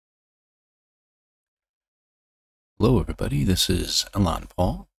Hello everybody, this is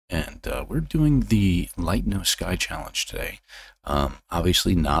ElanPaul, and we're doing the Light No Sky Challenge today.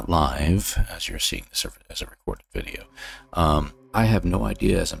 Obviously not live, as you're seeing this as a recorded video. I have no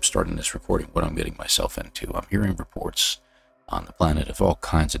idea as I'm starting this recording what I'm getting myself into. I'm hearing reports on the planet of all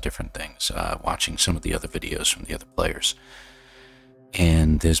kinds of different things, watching some of the other videos from the other players.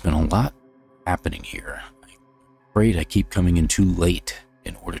 And there's been a lot happening here. I'm afraid I keep coming in too late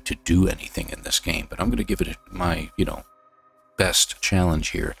in order to do anything in this game, but I'm going to give it my, best challenge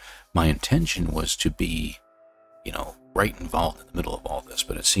here. My intention was to be, right involved in the middle of all this,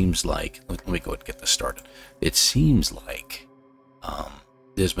 but it seems like, let me go ahead and get this started. It seems like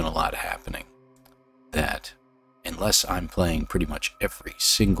there's been a lot happening that, unless I'm playing pretty much every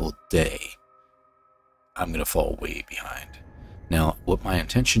single day, I'm going to fall way behind. Now, what my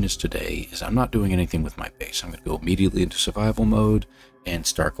intention is today is I'm not doing anything with my base. I'm going to go immediately into survival mode and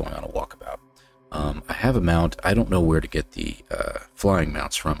start going on a walkabout. I have a mount. I don't know where to get the flying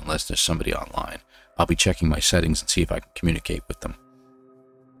mounts from unless there's somebody online. I'll be checking my settings and see if I can communicate with them.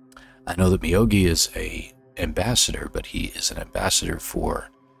 I know that Miyogi is a ambassador, but he is an ambassador for,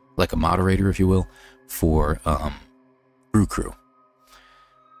 like a moderator, if you will, for Brew Crew.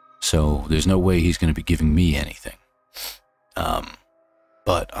 So there's no way he's going to be giving me anything.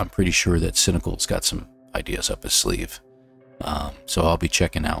 But I'm pretty sure that Cynical's got some ideas up his sleeve. So I'll be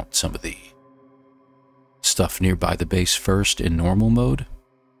checking out some of the stuff nearby the base first in normal mode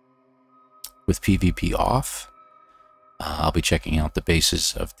with PvP off. I'll be checking out the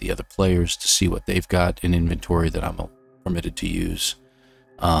bases of the other players to see what they've got in inventory that I'm permitted to use.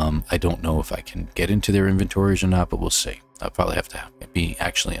 I don't know if I can get into their inventories or not, but we'll see. I'll probably have to be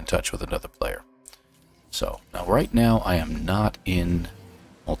actually in touch with another player. So, now right now I am not in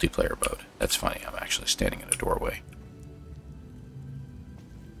multiplayer mode. That's funny, I'm actually standing in a doorway.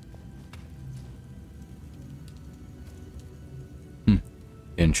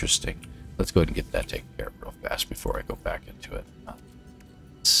 Interesting. Let's go ahead and get that taken care of real fast before I go back into it.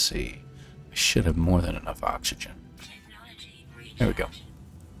 Let's see. I should have more than enough oxygen. There we go.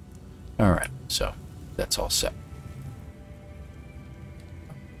 Alright, so that's all set.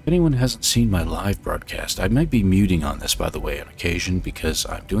 If anyone hasn't seen my live broadcast, I might be muting on this, by the way, on occasion, because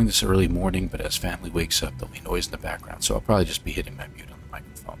I'm doing this early morning, but as family wakes up, there'll be noise in the background, so I'll probably just be hitting my mute on the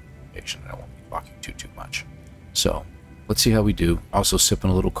microphone on occasion, and I won't be talking too much. So, let's see how we do. Also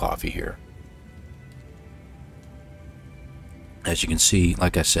sipping a little coffee here. As you can see,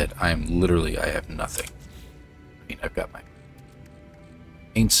 like I said, I have nothing. I mean, I've got my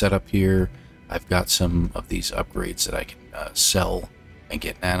main setup here. I've got some of these upgrades that I can sell and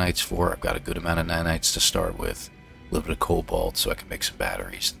get nanites for. I've got a good amount of nanites to start with. A little bit of cobalt so I can make some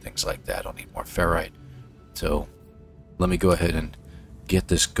batteries and things like that. I'll need more ferrite. So let me go ahead and get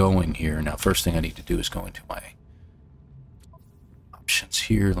this going here. Now, first thing I need to do is go into my options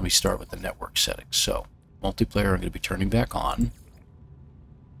here. Let me start with the network settings. So multiplayer I'm going to be turning back on.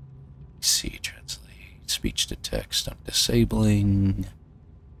 See, translate speech to text I'm disabling.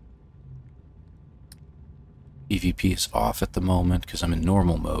 EVP is off at the moment because I'm in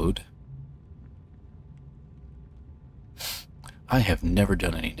normal mode. I have never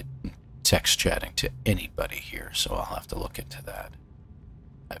done any text chatting to anybody here, so I'll have to look into that.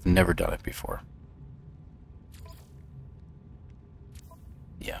 I've never done it before.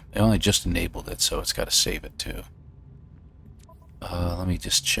 Yeah, I only just enabled it, so it's got to save it too. Let me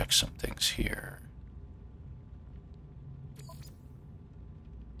just check some things here.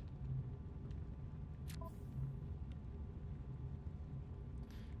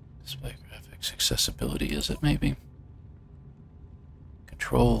 Display graphics, accessibility, is it maybe?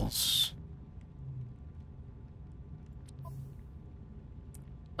 Controls.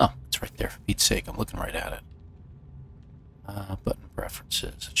 Oh, it's right there, for Pete's sake, I'm looking right at it. Button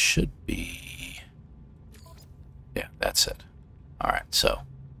preferences, it should be... Yeah, that's it. Alright, so...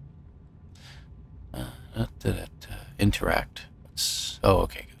 interact. Oh,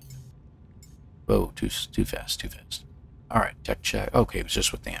 okay, good. Whoa, too fast. Alright, tech check. Okay, it was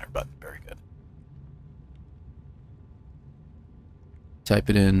just with the enter button. Very good. Type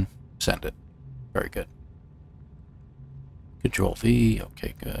it in, send it. Very good. Control V.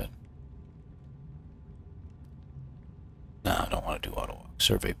 Okay, good. No, I don't want to do auto walk.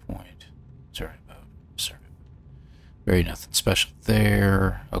 Survey point. Survey mode. Survey mode. Very nothing special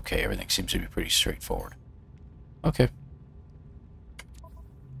there. Okay, everything seems to be pretty straightforward. Okay.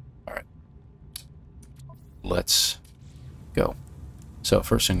 Alright. Let's go. So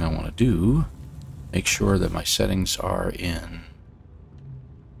first thing I want to do, make sure that my settings are in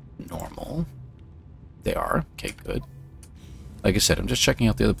normal. They are. Okay, good. Like I said, I'm just checking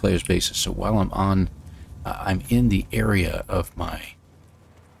out the other players' bases. So while I'm on I'm in the area of my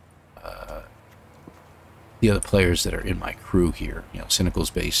the other players that are in my crew here, you know, Cynical's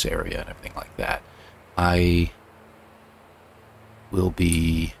base area and everything like that. I will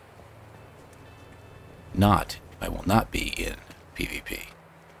not be in PvP.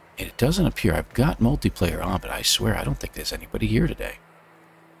 And it doesn't appear I've got multiplayer on, but I swear I don't think there's anybody here today.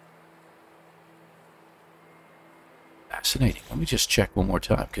 Fascinating. Let me just check one more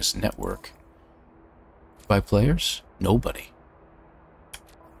time, because network by players, nobody.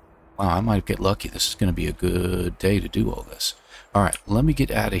 Wow, I might get lucky. This is going to be a good day to do all this. All right, let me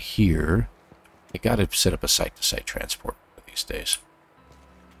get out of here. I got to set up a site-to-site transport these days.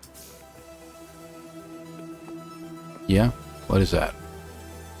 Yeah? What is that?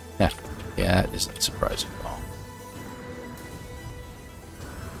 Yeah, that isn't surprising at all.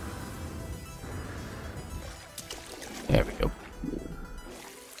 There we go.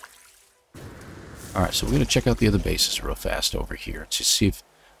 Alright, so we're going to check out the other bases real fast over here to see if...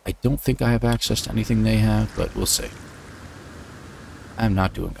 I don't think I have access to anything they have, but we'll see. I'm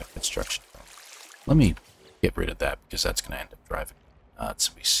not doing a construction. Let me get rid of that, because that's going to end up driving. Let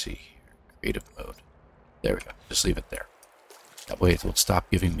me see here. Creative mode. There we go. Just leave it there. That way it will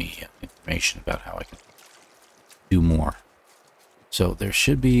stop giving me information about how I can do more. So there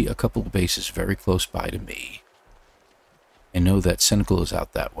should be a couple of bases very close by to me. I know that Cynical is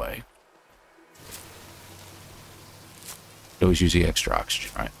out that way. Always use the extra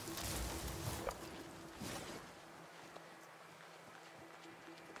oxygen, right?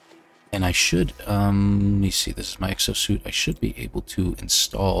 And I should, let me see, this is my exosuit. I should be able to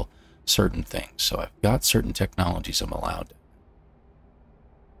install certain things. So I've got certain technologies I'm allowed.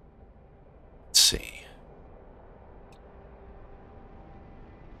 Let's see.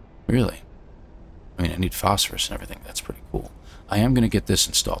 Really? I mean, I need phosphorus and everything. That's pretty cool. I am going to get this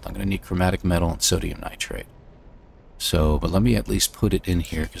installed. I'm going to need chromatic metal and sodium nitrate. So, but let me at least put it in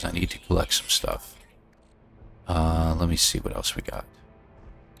here because I need to collect some stuff. Let me see what else we got.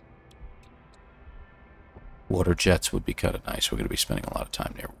 Water jets would be kind of nice. We're going to be spending a lot of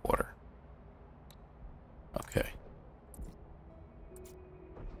time near water. Okay.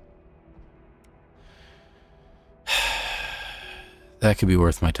 That could be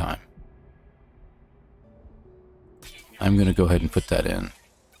worth my time. I'm going to go ahead and put that in.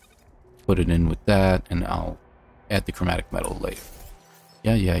 Put it in with that, and I'll add the chromatic metal later.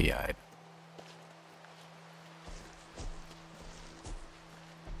 Yeah.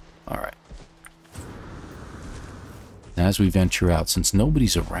 Alright. Now as we venture out, since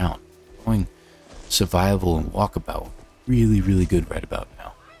nobody's around, going survival and walkabout, really good right about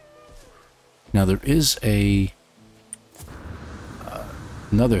now. Now there is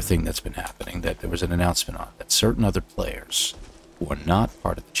another thing that's been happening that there was an announcement on, that certain other players who are not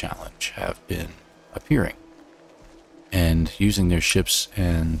part of the challenge have been appearing and using their ships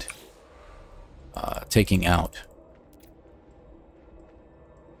and taking out.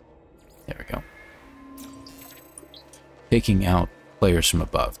 There we go. Taking out players from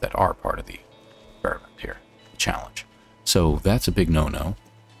above that are part of the experiment here, the challenge. So that's a big no-no.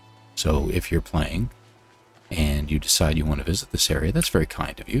 So if you're playing and you decide you want to visit this area, that's very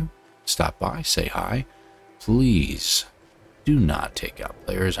kind of you. Stop by, say hi. Please do not take out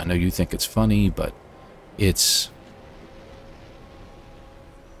players. I know you think it's funny, but it's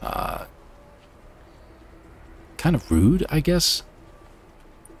kind of rude, I guess.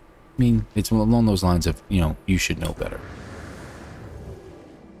 I mean, it's along those lines of, you know, you should know better.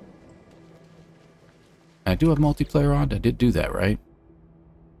 I do have multiplayer on. I did do that, right?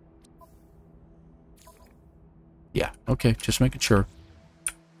 Yeah, okay, just making sure.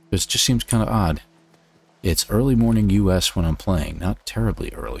 This just seems kind of odd. It's early morning U.S. when I'm playing. Not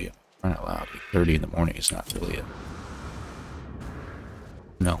terribly early. Crying out loud. 8:30 in the morning is not really a...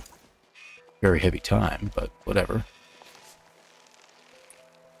 No. Very heavy time, but whatever.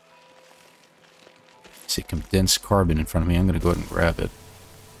 See condensed carbon in front of me. I'm going to go ahead and grab it.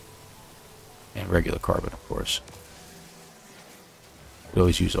 And regular carbon, of course. We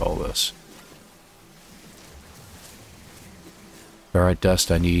always use all this. Alright,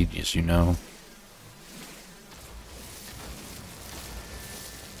 dust I need, as you know.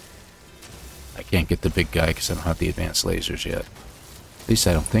 I can't get the big guy because I don't have the advanced lasers yet. At least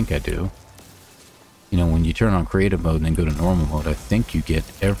I don't think I do. You know, when you turn on creative mode and then go to normal mode, I think you get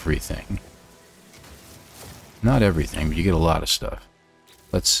everything. Not everything, but you get a lot of stuff.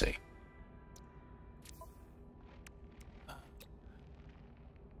 Let's see.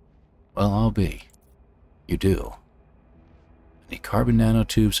 Well, I'll be. You do. I need carbon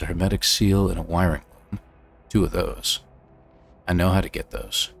nanotubes, a hermetic seal, and a wiring loom. 2 of those. I know how to get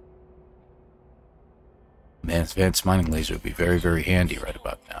those. Man, advanced mining laser would be very, very handy right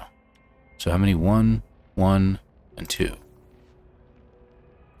about now. So how many? 1, 1, and 2.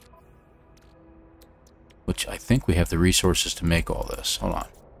 Which I think we have the resources to make all this. Hold on.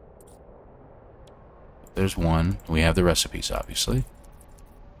 There's 1. We have the recipes, obviously.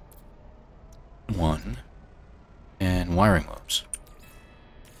 1. And wiring loops.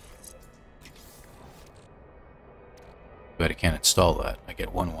 But I can't install that. I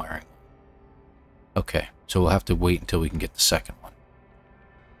get 1 wiring. Okay, so we'll have to wait until we can get the second one.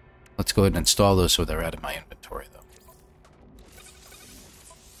 Let's go ahead and install those so they're out of my inventory, though.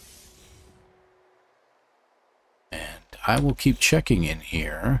 And I will keep checking in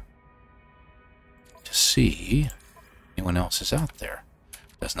here to see if anyone else is out there.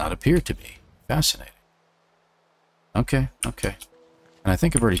 Does not appear to be. Fascinating. Okay, okay. And I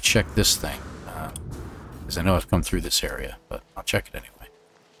think I've already checked this thing, because I know I've come through this area, but I'll check it anyway.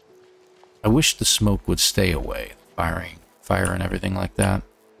 I wish the smoke would stay away, fire and everything like that,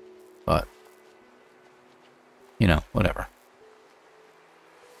 but, you know, whatever.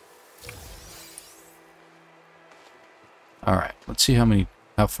 Alright, let's see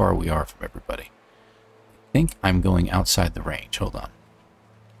how far we are from everybody. I think I'm going outside the range. Hold on.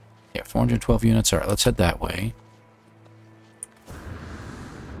 Yeah, 412 units. Alright, let's head that way.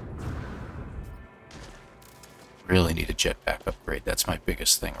 Really need a jetpack upgrade. That's my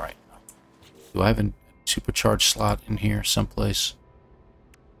biggest thing right now. Do I have a supercharged slot in here someplace?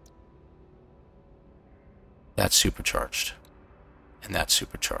 That's supercharged. And that's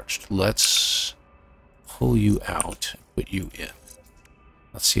supercharged. Let's pull you out and put you in.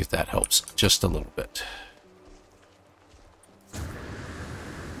 Let's see if that helps just a little bit.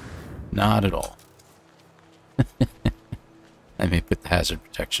 Not at all. I may put the hazard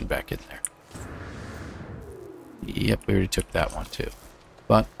protection back in there. Yep, we already took that one too.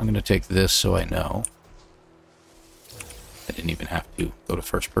 But I'm going to take this so I know. I didn't even have to go to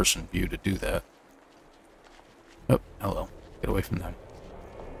first person view to do that. Oh, hello. Get away from them.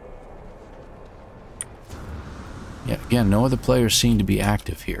 Yeah, again, no other players seem to be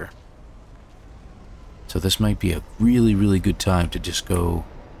active here. So this might be a really, really good time to just go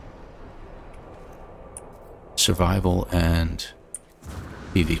survival and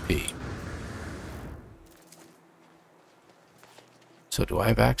PvP. So do I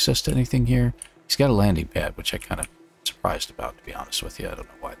have access to anything here? He's got a landing pad, which I kind of surprised about, to be honest with you. I don't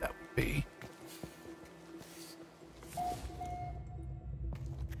know why that would be.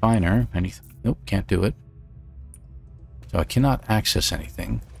 Finer. Anything? Nope, can't do it. So I cannot access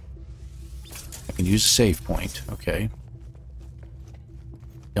anything. I can use a save point. Okay.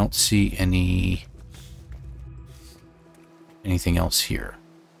 Don't see anything else here.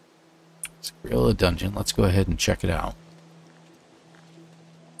 It's a Crayola dungeon. Let's go ahead and check it out.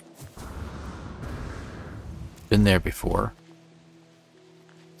 Been there before.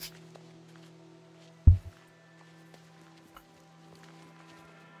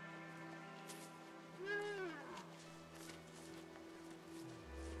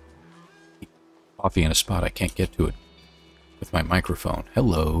 Coffee in a spot I can't get to it with my microphone.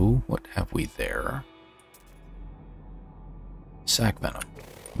 Hello, what have we there? Sac venom.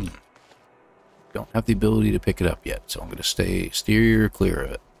 Don't have the ability to pick it up yet, so I'm going to steer clear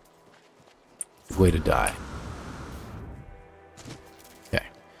of it. Way to die. Okay,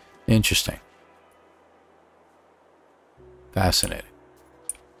 interesting. Fascinating.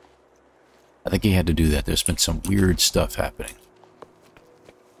 I think he had to do that. There's been some weird stuff happening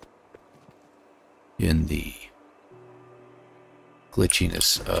in the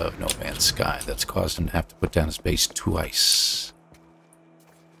glitchiness of No Man's Sky that's caused him to have to put down his base twice.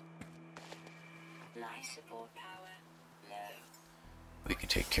 We can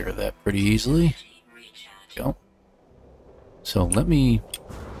take care of that pretty easily. Go. So let me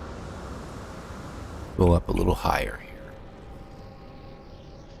go up a little higher here.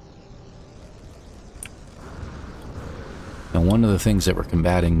 Now, one of the things that we're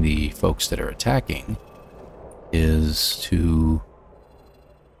combating the folks that are attacking is to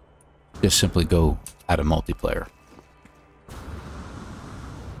just simply go out of multiplayer.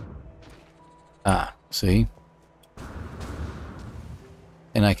 Ah, see?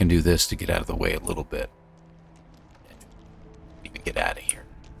 And I can do this to get out of the way a little bit. Even get out of here.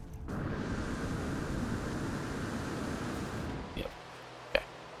 Yep. Okay.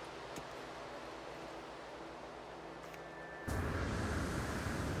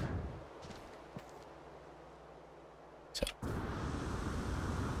 So.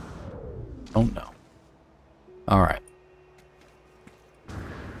 Oh no. Alright.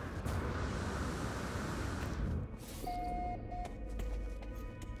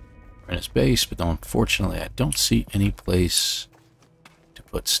 in his base, but unfortunately I don't see any place to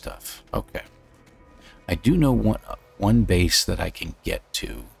put stuff. Okay. I do know one base that I can get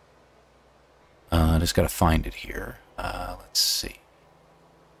to. I just got to find it here. Let's see.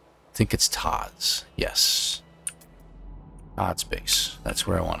 I think it's Todd's. Yes. Todd's base. That's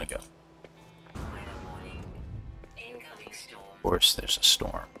where I want to go. Of course, there's a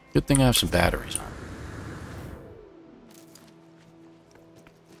storm. Good thing I have some batteries on.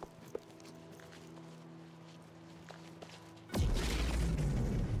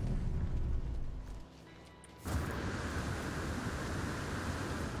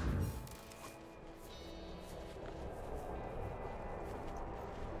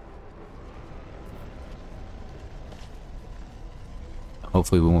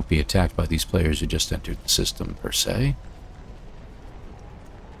 Hopefully we won't be attacked by these players who just entered the system, per se.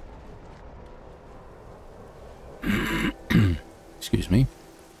 Excuse me.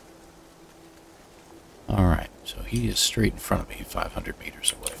 Alright, so he is straight in front of me, 500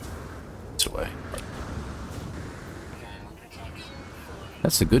 meters away. It's away.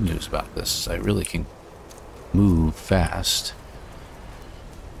 That's the good news about this, is I really can move fast.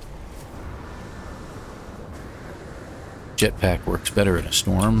 Jetpack works better in a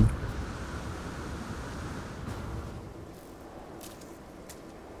storm.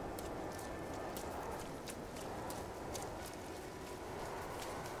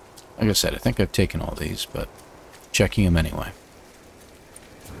 Like I said, I think I've taken all these, but checking them anyway.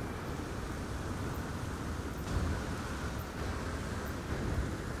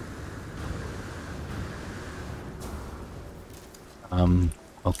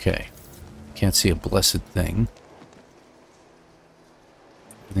 Okay. Can't see a blessed thing.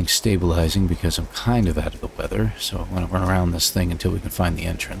 Everything's stabilizing because I'm kind of out of the weather, so I'm going to run around this thing until we can find the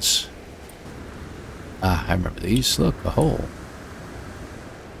entrance. Ah, I remember these. Look, a hole.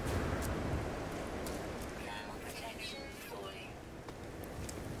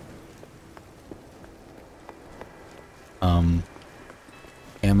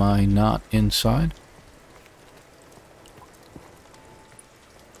 Am I not inside?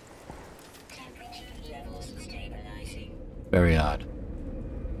 Very odd.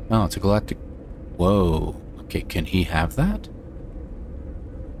 Oh, it's a galactic... Whoa. Okay, can he have that?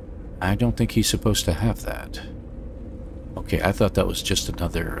 I don't think he's supposed to have that. Okay, I thought that was just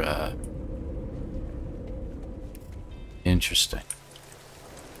another, Interesting.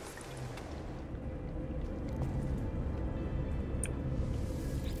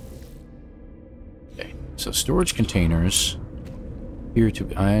 Okay, so storage containers appear to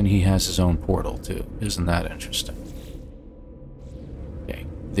be... And he has his own portal, too. Isn't that interesting? Okay,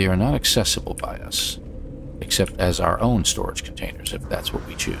 they are not accessible by us, except as our own storage containers, if that's what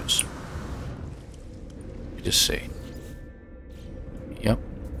we choose. Let me just see. Yep.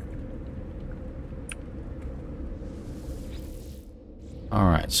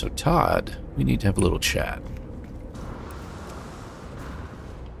 Alright, so Todd, we need to have a little chat.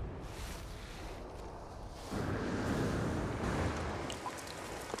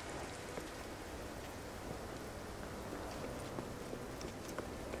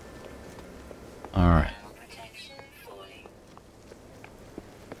 Alright.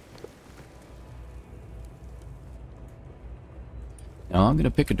 Now I'm going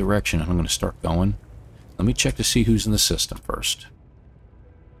to pick a direction and I'm going to start going. Let me check to see who's in the system first.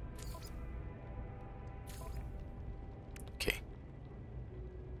 Okay.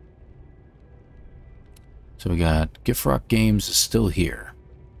 So we got Gift Rock Games is still here.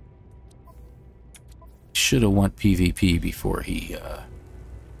 Should have went PvP before he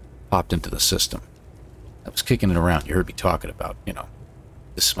popped into the system. I was kicking it around. You heard me talking about, you know,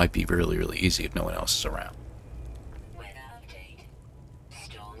 this might be really, really easy if no one else is around.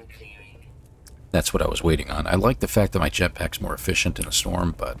 That's what I was waiting on. I like the fact that my jetpack's more efficient in a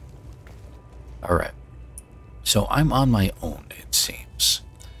storm, but... Alright. So I'm on my own, it seems.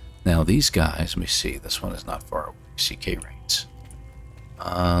 Now these guys, let me see. This one is not far away. CK rates.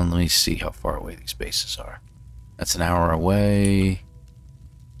 Let me see how far away these bases are. That's an hour away.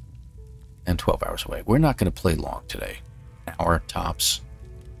 And 12 hours away. We're not going to play long today. An hour tops.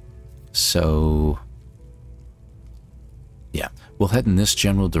 So... yeah. We'll head in this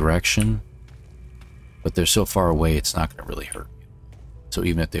general direction. But they're so far away, it's not going to really hurt you. So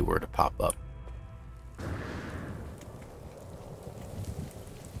even if they were to pop up.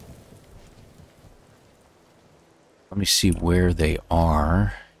 Let me see where they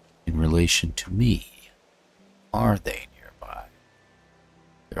are in relation to me. Are they nearby?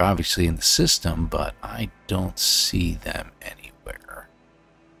 They're obviously in the system, but I don't see them anywhere.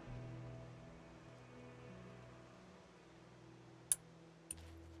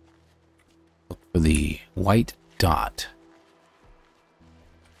 for the white dot.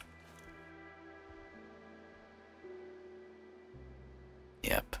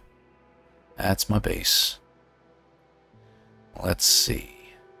 Yep. That's my base. Let's see.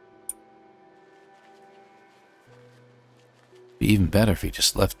 Be even better if he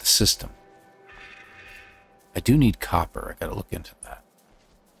just left the system. I do need copper. I gotta look into that.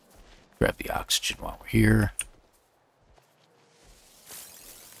 Grab the oxygen while we're here.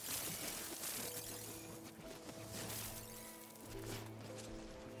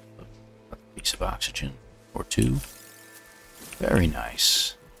 A piece of oxygen or two. Very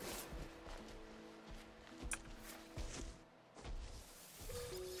nice.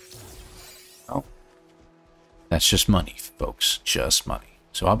 Oh, that's just money, folks. Just money.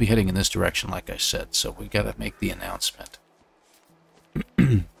 So I'll be heading in this direction, like I said. So we gotta make the announcement.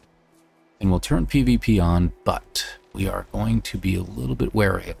 And we'll turn PvP on, but we are going to be a little bit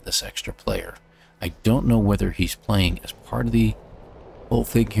wary of this extra player. I don't know whether he's playing as part of the whole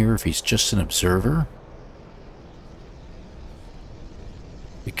thing here, if he's just an observer.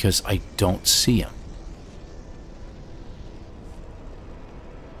 Because I don't see him.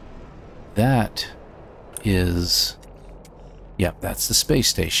 That is... Yep, that's the space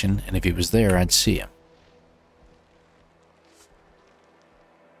station, and if he was there, I'd see him.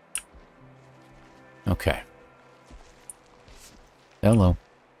 Okay. Hello.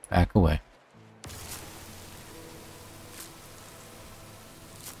 Back away.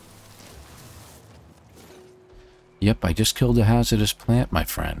 Yep, I just killed a hazardous plant, my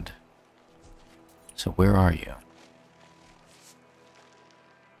friend. So where are you?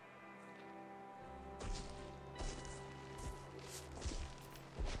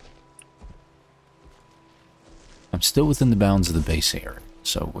 I'm still within the bounds of the base area,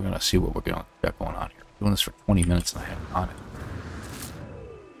 so we're going to see what we're got going on here. We're doing this for 20 minutes and I haven't on it.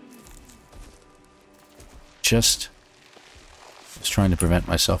 Just trying to prevent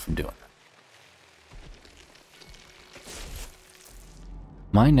myself from doing that.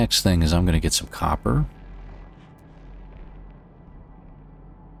 My next thing is I'm going to get some copper.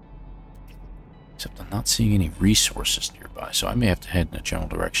 Except I'm not seeing any resources nearby, so I may have to head in a general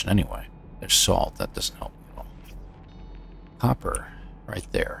direction anyway. There's salt, that doesn't help me at all. Copper, right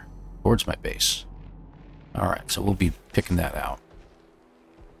there, towards my base. Alright, so we'll be picking that out.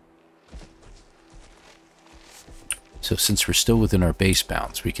 So since we're still within our base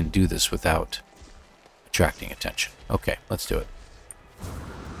bounds, we can do this without attracting attention. Okay, let's do it.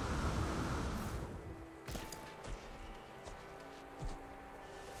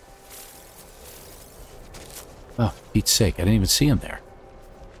 Oh, Pete's sake, I didn't even see him there.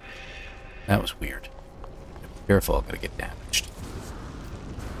 That was weird. Careful, I'm gonna get damaged.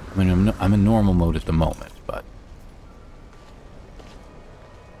 I mean, I'm in normal mode at the moment, but...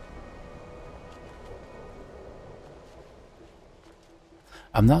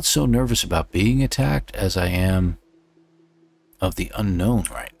 I'm not so nervous about being attacked as I am of the unknown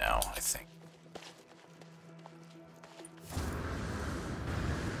right now, I think.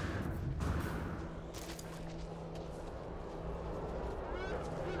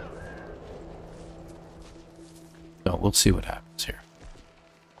 So we'll see what happens here.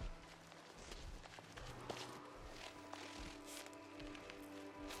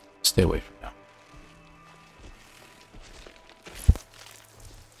 Stay away from now.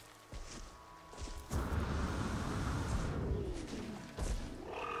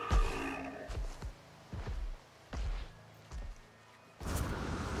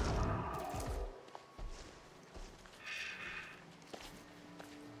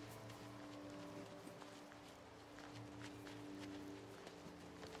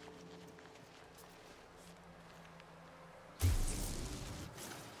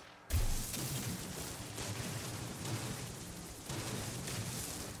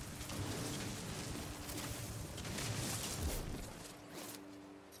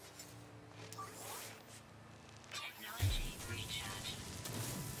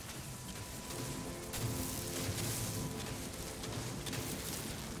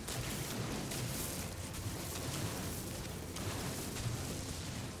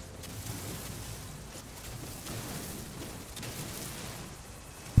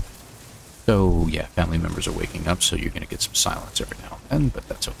 So, yeah, family members are waking up, so you're going to get some silence every now and then, but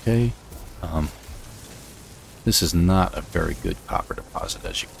that's okay. This is not a very good copper deposit,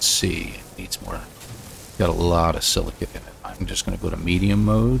 as you can see. It needs more. Got a lot of silicate in it. I'm just going to go to medium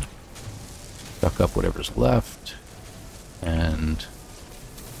mode, suck up whatever's left, and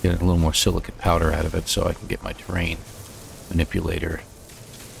get a little more silicate powder out of it so I can get my terrain manipulator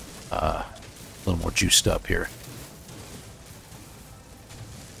a little more juiced up here.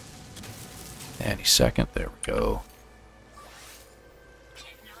 Any second. There we go.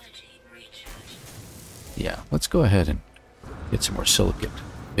 Yeah, let's go ahead and get some more silicate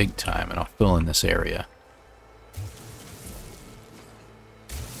big time, and I'll fill in this area.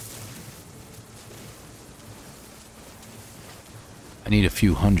 I need a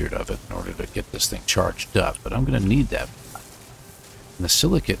few hundred of it in order to get this thing charged up, but I'm going to need that. And the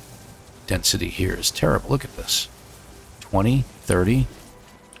silicate density here is terrible. Look at this. 20, 30.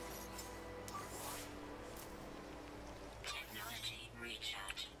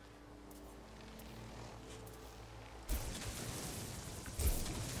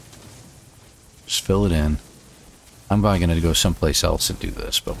 Just fill it in. I'm probably going to go someplace else and do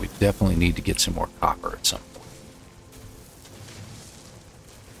this, but we definitely need to get some more copper at some point.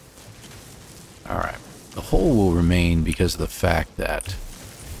 Alright. The hole will remain because of the fact that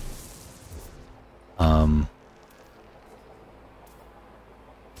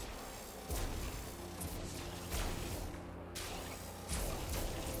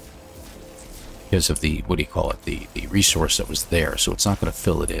because of the, what do you call it, the resource that was there, so it's not going to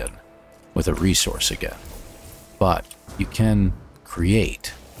fill it in with a resource again. But you can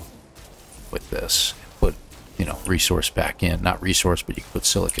create with this, put, you know, resource back in, not resource, but you can put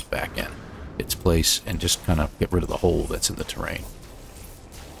silicate back in its place and just kind of get rid of the hole that's in the terrain.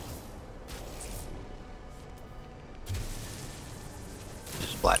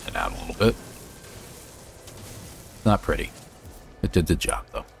 Just flatten it out a little bit. Not pretty. It did the job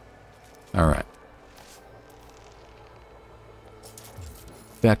though. Alright.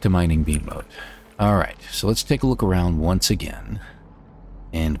 Back to mining beam mode. Alright, so let's take a look around once again.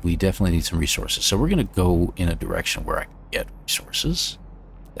 And we definitely need some resources. So we're going to go in a direction where I can get resources.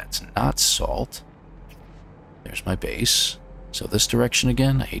 That's not salt. There's my base. So this direction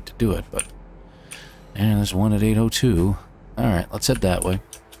again, I hate to do it, but... And there's one at 802. Alright, let's head that way.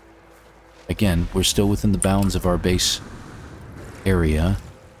 Again, we're still within the bounds of our base area,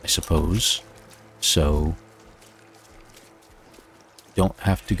 I suppose. So... Don't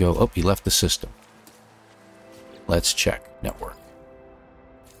have to go... Oh, he left the system. Let's check network.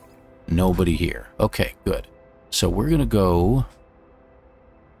 Nobody here. Okay, good. So we're going to go...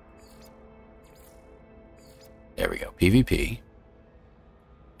 There we go. PvP.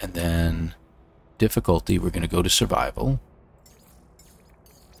 And then difficulty, we're going to go to survival.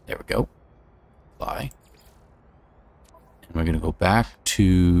 There we go. Apply. And we're going to go back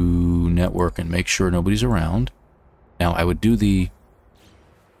to network and make sure nobody's around. Now, I would do the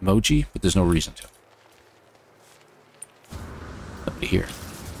emoji, but there's no reason to. Nobody here.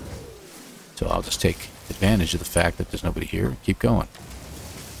 So I'll just take advantage of the fact that there's nobody here and keep going.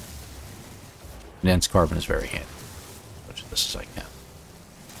 Dense carbon is very handy. As much of this as I can.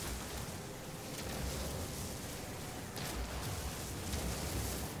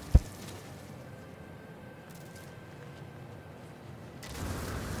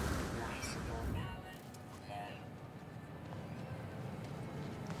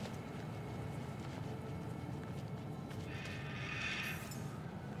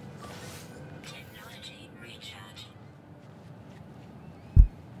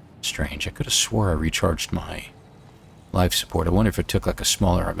 Strange. I could have swore I recharged my life support. I wonder if it took like a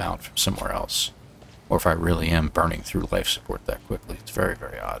smaller amount from somewhere else. Or if I really am burning through life support that quickly. It's very,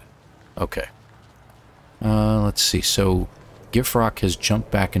 very odd. Okay. Let's see. So, Gifrock has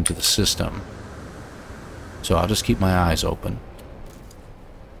jumped back into the system. So I'll just keep my eyes open.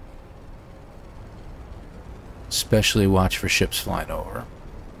 Especially watch for ships flying over.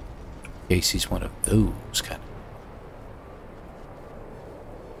 In case he's one of those kind of...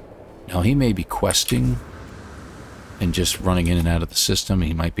 Now, he may be questing and just running in and out of the system.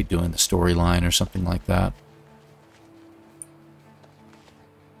 He might be doing the storyline or something like that.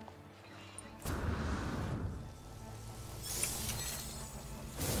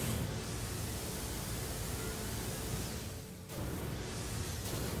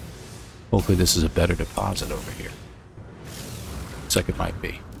 Hopefully this is a better deposit over here. Looks like it might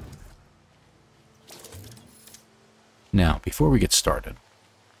be. Now, before we get started,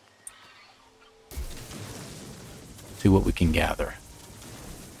 see what we can gather.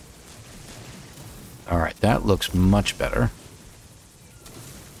 Alright, that looks much better.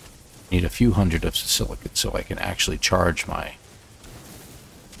 Need a few hundred of silicate so I can actually charge my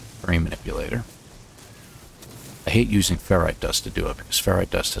brain manipulator. I hate using ferrite dust to do it because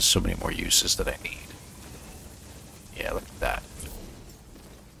ferrite dust has so many more uses that I need. Yeah, look at that.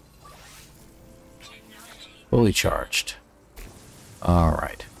 Fully charged.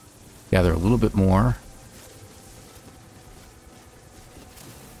 Alright. Gather a little bit more.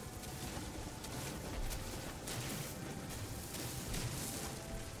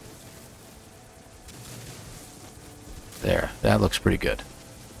 There, that looks pretty good.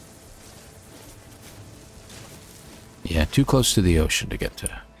 Yeah, too close to the ocean to get to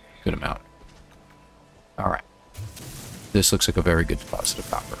a good amount. Alright. This looks like a very good deposit of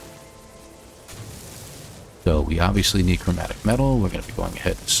copper. So we obviously need chromatic metal. We're going to be going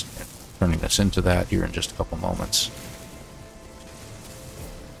ahead and turning this into that here in just a couple moments.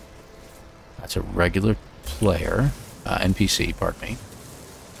 That's a regular player. NPC, pardon me.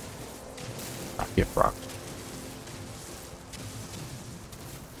 Not gift rock.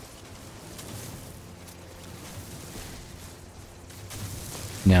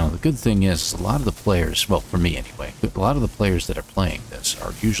 Now, the good thing is, a lot of the players, well, for me anyway, a lot of the players that are playing this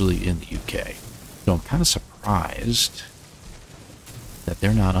are usually in the UK. So I'm kind of surprised that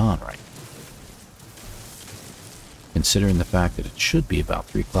they're not on right now, considering the fact that it should be about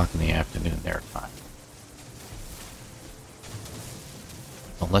 3 o'clock in the afternoon their time.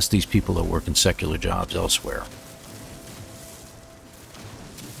 Unless these people are working secular jobs elsewhere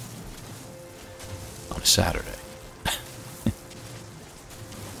on a Saturday.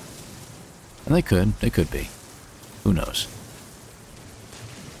 And they could be. Who knows?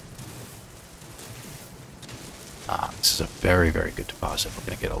 This is a very, very good deposit. We're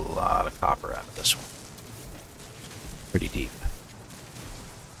going to get a lot of copper out of this one. Pretty deep.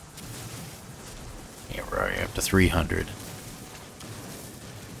 Yeah, we're already up to 300.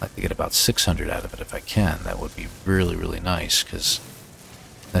 I'd like to get about 600 out of it if I can. That would be really, really nice, because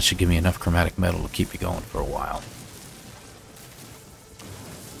that should give me enough chromatic metal to keep me going for a while.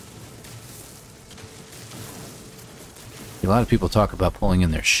 A lot of people talk about pulling in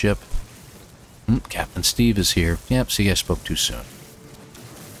their ship. Captain Steve is here. Yep, see, I spoke too soon.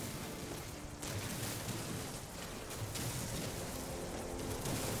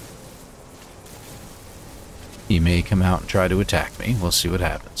 He may come out and try to attack me. We'll see what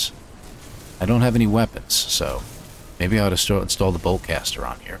happens. I don't have any weapons, so maybe I ought to install the boltcaster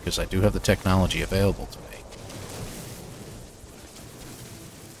on here, because I do have the technology available to me.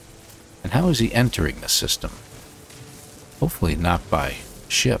 And how is he entering the system? Hopefully not by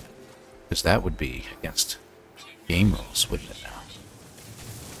ship, because that would be against game rules, wouldn't it now?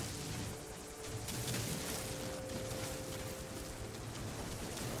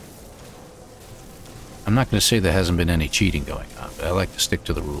 I'm not going to say there hasn't been any cheating going on, but I like to stick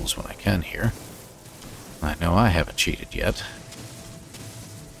to the rules when I can here. I know I haven't cheated yet.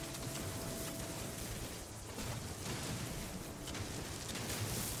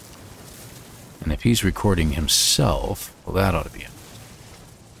 And if he's recording himself, well, that ought to be it.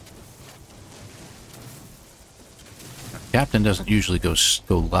 Captain doesn't usually go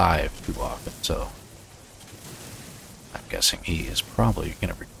live too often, so I'm guessing he is probably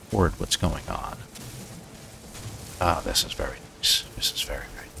going to record what's going on. Ah, this is very nice. This is very,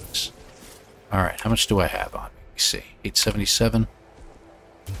 very nice. Alright, how much do I have on me? Let me see. 877?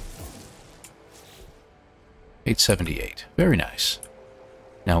 878. Very nice.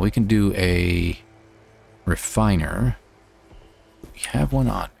 Now we can do a refiner. Do we have one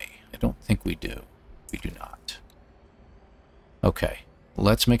on me? I don't think we do. We do not. Okay,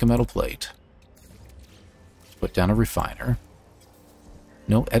 let's make a metal plate. Let's put down a refiner.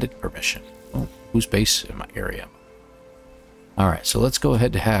 No edit permission. Oh, whose base in my area? Alright, so let's go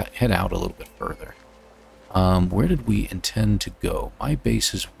ahead to head out a little bit further. Where did we intend to go? My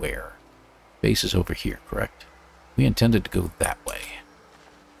base is where? Base is over here, correct? We intended to go that way.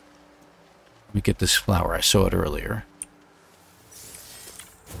 Let me get this flower. I saw it earlier.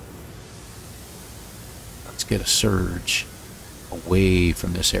 Let's get a surge away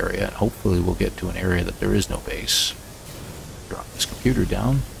from this area, and hopefully we'll get to an area that there is no base. Drop this computer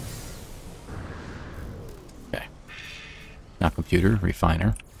down. Okay. Not computer,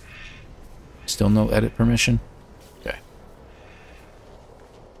 refiner. Still no edit permission? Okay.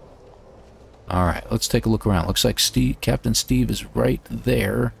 Alright, let's take a look around. Looks like Captain Steve is right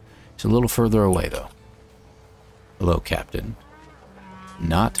there. He's a little further away, though. Hello, Captain.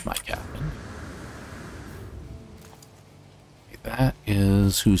 Not my captain. Okay, that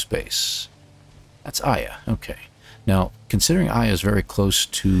is whose base? That's Aya. Okay. Now, considering Aya is very close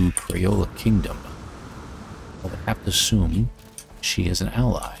to Crayola Kingdom, I would have to assume she is an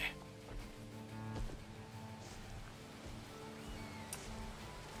ally.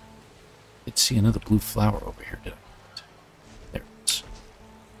 Did see another blue flower over here, did I? There it is.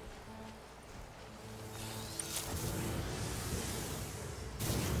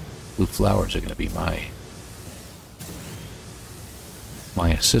 Blue flowers are going to be my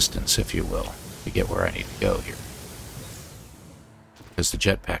assistants, if you will, to get where I need to go here. Because the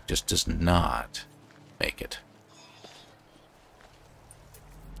jetpack just does not make it.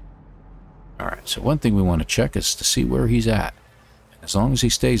 Alright, so one thing we want to check is to see where he's at. And as long as he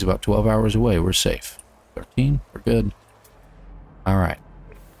stays about 12 hours away, we're safe. 13, we're good. Alright.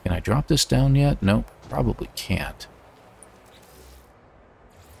 Can I drop this down yet? Nope, probably can't.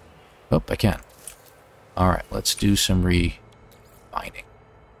 Oh, I can. Alright, let's do some refining.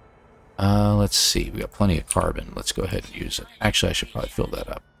 Let's see. We got plenty of carbon. Let's go ahead and use it. Actually, I should probably fill that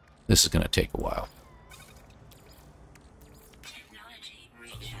up. This is going to take a while.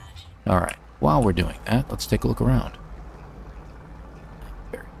 Alright, while we're doing that, let's take a look around.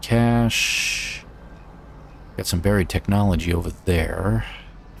 Buried cache. Got some buried technology over there.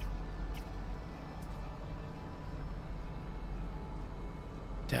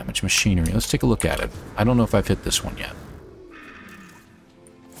 Damaged machinery. Let's take a look at it. I don't know if I've hit this one yet.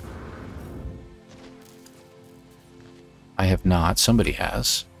 I have not. Somebody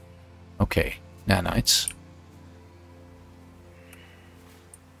has. Okay. Nanites.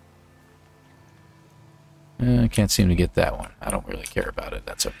 I can't seem to get that one. I don't really care about it.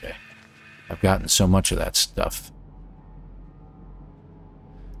 That's okay. I've gotten so much of that stuff.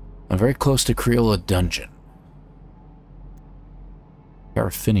 I'm very close to Crayola Dungeon.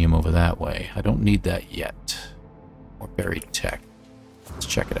 Paraffinium over that way. I don't need that yet. More buried tech. Let's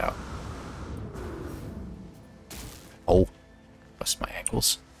check it out. Oh, bust my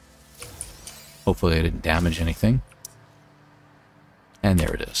ankles. Hopefully I didn't damage anything. And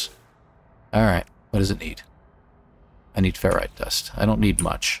there it is. Alright, what does it need? I need ferrite dust. I don't need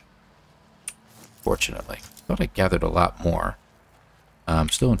much. Fortunately. Thought I gathered a lot more. I'm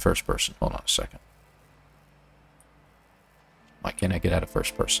still in first person. Hold on a second. Why can't I get out of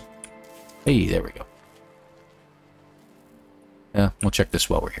first person? Hey, there we go. Yeah, we'll check this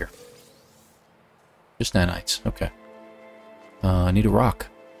while we're here. Just nanites. Okay. I need a rock.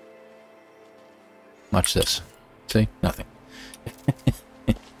 Watch this. See? Nothing.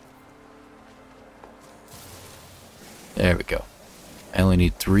 There we go. I only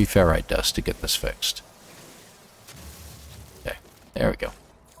need 3 ferrite dust to get this fixed. Okay. There we go.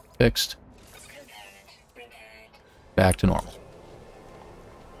 Fixed. Back to normal.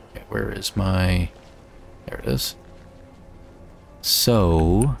 Okay, where is my... There it is.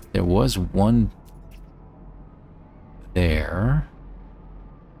 So, there was one there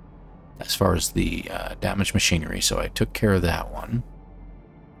as far as the damaged machinery, so I took care of that one.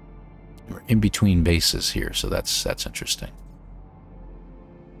 We're in between bases here, so that's interesting.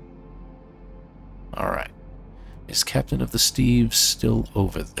 Alright. Is Captain of the Steves still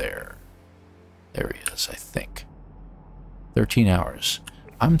over there? There he is, I think. 13 hours.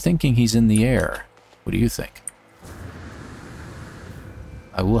 I'm thinking he's in the air. What do you think?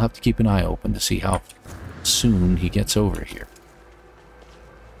 I will have to keep an eye open to see how soon he gets over here.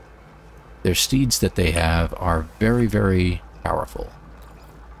 Their steeds that they have are very, very powerful.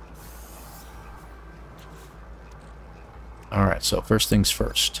 Alright, so first things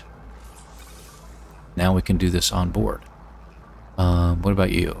first. Now we can do this on board. What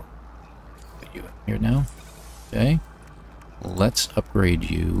about you? Put you here now? Okay. Let's upgrade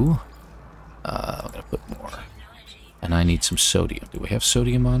you. I'm going to put more. And I need some sodium. Do we have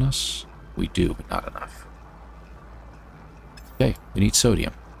sodium on us? We do, but not enough. Okay, we need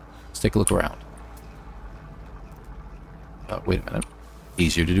sodium. Let's take a look around. Wait a minute.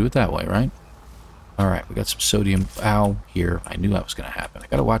 Easier to do it that way, right? Alright, we got some sodium. Ow, here. I knew that was going to happen. I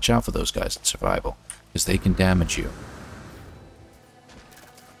got to watch out for those guys in survival, because they can damage you.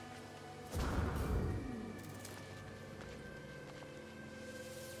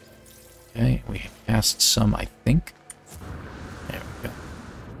 Okay, we cast some, I think. There we go.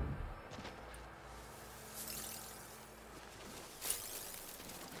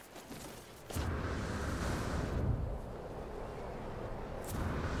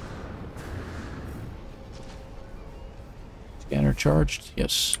 Scanner charged?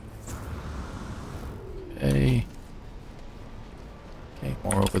 Yes. Okay. Okay,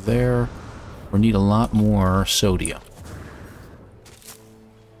 more over there. We need a lot more sodium.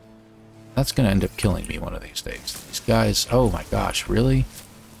 That's going to end up killing me one of these days. These guys... Oh my gosh, really?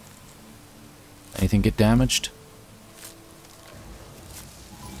 Anything get damaged?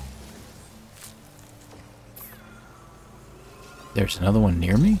 There's another one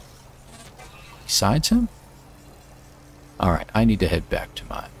near me? Besides him? Alright, I need to head back to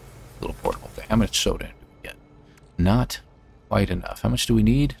my little portable thing. How much soda do we get? Not quite enough. How much do we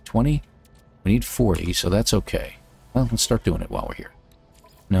need? 20? We need 40, so that's okay. Well, let's start doing it while we're here.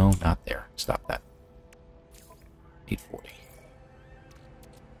 No, not there. Stop that. Need 40.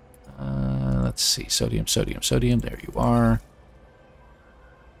 Let's see. Sodium, sodium, sodium. There you are.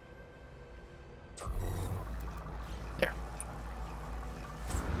 There.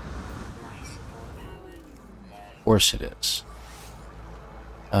 course it is.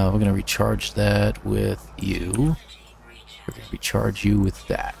 We're going to recharge that with you. We're going to recharge you with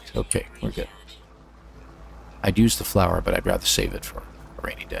that. Okay, we're good. I'd use the flower, but I'd rather save it for a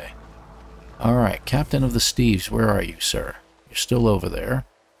rainy day. Alright, Captain of the Steves, where are you, sir? You're still over there.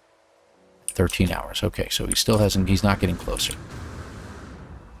 13 hours. Okay, so he still hasn't... He's not getting closer.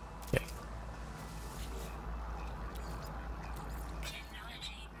 Okay.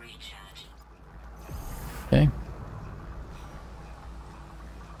 Okay.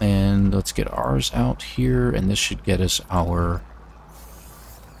 And let's get ours out here, and this should get us our...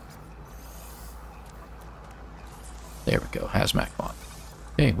 There we go, hazmat on.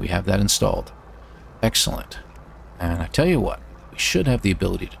 Okay, we have that installed. Excellent. And I tell you what, we should have the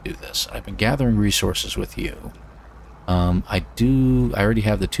ability to do this. I've been gathering resources with you. I already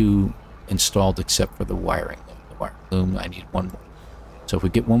have the 2 installed except for the wiring loom. The wiring loom, I need 1 more. So if we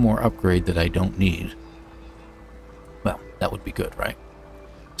get 1 more upgrade that I don't need, well, that would be good, right?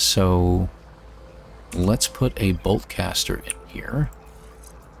 So let's put a bolt caster in here.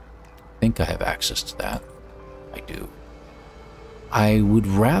 I think I have access to that. I do. I would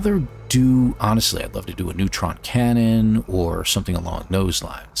rather do, honestly, I'd love to do a neutron cannon or something along those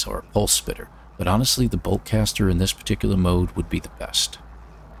lines, or a pulse spitter. But honestly, the bolt caster in this particular mode would be the best.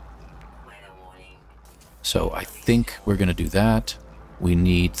 So I think we're going to do that. We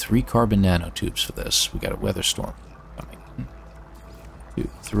need 3 carbon nanotubes for this. We got a weather storm coming in. 2,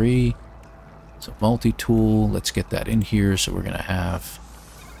 3. It's a multi-tool. Let's get that in here so we're going to have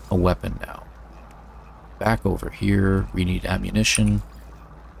a weapon now. Back over here, we need ammunition,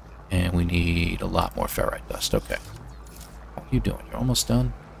 and we need a lot more ferrite dust. Okay. How are you doing? You're almost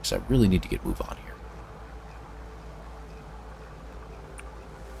done? Because I really need to get move on here.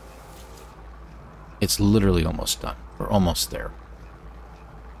 It's literally almost done. We're almost there.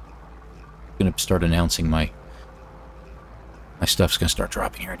 I'm going to start announcing my stuff's going to start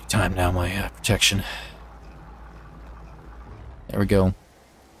dropping here any time now, my protection. There we go.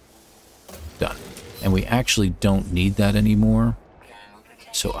 Done. And we actually don't need that anymore.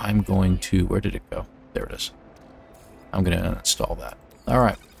 So I'm going to... Where did it go? There it is. I'm going to uninstall that.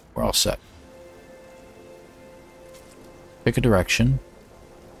 Alright, we're all set. Pick a direction.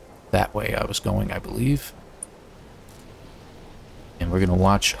 That way I was going, I believe. And we're going to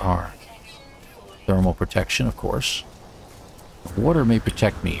watch our thermal protection, of course. Water may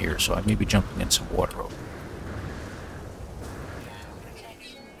protect me here, so I may be jumping in some water over.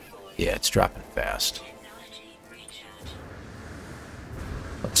 Yeah, it's dropping fast.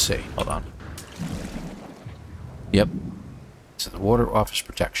 Let's see. Hold on. Yep. So the water offers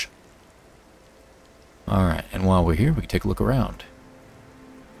protection. Alright, and while we're here, we can take a look around.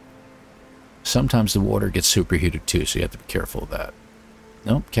 Sometimes the water gets superheated too, so you have to be careful of that.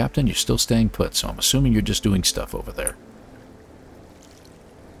 Nope, Captain, you're still staying put, so I'm assuming you're just doing stuff over there.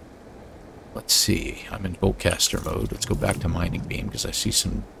 Let's see. I'm in boltcaster mode. Let's go back to mining beam, because I see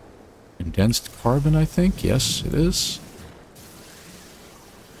some condensed carbon, I think. Yes, it is.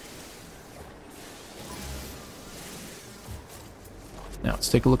 Now, let's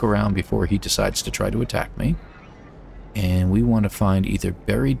take a look around before he decides to try to attack me. And we want to find either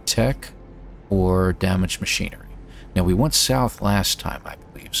buried tech or damaged machinery. Now, we went south last time, I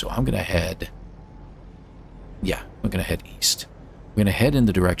believe, so I'm going to head... Yeah, I'm going to head east. I'm going to head in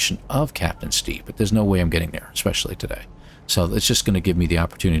the direction of Captain Steve, but there's no way I'm getting there, especially today. So it's just going to give me the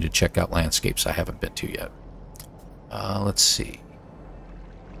opportunity to check out landscapes I haven't been to yet. Let's see.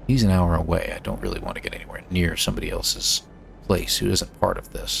 He's an hour away. I don't really want to get anywhere near somebody else's place who isn't part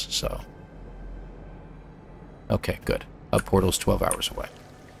of this, so... Okay, good. Hub portal's 12 hours away.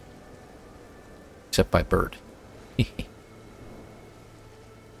 Except by bird.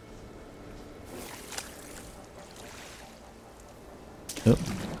 Oh.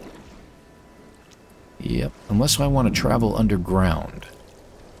 Yep, unless I want to travel underground,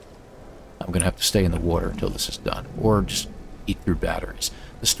 I'm going to have to stay in the water until this is done, or just eat through batteries.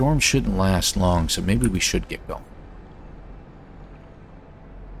 The storm shouldn't last long, so maybe we should get going.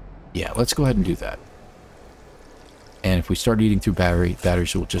 Yeah, let's go ahead and do that. And if we start eating through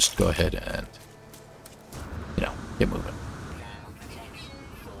batteries, we'll just go ahead and, you know, get moving.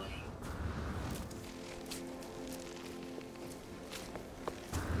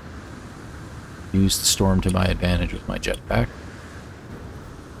 Use the storm to my advantage with my jetpack.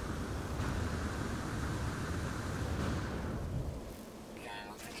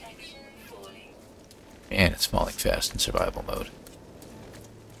 And it's falling fast in survival mode.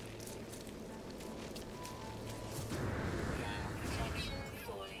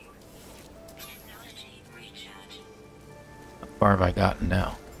 How far have I gotten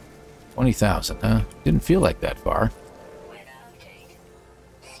now? 20,000, huh? Didn't feel like that far.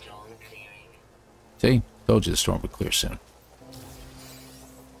 See? Told you the storm would clear soon.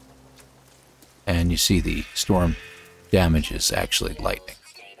 And you see the storm damage is actually lightning.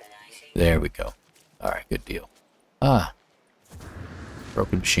 There we go. Alright, good deal. Ah.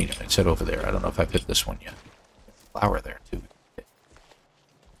 Broken machine. It's set over there. I don't know if I've hit this one yet. Flower there, too.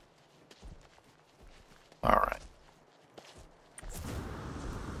 Alright.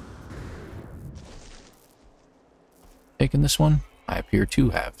 Taken this one? I appear to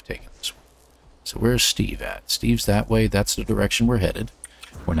have taken this one. So where's Steve at? Steve's that way. That's the direction we're headed.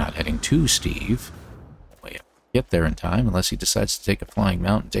 We're not heading to Steve. We get there in time unless he decides to take a flying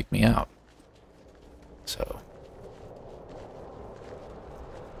mount and take me out. So.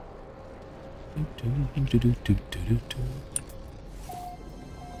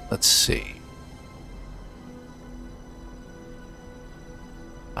 Let's see.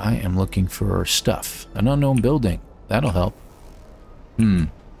 I am looking for stuff. An unknown building. That'll help.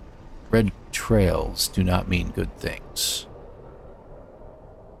 Red trails do not mean good things.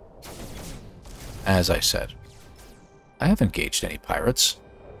 As I said, I haven't engaged any pirates.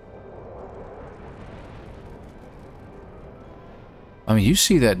 I mean, you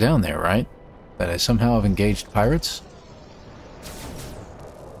see that down there, right? That I somehow have engaged pirates?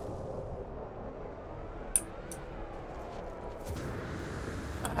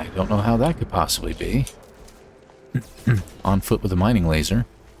 I don't know how that could possibly be. On foot with a mining laser.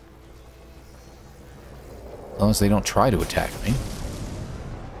 As long as they don't try to attack me.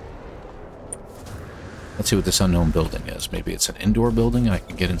 Let's see what this unknown building is. Maybe it's an indoor building and I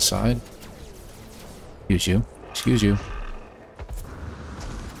can get inside. Excuse you. Excuse you.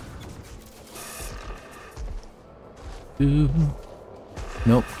 Ooh.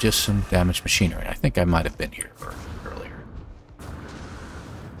 Nope, just some damaged machinery. I think I might have been here earlier.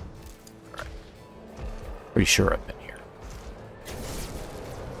 Alright. Pretty sure I've been here.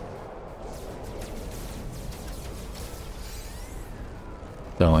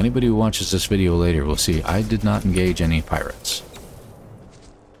 So anybody who watches this video later will see I did not engage any pirates.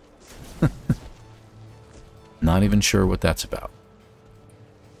 Not even sure what that's about.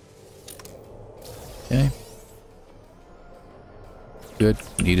 Okay. Good.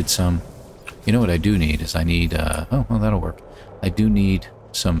 Needed some. You know what I do need is I need, oh, well, that'll work. I do need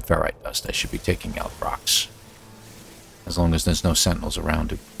some ferrite dust. I should be taking out rocks. As long as there's no sentinels around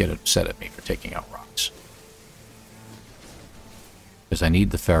to get upset at me for taking out rocks. Because I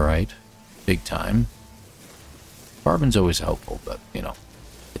need the ferrite, big time. Carbon's always helpful, but, you know,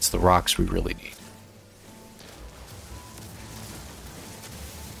 it's the rocks we really need.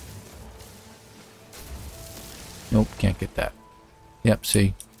 Nope, can't get that. Yep,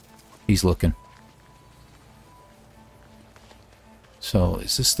 see? He's looking. So,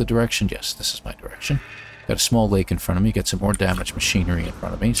 is this the direction? Yes, this is my direction. Got a small lake in front of me. Got some more damaged machinery in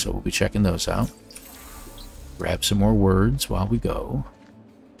front of me, so we'll be checking those out. Grab some more words while we go.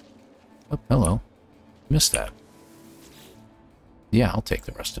 Oh, hello. Missed that. Yeah, I'll take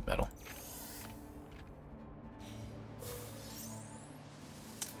the rusted metal.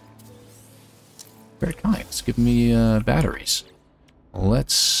 Very kind. It's giving me batteries.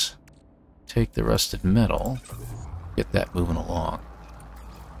 Let's take the rusted metal. Get that moving along.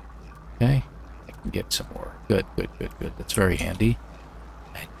 Okay. I can get some more. Good, good, good, good. That's very handy.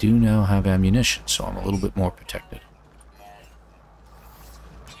 I do now have ammunition, so I'm a little bit more protected.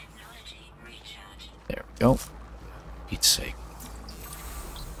 There we go. Pete's sake.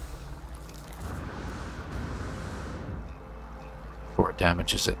 Before it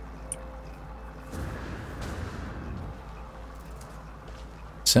damages it.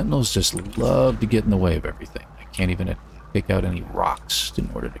 Sentinels just love to get in the way of everything. I can't even take out any rocks in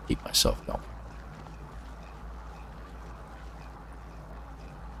order to keep myself going.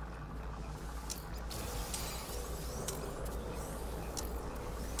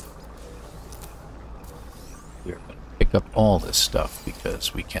 We're going to pick up all this stuff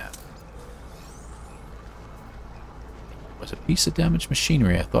because we can. There was a piece of damaged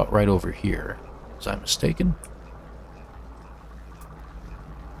machinery I thought right over here. Was I mistaken?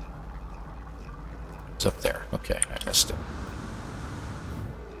 It's up there. Okay, I missed it.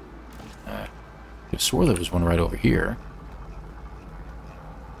 I swore there was one right over here.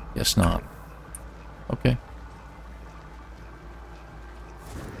 Guess not. Okay.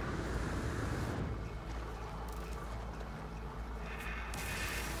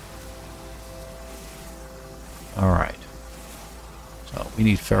 Alright. So, we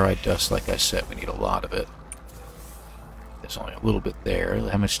need ferrite dust, like I said. We need a lot of it. There's only a little bit there.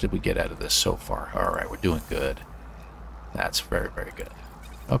 How much did we get out of this so far? Alright, we're doing good. That's very, very good.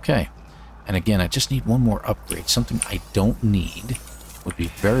 Okay, And again, I just need one more upgrade. Something I don't need would be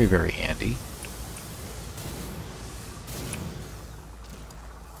very, very handy.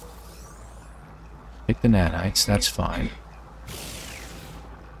 Pick the nanites, that's fine.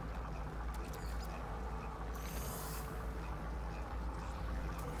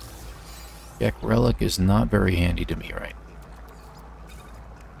 Gek relic is not very handy to me right now.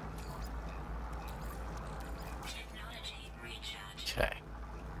 Okay.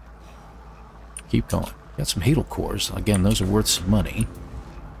 Keep going. Got some Hadal cores. Again, those are worth some money.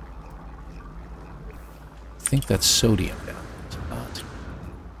 I think that's sodium down there. Is it not?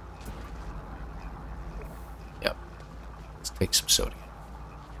 Yep. Let's take some sodium.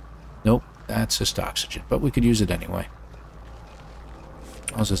 Nope, that's just oxygen, but we could use it anyway.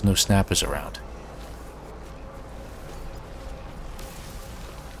 As long as there's no snappers around.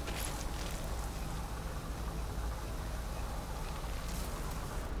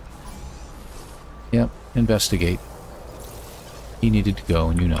 Yep, investigate. He needed to go,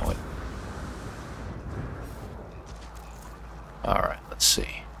 and you know it. Alright, let's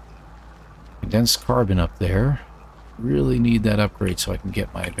see. Condensed carbon up there. Really need that upgrade so I can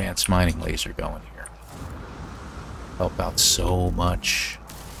get my advanced mining laser going here. Help out so much.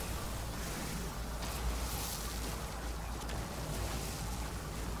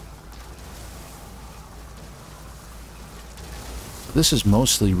 So this is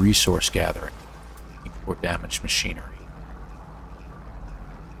mostly resource gathering or damaged machinery.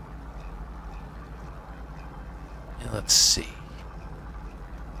 And let's see.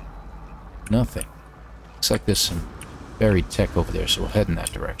 Nothing. Looks like there's some buried tech over there, so we'll head in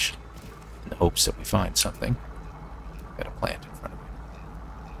that direction in the hopes that we find something. Got a plant in front of me.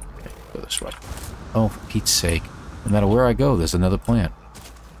 Okay, go this way. Oh, for Pete's sake. No matter where I go, there's another plant.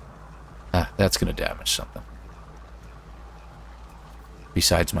 Ah, that's going to damage something.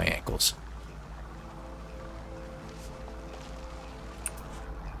 Besides my ankles.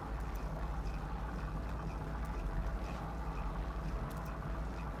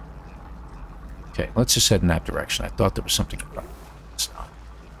 Okay, let's just head in that direction. I thought there was something in front of me. It's not.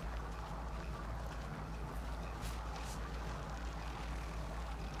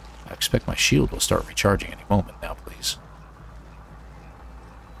 I expect my shield will start recharging any moment now, please.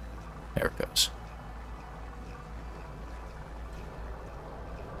 There it goes.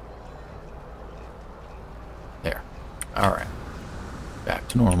 There. Alright. Back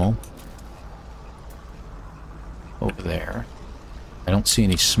to normal. Over there. I don't see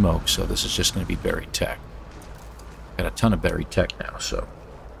any smoke, so this is just going to be buried tech. Got a ton of buried tech now, so...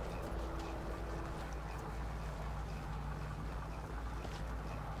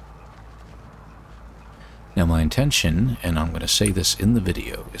 Now my intention, and I'm going to say this in the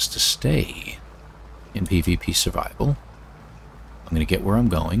video, is to stay in PvP survival. I'm going to get where I'm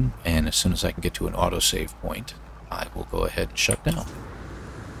going, and as soon as I can get to an autosave point, I will go ahead and shut down.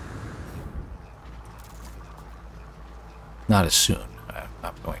 Not as soon.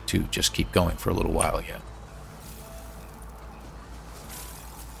 I'm going to just keep going for a little while yet.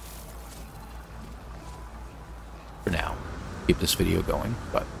 For now, keep this video going,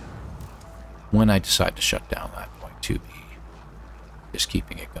 but when I decide to shut down, I'm going to be just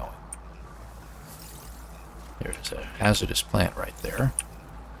keeping it going. There's a hazardous plant right there.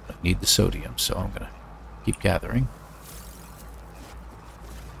 I need the sodium, so I'm going to keep gathering.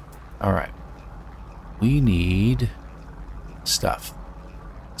 Alright. We need stuff.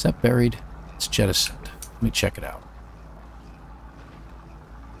 Is that buried? It's jettisoned. Let me check it out.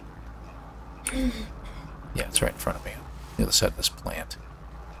 Yeah, it's right in front of me. On the other side of this plant.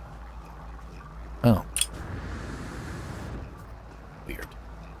 Oh. Weird.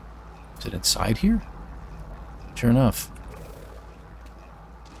 Is it inside here? Sure enough.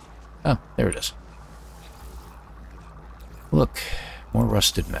 Oh, there it is. Look, more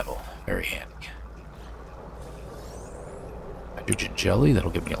rusted metal. Very handy. Hydrogen jelly, that'll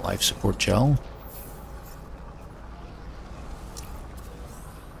give me a life support gel.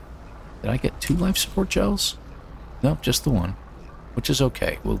 Did I get 2 life support gels? Nope, just the one. Which is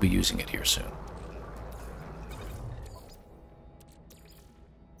okay, we'll be using it here soon.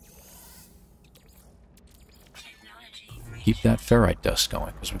 Keep that ferrite dust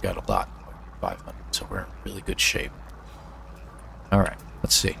going, because we've got a lot. 500, so we're in really good shape. Alright,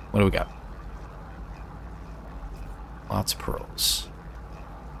 let's see. What do we got? Lots of pearls.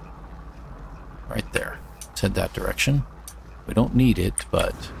 Right there. Let's head that direction. We don't need it,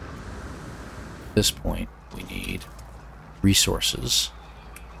 but at this point, we need resources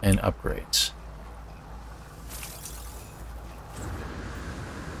and upgrades.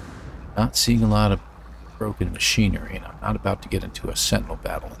 Not seeing a lot of broken machinery, and I'm not about to get into a sentinel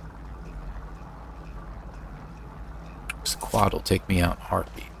battle. quad will take me out in a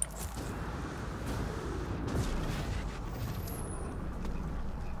heartbeat.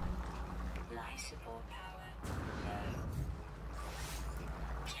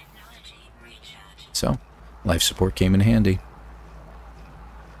 So, life support came in handy.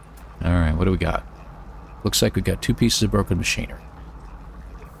 Alright, what do we got? Looks like we got 2 pieces of broken machinery.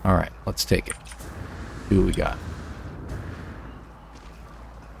 Alright, let's take it. See what we got.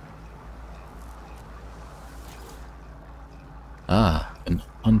 Ah, an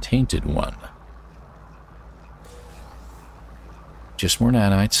untainted one. Just more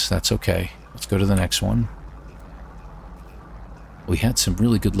nanites, that's okay. Let's go to the next one. We had some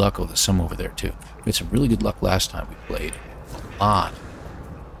really good luck. Oh, there's some over there too. We had some really good luck last time we played. A lot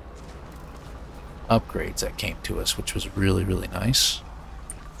of upgrades that came to us, which was really, really nice.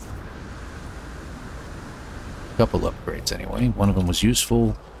 A couple upgrades anyway. One of them was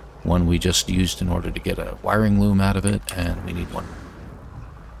useful. One we just used in order to get a wiring loom out of it, and we need one.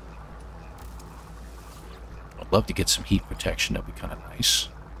 I'd love to get some heat protection. That'd be kind of nice.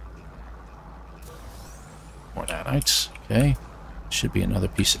 More nanites. Okay. Should be another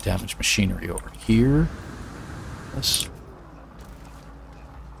piece of damaged machinery over here. This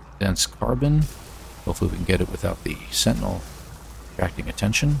dense carbon. Hopefully we can get it without the sentinel attracting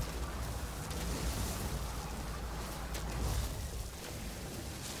attention.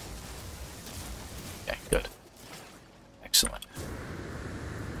 Okay, good. Excellent.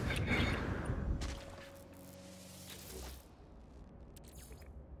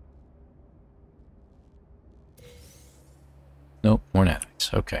 Nope, more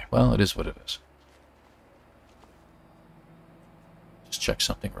nanites. Okay, well, it is what it is. Just check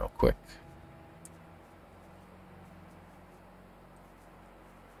something real quick.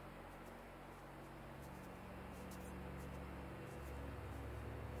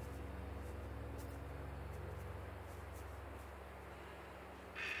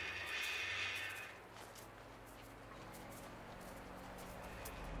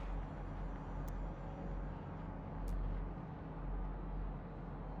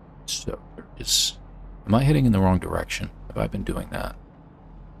 So, am I heading in the wrong direction? Have I been doing that?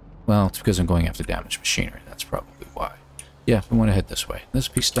 Well, it's because I'm going after damaged machinery. That's probably why. Yeah, we want to head this way. There's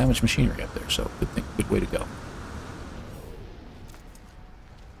a piece of damaged machinery up there, so good way to go.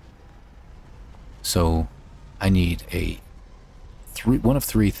 So, I need one of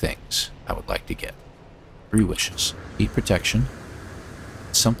 3 things I would like to get. 3 wishes. Heat protection.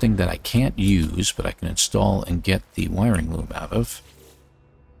 Something that I can't use, but I can install and get the wiring loom out of.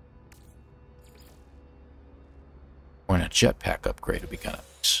 Or in a jetpack upgrade would be kind of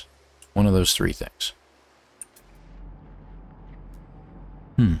nice. One of those 3 things.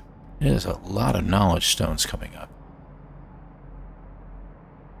 There's a lot of knowledge stones coming up.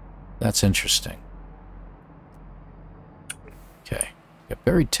 That's interesting. Okay. Got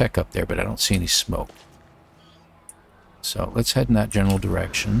buried tech up there, but I don't see any smoke. So let's head in that general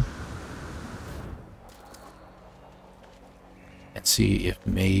direction. And see if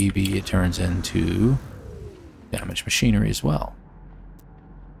maybe it turns into damaged machinery as well.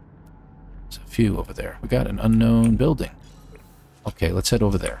 There's a few over there. We got an unknown building. Okay, let's head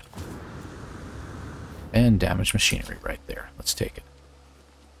over there. And damaged machinery right there. Let's take it.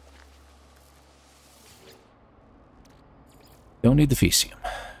 Don't need the Fecium.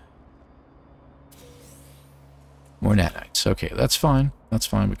 More nanites. Okay, that's fine. That's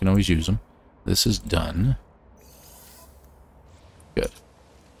fine. We can always use them. This is done. Good.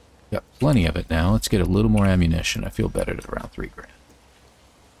 Got plenty of it now. Let's get a little more ammunition. I feel better at around 3 grand.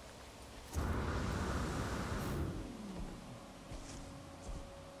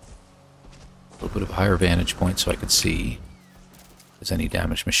 A little bit of a higher vantage point so I can see if there's any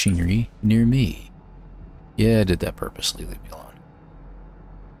damaged machinery near me. Yeah, I did that purposely. Leave me alone.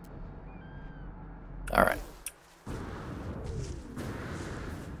 Alright.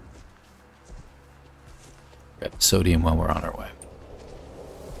 Grab the sodium while we're on our way.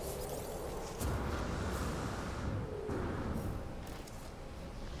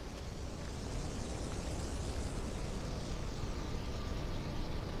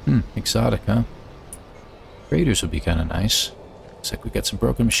 Exotic, huh? Craters would be kind of nice. Looks like we got some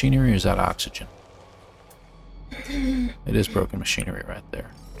broken machinery, or is that oxygen? It is broken machinery right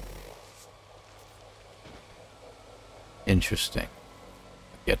there. Interesting.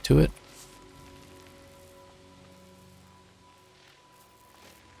 Get to it.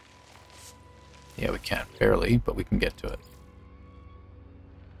 Yeah, we can. Barely, but we can get to it.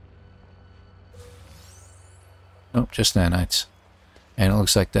 Nope, just nanites. And it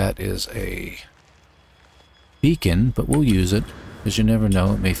looks like that is a beacon, but we'll use it, because you never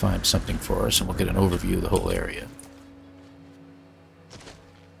know, it may find something for us, and we'll get an overview of the whole area.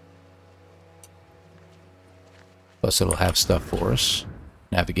 Plus it'll have stuff for us.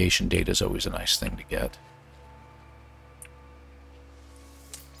 Navigation data is always a nice thing to get.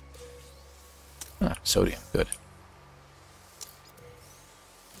 Ah, sodium, good.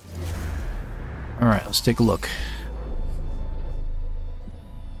 Alright, let's take a look.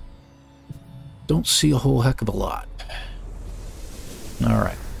 Don't see a whole heck of a lot.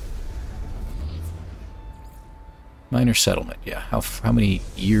 Alright. Minor settlement, yeah. How many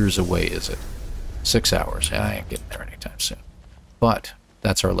years away is it? 6 hours. Yeah, I ain't getting there anytime soon. But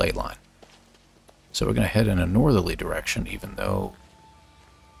that's our ley line. So we're going to head in a northerly direction, even though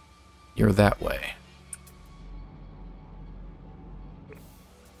you're that way.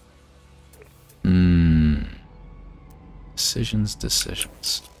 Decisions.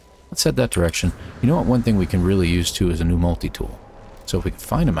 Let's head that direction. You know what? One thing we can really use too is a new multi-tool. So if we can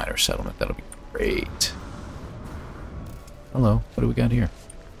find a minor settlement, that'll be great. Hello, what do we got here?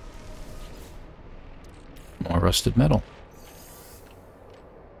 More rusted metal.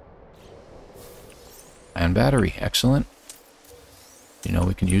 Ion battery, excellent. You know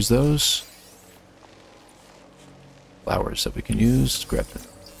we can use those. Flowers that we can use. Let's grab them.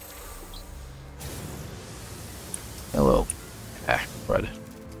 Hello. Ah, crud.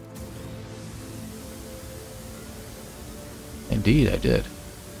 Indeed, I did.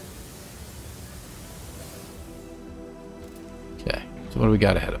 Okay, so what do we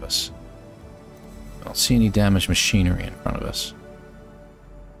got ahead of us? I don't see any damaged machinery in front of us.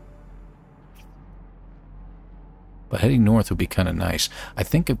 But heading north would be kind of nice. I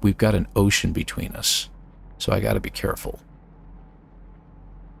think if we've got an ocean between us, so I got to be careful.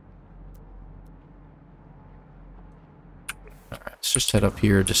 Alright, let's just head up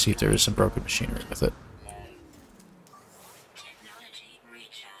here to see if there is some broken machinery with it.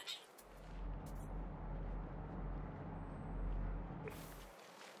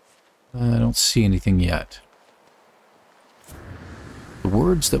 I don't see anything yet. The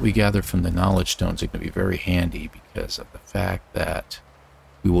words that we gather from the knowledge stones are going to be very handy because of the fact that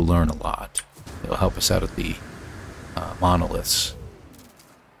we will learn a lot. It'll help us out at the monoliths,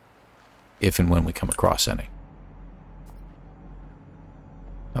 if and when we come across any.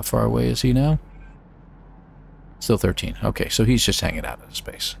 How far away is he now? Still 13. Okay, so he's just hanging out in his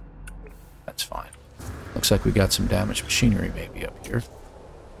space. That's fine. Looks like we got some damaged machinery maybe up here.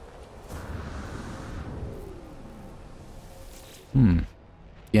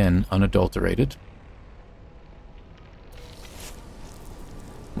 Again, unadulterated.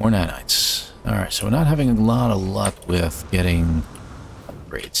 More nanites. Alright, so we're not having a lot of luck with getting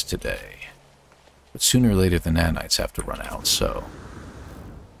upgrades today. But sooner or later the nanites have to run out, so...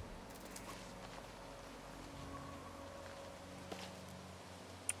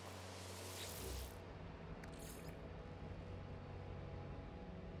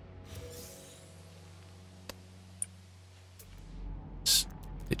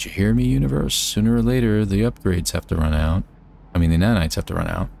 Did you hear me, universe? Sooner or later, the upgrades have to run out. I mean, the nanites have to run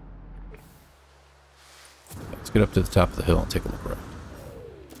out. Let's get up to the top of the hill and take a look around.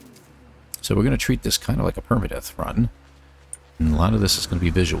 So we're going to treat this kind of like a permadeath run. And a lot of this is going to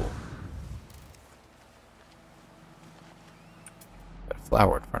be visual. Got a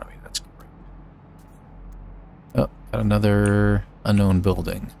flower in front of me. That's great. Oh, got another unknown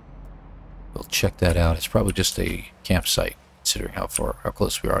building. We'll check that out. It's probably just a campsite, considering how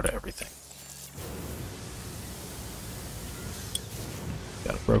close we are to everything.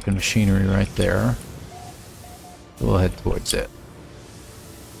 Got a broken machinery right there. We'll head towards it.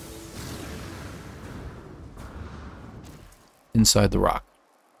 Inside the rock.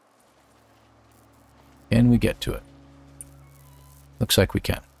 Can we get to it? Looks like we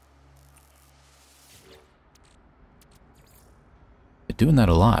can. They're doing that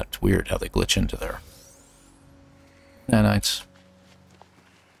a lot. It's weird how they glitch into there. Nanites.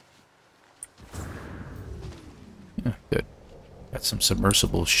 Yeah, good. Got some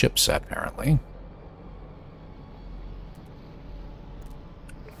submersible ships, apparently.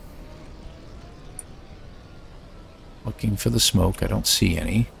 Looking for the smoke. I don't see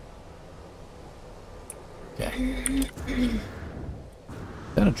any. Okay. Is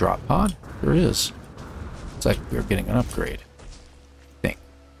that a drop pod? There is. It's like we're getting an upgrade.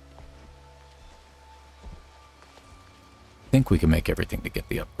 I think we can make everything to get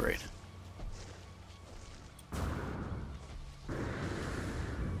the upgrade.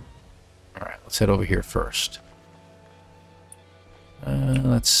 Alright, let's head over here first.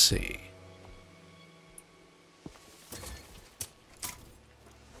 Let's see.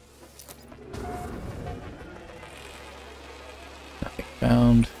 Nothing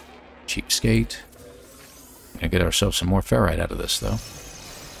found. Cheapskate. Gonna get ourselves some more ferrite out of this, though.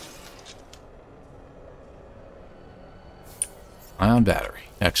 Ion battery.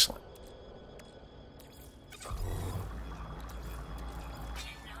 Excellent.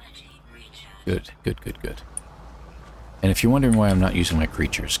 Good, good, good, good. And if you're wondering why I'm not using my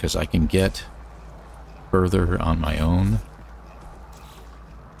creatures, because I can get further on my own.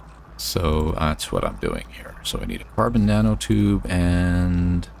 So that's what I'm doing here. So I need a carbon nanotube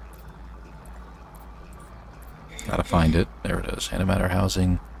and... Gotta find it. There it is. Antimatter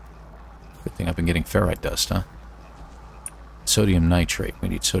housing. Good thing I've been getting ferrite dust, huh? Sodium nitrate. We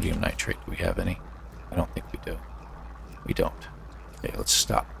need sodium nitrate. Do we have any? I don't think we do. We don't. Okay, let's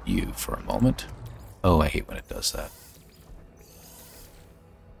stop you for a moment. Oh, I hate when it does that.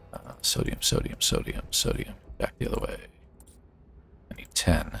 Sodium, sodium, sodium, sodium. Back the other way. I need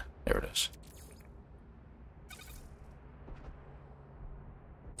 10. There it is.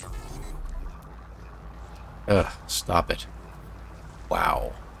 Ugh, stop it.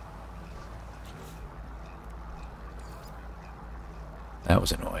 Wow. That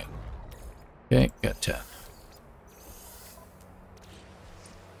was annoying. Okay, got 10.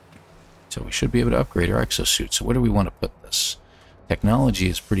 So we should be able to upgrade our exosuit. So where do we want to put this? Technology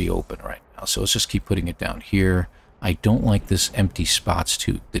is pretty open right now, so let's just keep putting it down here. I don't like this empty spots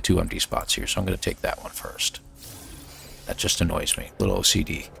too, the two empty spots here, so I'm going to take that one first. That just annoys me. Little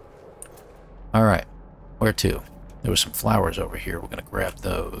OCD. Alright, where to? There were some flowers over here. We're going to grab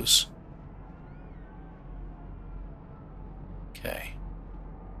those. Okay.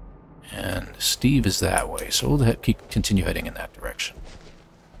 And Steve is that way, so we'll continue heading in that direction.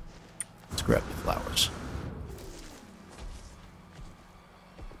 Let's grab the flowers.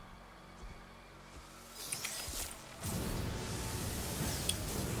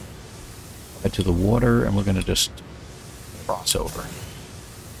 Head to the water, and we're going to just cross over.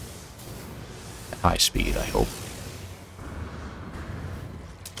 At high speed, I hope.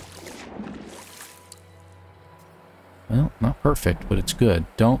 Well, not perfect, but it's good.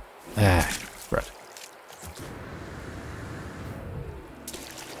 Don't... Right.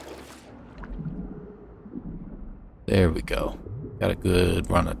 There we go. Got a good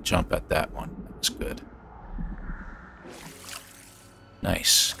run of jump at that one. That was good.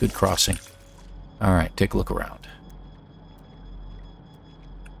 Nice. Good crossing. Alright, take a look around.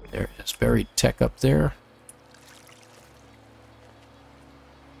 There is buried tech up there.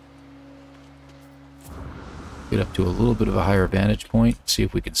 Get up to a little bit of a higher vantage point. See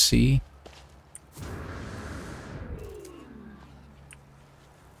if we can see.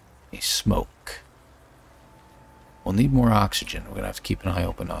 A smoke. We'll need more oxygen. We're going to have to keep an eye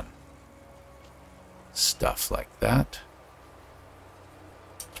open on stuff like that.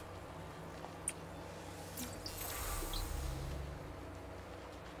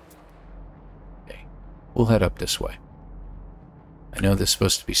 Okay. We'll head up this way. I know there's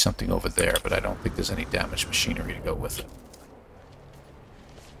supposed to be something over there, but I don't think there's any damaged machinery to go with it.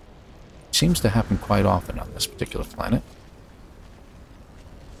 It seems to happen quite often on this particular planet.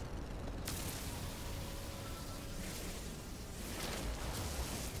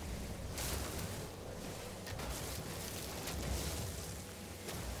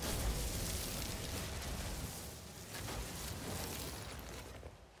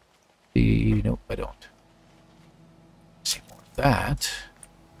 Nope, I don't. See more of that.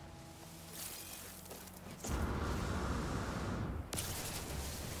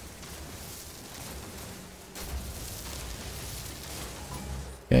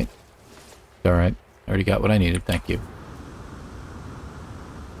 Okay. Alright. I already got what I needed. Thank you.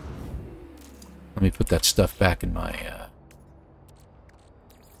 Let me put that stuff back in my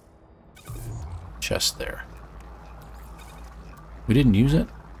chest there. We didn't use it?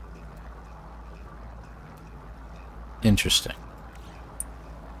 Interesting.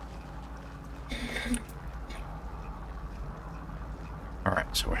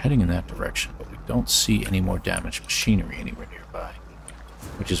 Alright, so we're heading in that direction, but we don't see any more damaged machinery anywhere nearby.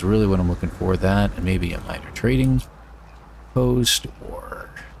 Which is really what I'm looking for. That, and maybe a minor trading post,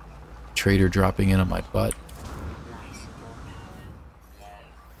 or a trader dropping in on my butt.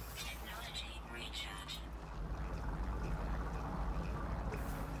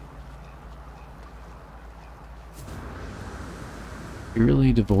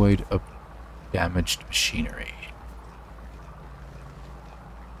 Purely devoid of damaged machinery.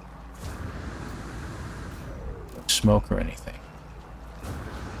 No smoke or anything.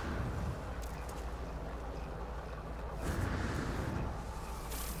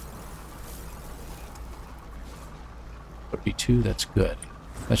 $42, that's good.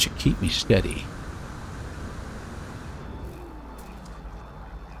 That should keep me steady.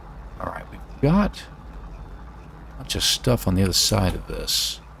 Alright, we've got just stuff on the other side of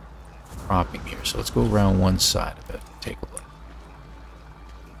this cropping here, so let's go around one side of it and take a look.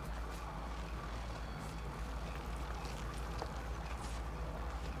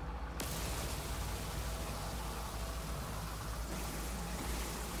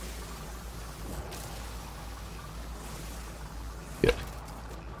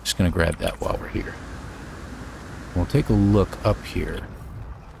 going to grab that while we're here. We'll take a look up here.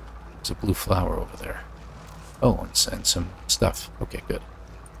 There's a blue flower over there. Oh, and some stuff. Okay, good.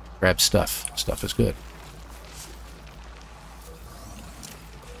 Grab stuff. Stuff is good.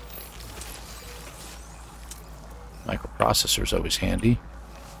 Microprocessor's always handy.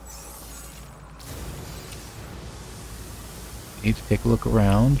 Need to take a look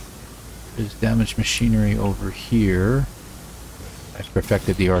around. There's damaged machinery over here. I've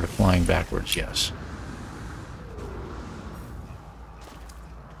perfected the art of flying backwards, yes.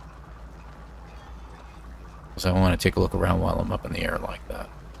 Because I want to take a look around while I'm up in the air like that.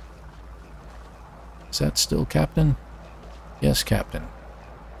 Is that still Captain? Yes, Captain.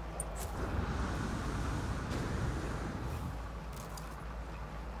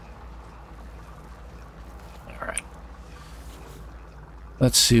 Alright.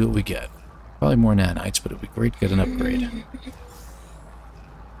 Let's see what we get. Probably more nanites, but it'd be great to get an upgrade.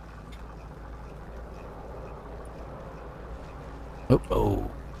 Oh,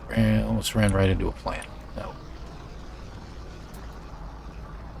 almost ran right into a plant. No.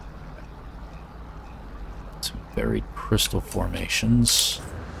 Some buried crystal formations.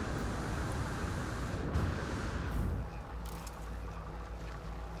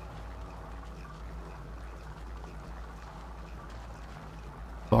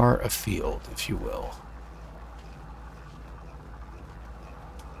 Far afield, if you will.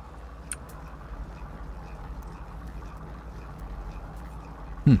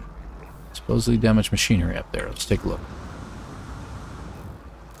 Supposedly damaged machinery up there. Let's take a look.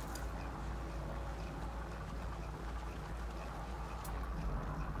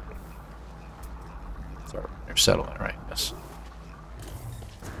 Sorry, they're settling, right? Yes.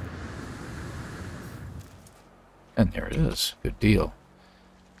 And there it is. Good deal.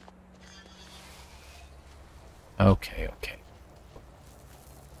 Okay, okay.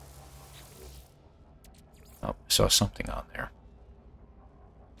 Oh, I saw something on there.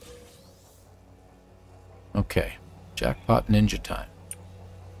 Okay, jackpot ninja time.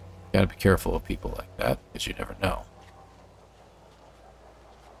 Gotta be careful of people like that, because you never know.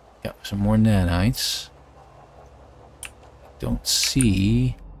 Got some more nanites. Don't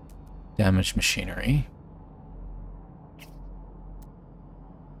see damaged machinery.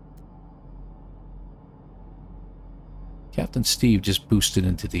 Captain Steve just boosted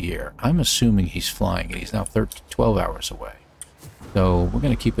into the air. I'm assuming he's flying, and he's now 12 hours away. So we're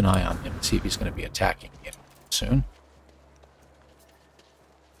going to keep an eye on him and see if he's going to be attacking again soon.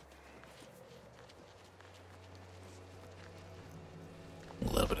 A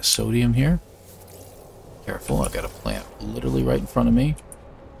little bit of sodium here. Careful, I've got a plant literally right in front of me.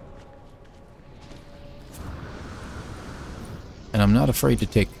 And I'm not afraid to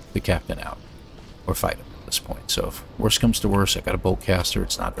take the captain out or fight him at this point. So if worse comes to worse, I've got a bolt caster.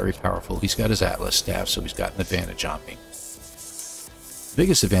 It's not very powerful. He's got his Atlas staff, so he's got an advantage on me. The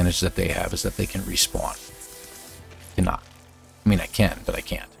biggest advantage that they have is that they can respawn. Cannot. I mean, I can, but I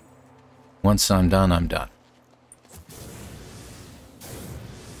can't. Once I'm done, I'm done.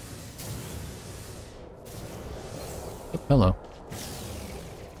 Oh, hello.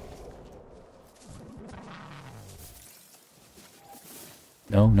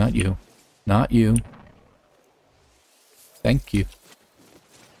 No, not you. Not you. Thank you.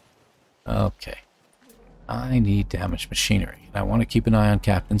 Okay. I need damaged machinery. And I want to keep an eye on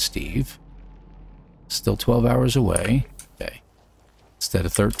Captain Steve. Still 12 hours away. Okay. Instead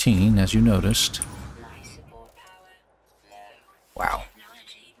of 13, as you noticed. Wow.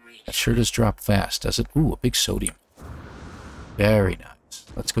 That sure does drop fast, does it? Ooh, a big sodium. Very nice.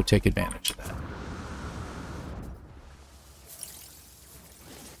 Let's go take advantage of that.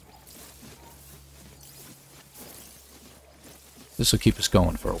 This will keep us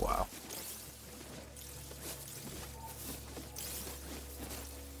going for a while.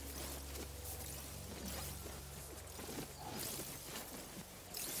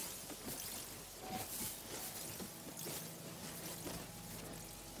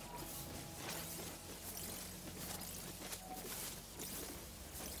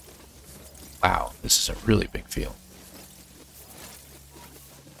 Wow, this is a really big field.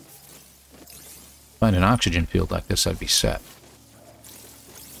 Find an oxygen field like this, I'd be set.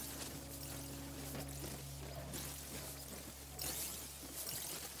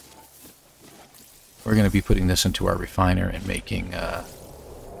 We're going to be putting this into our refiner and making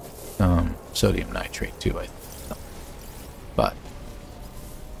some sodium nitrate too, I think. But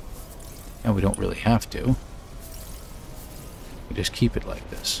now we don't really have to. We just keep it like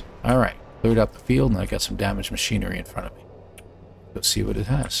this. All right. Cleared up the field, and I got some damaged machinery in front of me. Let's see what it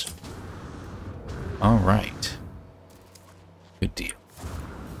has. All right. Good deal.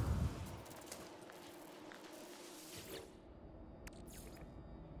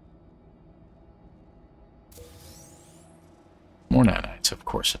 more nanites. Of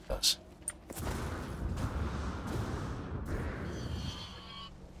course it does.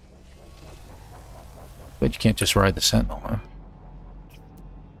 But you can't just ride the Sentinel, huh?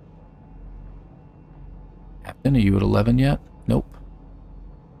 Captain, are you at 11 yet? Nope.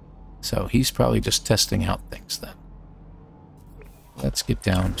 So he's probably just testing out things then. Let's get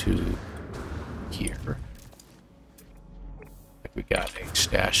down to here. We got a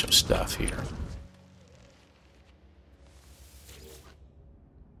stash of stuff here.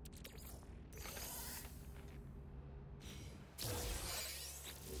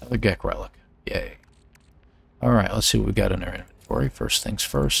 Another Gek relic. Yay. Alright, let's see what we got in our inventory. First things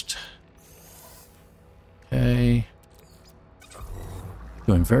first. Okay.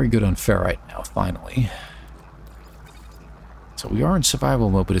 Doing very good on ferrite now, finally. So we are in survival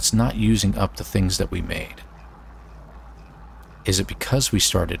mode, but it's not using up the things that we made. Is it because we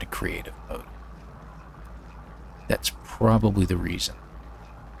started in creative mode? That's probably the reason.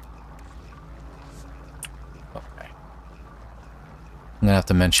 Okay. I'm going to have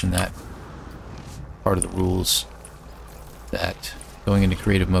to mention that part of the rules, that going into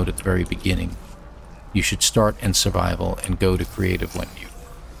creative mode at the very beginning, you should start in survival and go to creative when you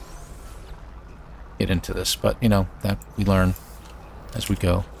get into this. But, you know, that we learn as we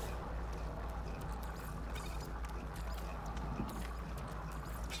go.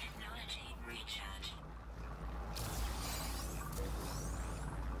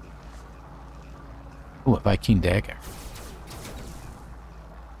 Oh, a Viking dagger.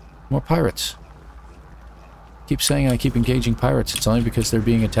 More pirates. Keep saying I keep engaging pirates. It's only because they're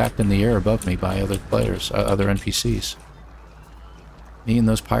being attacked in the air above me by other players, other NPCs. Me and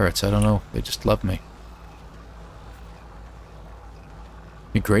those pirates, I don't know. They just love me.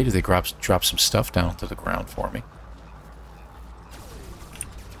 It'd be great if they drop some stuff down to the ground for me.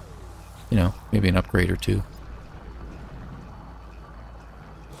 You know, maybe an upgrade or two.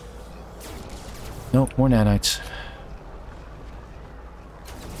 Nope, more nanites.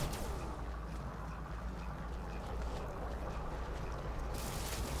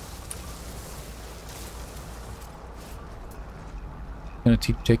 Gonna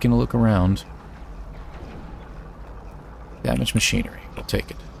keep taking a look around. Damaged machinery. We'll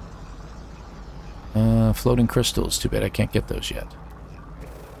take it. Floating crystals. Too bad I can't get those yet.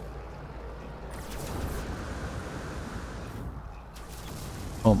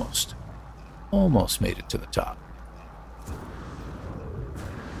 Almost. Almost made it to the top.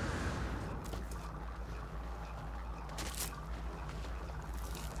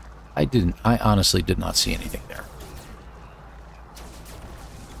 I honestly did not see anything there.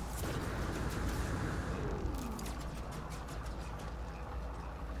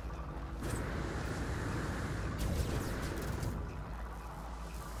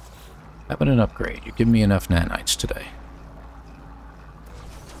 How about an upgrade? You give me enough nanites today.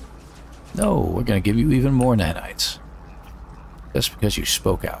 No, we're going to give you even more nanites. Just because you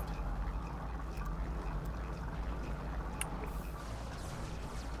spoke out.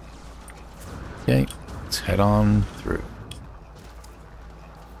 Okay, let's head on through.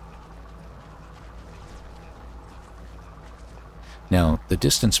 Now, the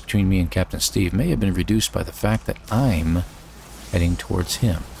distance between me and Captain Steve may have been reduced by the fact that I'm heading towards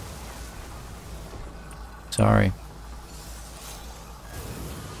him. Sorry.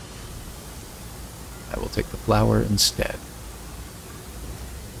 I will take the flower instead.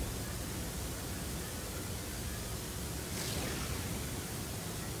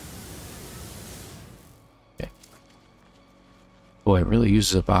 Okay. Boy, it really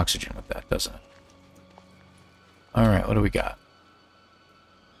uses up oxygen with that, doesn't it? Alright, what do we got?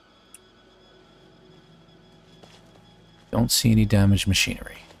 Don't see any damaged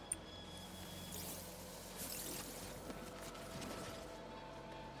machinery.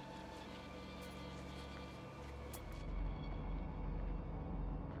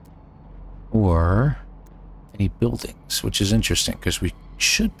 Or any buildings, which is interesting because we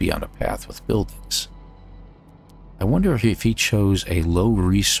should be on a path with buildings. I wonder if he chose a low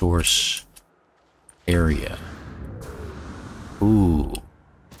resource area. Ooh,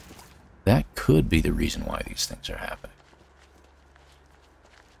 that could be the reason why these things are happening.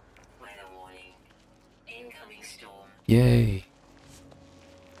 Weather warning. Incoming storm. Yay.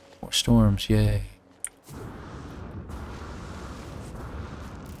 More storms, yay.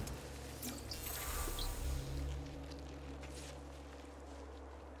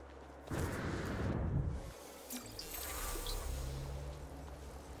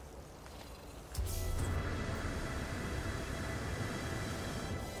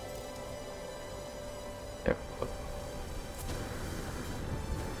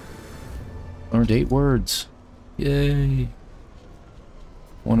 Learned 8 words. Yay.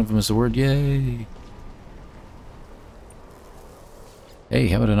 One of them is the word yay. Hey,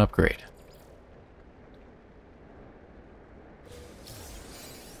 how about an upgrade?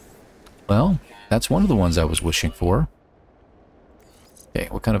 Well, that's one of the ones I was wishing for. Okay,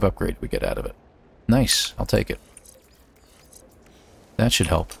 what kind of upgrade do we get out of it? Nice, I'll take it. That should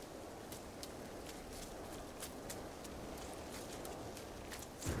help.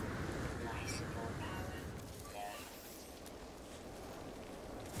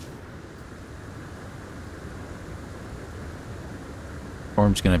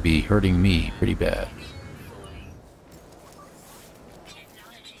 Storm's gonna be hurting me pretty bad.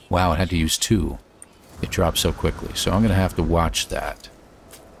 Wow, it had to use 2. It dropped so quickly, so I'm gonna have to watch that.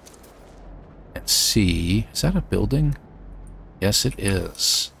 And see... Is that a building? Yes, it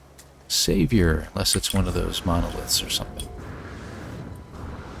is. Savior, unless it's one of those monoliths or something.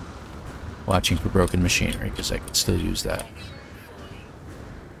 Watching for broken machinery, because I could still use that.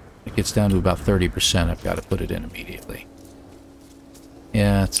 It gets down to about 30%, I've got to put it in immediately.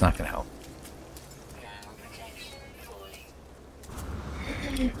 Yeah, it's not going to help.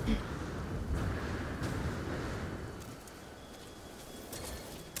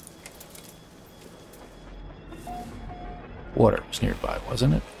 Water was nearby,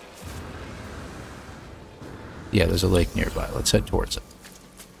 wasn't it? Yeah, there's a lake nearby. Let's head towards it.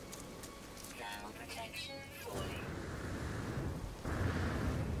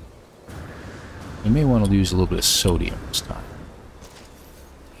 You may want to use a little bit of sodium this time.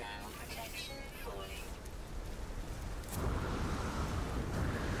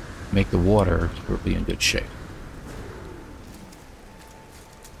 Make the water be in good shape.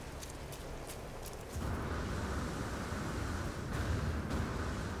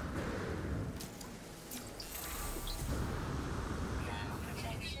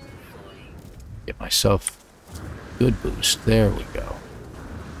 Get myself a good boost. There we go.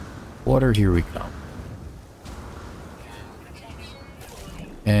 Water, here we come.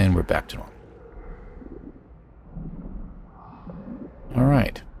 And we're back to normal.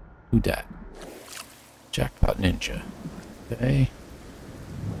 Alright. Who dat? Jackpot Ninja. Okay.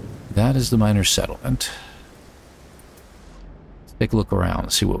 That is the minor settlement. Let's take a look around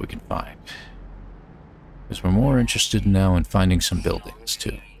and see what we can find. Because we're more interested now in finding some buildings,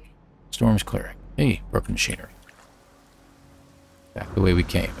 too. Storm's clearing. Hey, broken machinery. Back the way we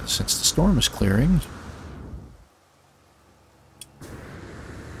came. And since the storm is clearing...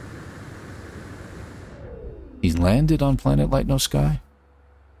 He's landed on planet Light No Sky?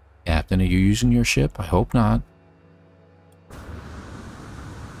 Captain, are you using your ship? I hope not.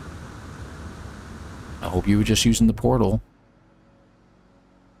 I hope you were just using the portal.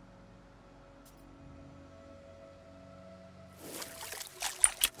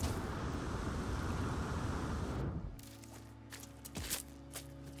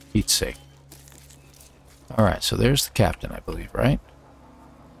 Pete's sake. Alright, so there's the captain, I believe, right?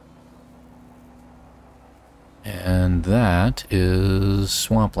 And that is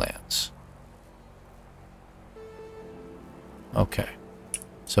swamplands. Okay.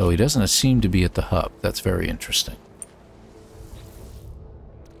 So he doesn't seem to be at the hub. That's very interesting.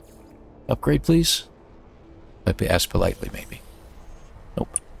 Upgrade, please? I'd be asked politely, maybe.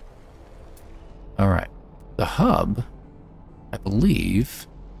 Nope. Alright. The hub, I believe,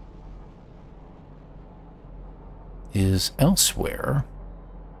 is elsewhere.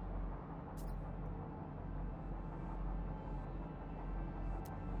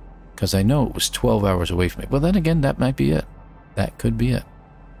 Because I know it was 12 hours away from me. Well, then again, that might be it. That could be it.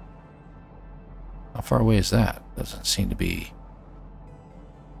 How far away is that? Doesn't seem to be...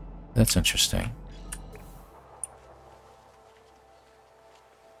 That's interesting.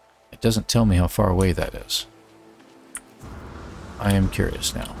 It doesn't tell me how far away that is. I am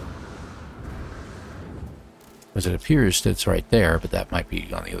curious now. Because it appears that it's right there, but that might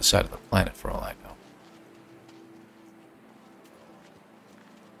be on the other side of the planet for all I know.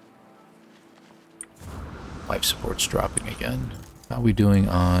 Life support's dropping again. How are we doing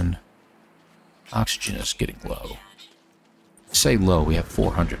on... Oxygen is getting low. I say low, we have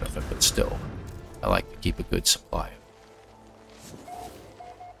 400 of it, but still. I like to keep a good supply.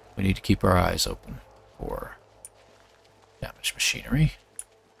 We need to keep our eyes open for damaged machinery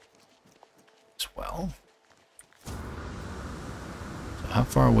as well. So how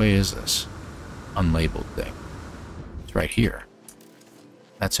far away is this unlabeled thing? It's right here.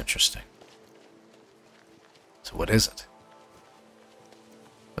 That's interesting. So what is it?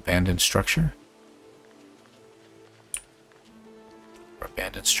 Abandoned structure? Are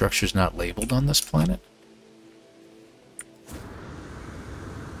abandoned structures not labeled on this planet?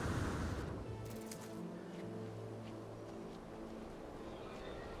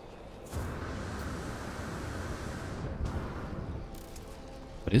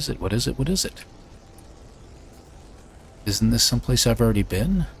 What is it? What is it? What is it? Isn't this someplace I've already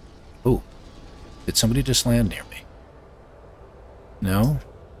been? Oh, did somebody just land near me? No?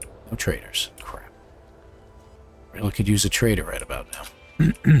 No traders. Crap. Really could use a trader right about now.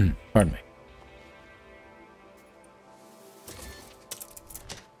 Pardon me.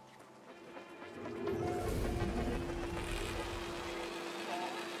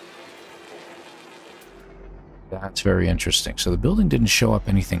 That's very interesting. So the building didn't show up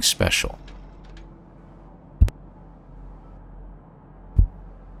anything special.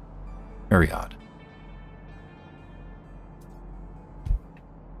 Very odd.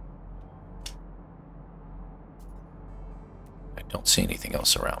 I don't see anything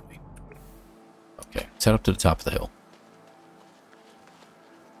else around me. Okay, let's head up to the top of the hill.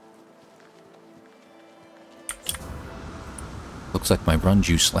 Looks like my run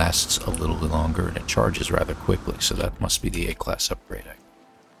juice lasts a little longer and it charges rather quickly, so that must be the A-class upgrade.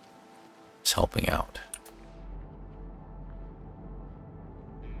 It's helping out.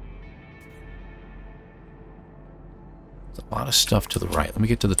 There's a lot of stuff to the right. Let me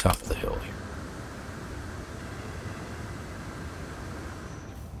get to the top of the hill here.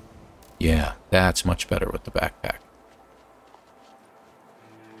 Yeah, that's much better with the backpack.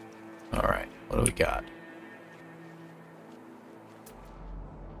 Alright, what do we got?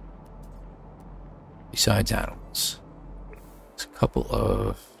 Besides animals, there's a couple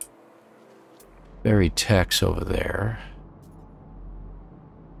of buried techs over there.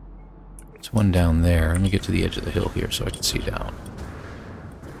 There's one down there. Let me get to the edge of the hill here so I can see down.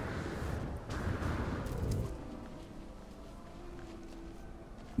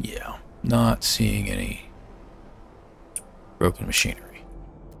 Yeah, not seeing any broken machinery.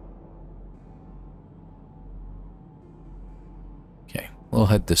 Okay, we'll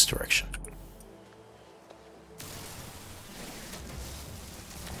head this direction.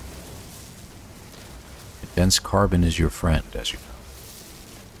 Dense carbon is your friend, as you know.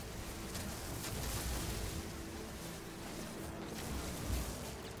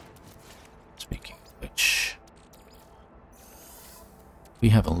 Speaking of which, we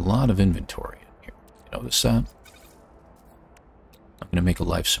have a lot of inventory in here. You notice that? I'm going to make a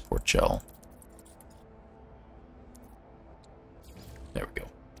life support gel. There we go.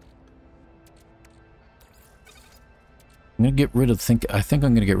 I'm going to get rid of, I think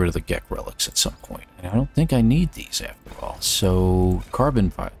I'm going to get rid of the Gek relics at some point. And I don't think I need these after all. So,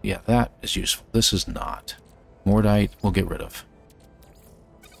 carbon, yeah, that is useful. This is not. Mordite, we'll get rid of.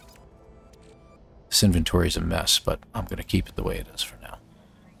 This inventory is a mess, but I'm going to keep it the way it is for now.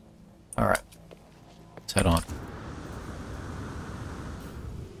 Alright. Let's head on.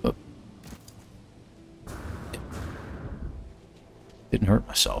 Oh. Didn't hurt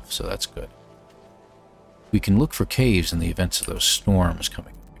myself, so that's good. We can look for caves in the events of those storms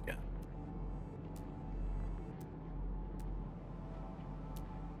coming up again.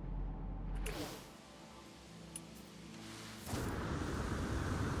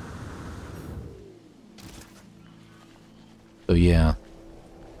 So yeah,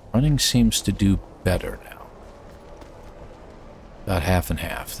 running seems to do better now. About half and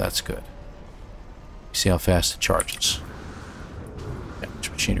half, that's good. See how fast it charges.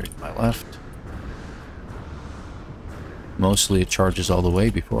 Damage machinery to my left. Mostly it charges all the way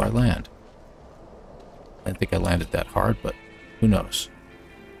before I land. I didn't think I landed that hard, but who knows.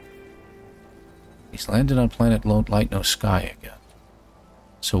 He's landed on planet Light No Sky again.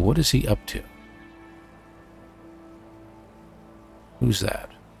 So what is he up to? Who's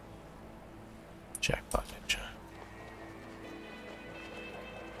that? Jackpot Ninja.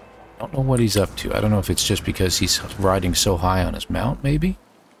 I don't know what he's up to. I don't know if it's just because he's riding so high on his mount, maybe?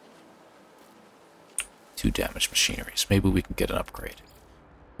 2 damaged machineries. Maybe we can get an upgrade.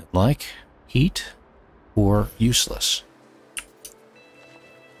 Like heat or useless.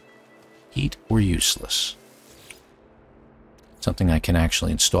 Heat or useless. Something I can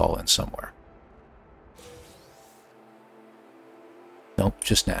actually install in somewhere. Nope,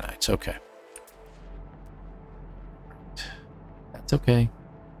 just nanites. Okay. That's okay.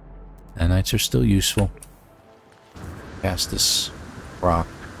 Nanites are still useful. Past this rock.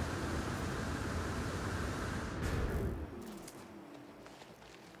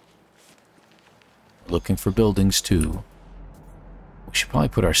 Looking for buildings too. We should probably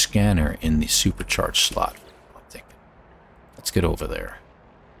put our scanner in the supercharged slot, I'm thinking. Let's get over there.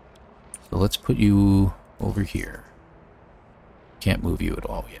 So let's put you over here. Can't move you at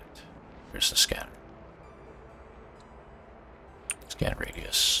all yet. Here's the scanner. Scan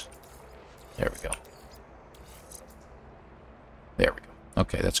radius. There we go. There we go.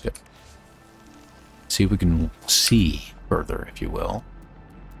 Okay, that's good. See if we can see further, if you will.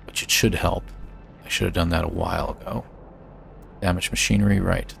 which it should help. I should have done that a while ago. Damaged machinery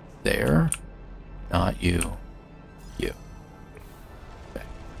right there. Not you. You. Okay.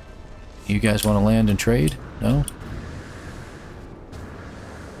 You guys want to land and trade? No?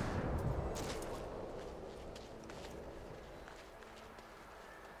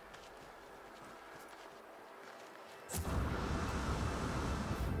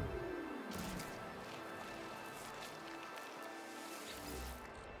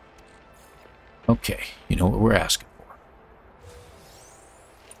 Okay, you know what we're asking for.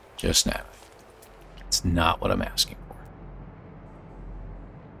 Just now. It's not what I'm asking for.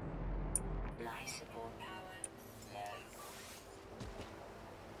 Life support power low.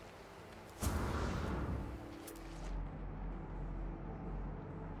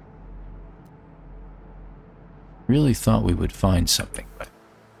 Really thought we would find something, but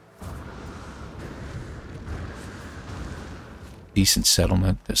decent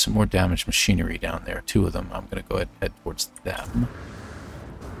settlement. There's some more damaged machinery down there. 2 of them. I'm going to go ahead and head towards them.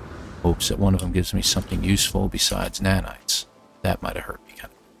 Hopes that one of them gives me something useful besides nanites. That might have hurt me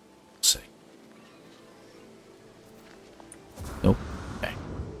kind of. We'll see. Nope. Okay.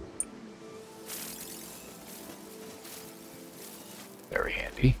 Very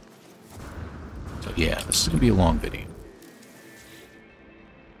handy. So yeah, this is going to be a long video.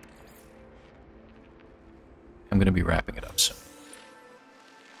 I'm going to be wrapping it up soon.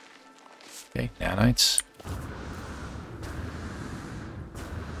 Okay, nanites.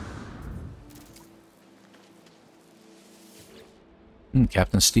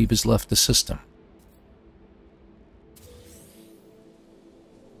 Captain Steve has left the system.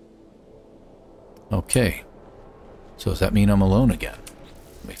 Okay. So does that mean I'm alone again?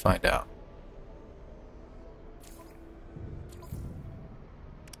 Let me find out.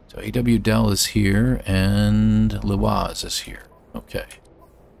 So A.W. Dell is here, and Lewaz is here. Okay.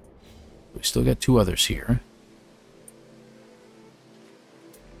 We still got 2 others here.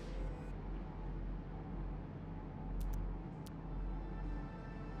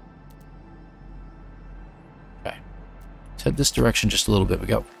 Okay. Let's head this direction just a little bit. We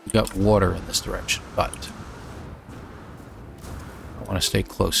got water in this direction, but I want to stay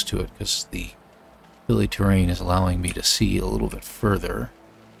close to it because the hilly terrain is allowing me to see a little bit further.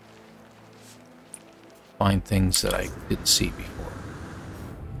 Find things that I didn't see before.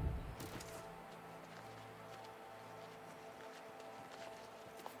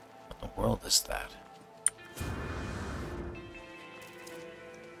 What the world is that?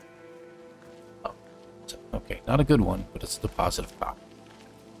 Oh, okay, not a good one, but it's the positive copy.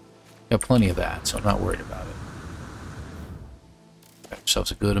 Got plenty of that, so I'm not worried about it. Got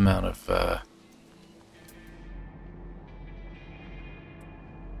ourselves a good amount of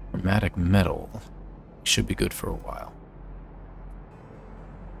chromatic metal. Should be good for a while.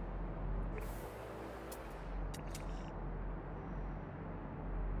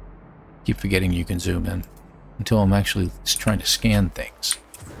 Keep forgetting you can zoom in until I'm actually just trying to scan things.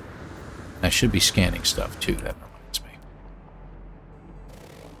 I should be scanning stuff too, that reminds me.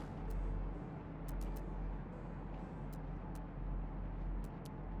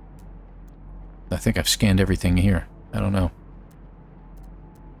 I think I've scanned everything here. I don't know.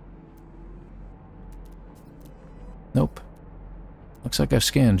 Nope. Looks like I've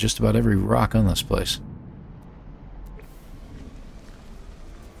scanned just about every rock on this place.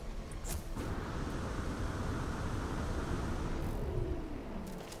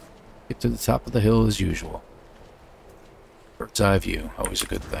 Get to the top of the hill as usual. Bird's eye view, always a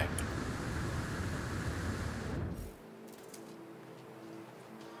good thing.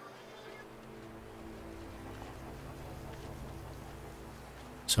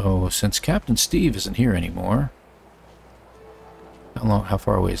 So, since Captain Steve isn't here anymore, how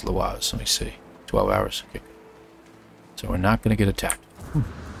far away is Lewaz? Let me see. 12 hours. Okay. So we're not going to get attacked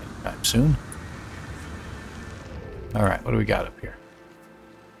anytime soon. Alright, what do we got up here?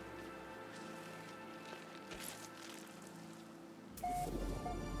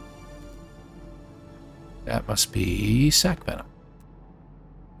 That must be sac venom.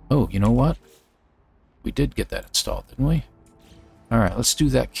 Oh, you know what? We did get that installed, didn't we? Alright, let's do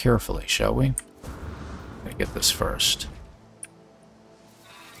that carefully, shall we? I'm going to get this first.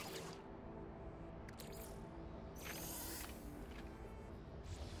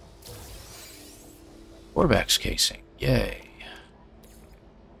 Orbax casing. Yay.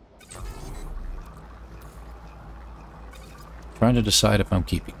 Trying to decide if I'm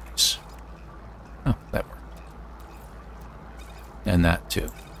keeping these. Oh, that worked. And that too.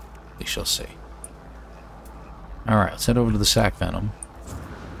 We shall see. Alright, let's head over to the sac venom.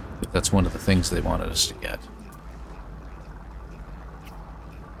 That's one of the things they wanted us to get.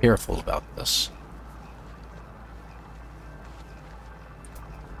 careful about this.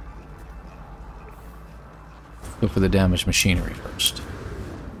 Go for the damaged machinery first.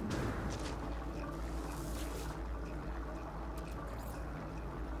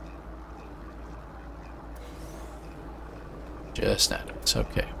 Just out of it.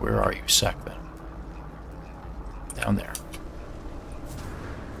 Okay, where are you, sack venom? Down there.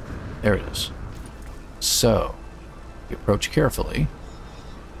 There it is. So, you approach carefully.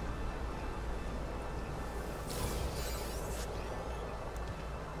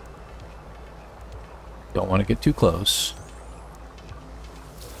 Don't want to get too close.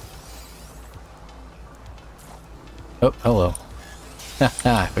 Oh, hello.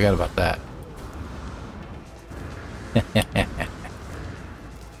 I forgot about that.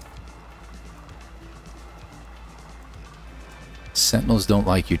 Sentinels don't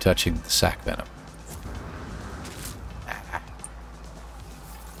like you touching the sack venom.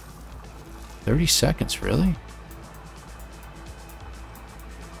 30 seconds, really?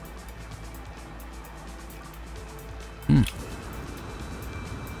 And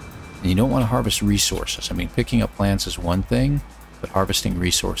you don't want to harvest resources. I mean, picking up plants is one thing, but harvesting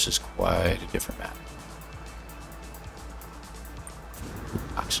resources is quite a different matter.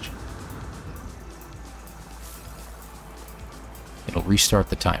 Oxygen. It'll restart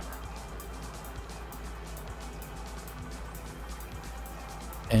the timer.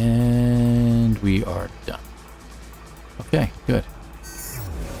 And we are done. Okay, good.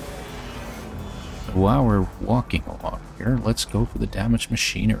 While we're walking along here, let's go for the damaged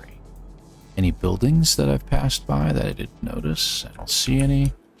machinery. Any buildings that I've passed by that I didn't notice? I don't see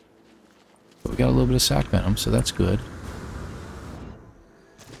any. But we got a little bit of sack venom, so that's good.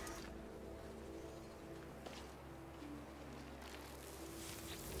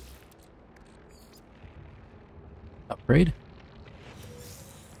 Upgrade?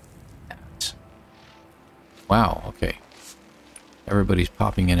 Wow, okay. Everybody's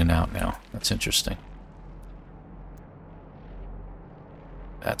popping in and out now. That's interesting.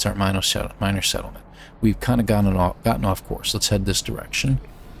 That's our minor settlement. We've kind of gotten off course. Let's head this direction.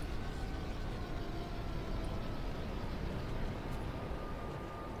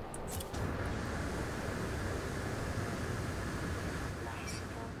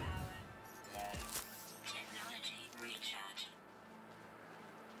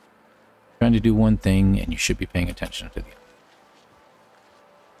 Trying to do one thing, and you should be paying attention to the other.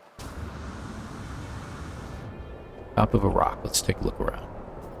 Top of a rock. Let's take a look around.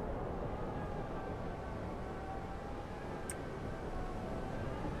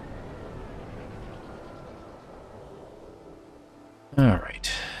 All right.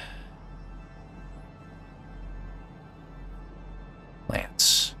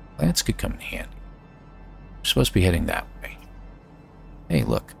 Plants. Plants could come in handy. We're supposed to be heading that way. Hey,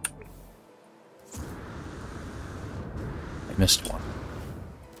 look. I missed one.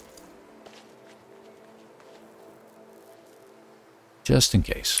 Just in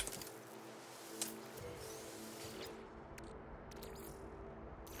case.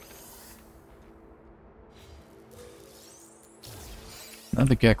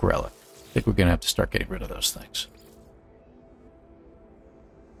 Another Gek relic. I think we're going to have to start getting rid of those things.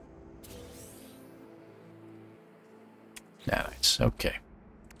 Nice. Okay.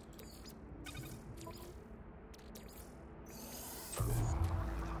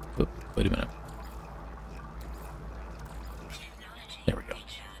 Oop, wait a minute. There we go.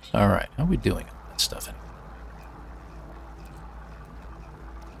 Alright, how are we doing on that stuff anyway?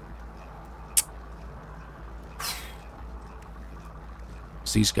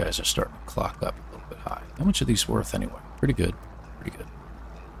 These guys are starting to clock up a little bit high. How much are these worth anyway? Pretty good. Pretty good.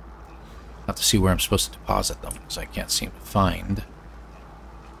 I'll have to see where I'm supposed to deposit them, because I can't seem to find the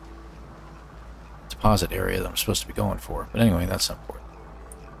deposit area that I'm supposed to be going for. But anyway, that's not important.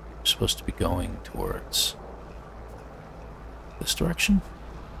 I'm supposed to be going towards this direction?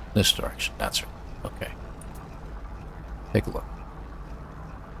 This direction, that's right. Okay. Take a look.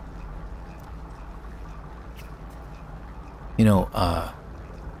 You know,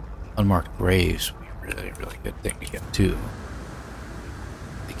 unmarked graves would be a really, really good thing to get too.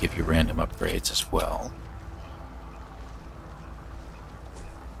 They give you random upgrades as well.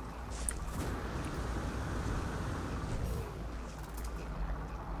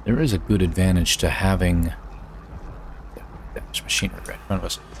 There is a good advantage to having damaged machinery right in front of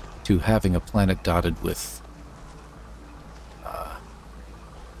us, to having a planet dotted with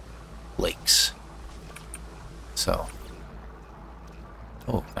lakes. So,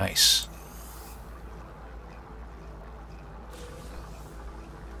 oh, nice.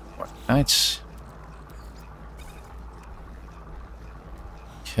 More knights.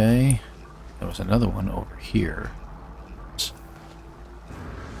 Okay. There was another one over here.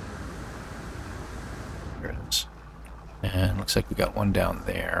 There it is. And looks like we got one down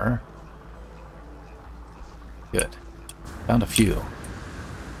there. Good. Found a few.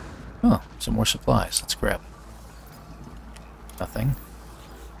 Oh, some more supplies. Let's grab it. Nothing.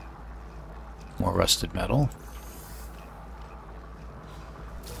 More rusted metal.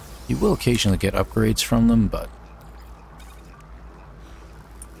 You will occasionally get upgrades from them, but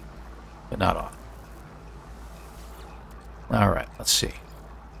not often. Alright, let's see.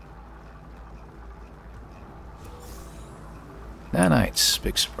 Nanites,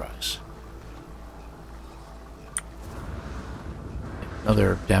 big surprise.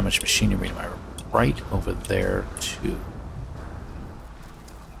 Another damaged machinery to my right over there, too.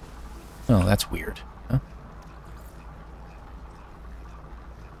 Oh, that's weird. Huh?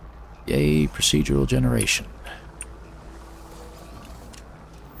 Yay, procedural generation.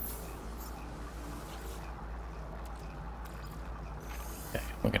 Okay,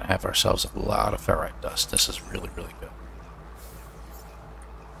 we're going to have ourselves a lot of ferrite dust. This is really, really good.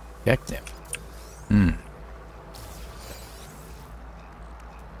 Technip.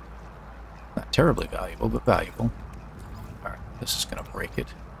 Not terribly valuable, but valuable. Alright, this is going to break it.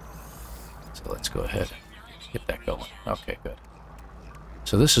 So let's go ahead and get that going. Okay, good.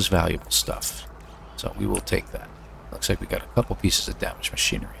 So this is valuable stuff. So we will take that. Looks like we got a couple pieces of damaged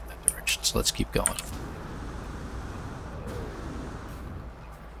machinery in that direction. So let's keep going.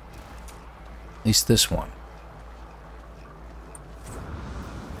 At least this one.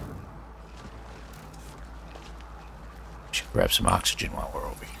 We should grab some oxygen while we're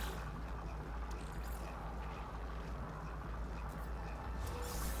over here.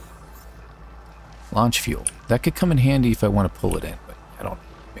 Launch fuel. That could come in handy if I want to pull it in, but I don't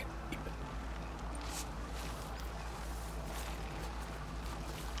mean to keep it.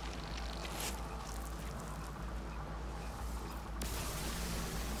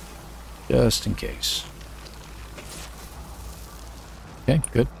 Just in case. Okay,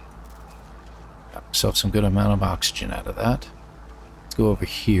 good. Got myself some good amount of oxygen out of that. Let's go over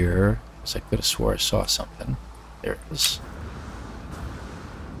here, because I could have swore I saw something. There it is.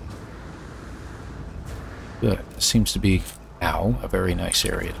 Good. This seems to be, now a very nice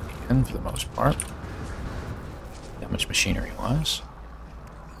area to be in for the most part. Damaged machinery-wise.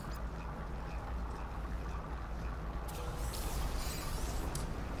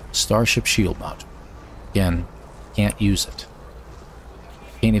 Starship shield module. Again, can't use it.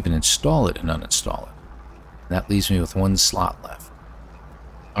 Can't even install it and uninstall it. And that leaves me with one slot left.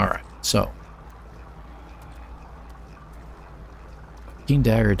 Alright, so. Keen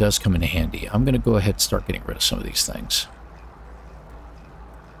Dagger does come in handy. I'm going to go ahead and start getting rid of some of these things.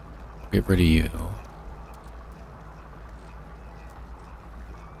 Get rid of you.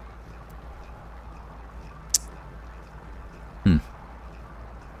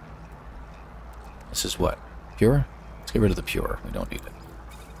 This is what? Pure? Let's get rid of the pure. We don't need it.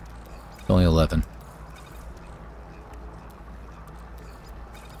 It's only 11.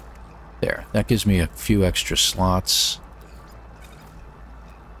 There. That gives me a few extra slots.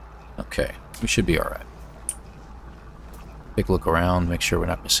 Okay. We should be alright. Take a look around, make sure we're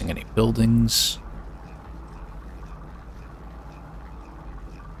not missing any buildings.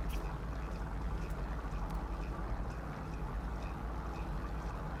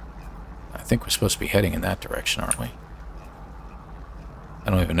 I think we're supposed to be heading in that direction, aren't we? I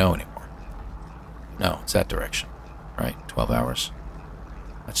don't even know anymore. No, it's that direction. Right, 12 hours.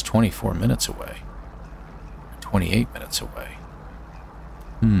 That's 24 minutes away. 28 minutes away.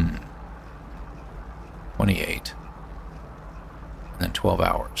 28. And then 12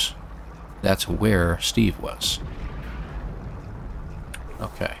 hours. That's where Steve was.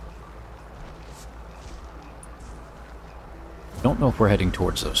 Okay. Don't know if we're heading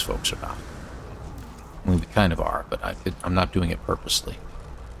towards those folks or not. I mean, we kind of are, but I'm not doing it purposely.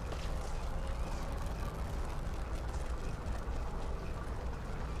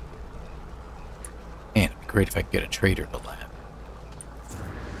 Man, it'd be great if I could get a trader to land.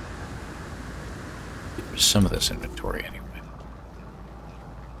 Get rid of some of this inventory anyway.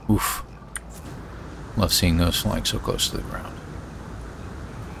 Oof. Love seeing those flying so close to the ground.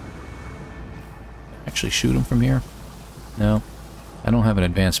 Actually shoot them from here? No. I don't have an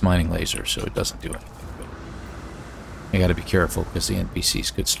advanced mining laser, so it doesn't do anything. I gotta be careful because the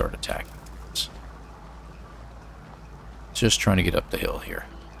NPCs could start attacking us. Just trying to get up the hill here.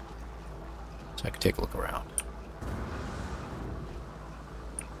 So I can take a look around.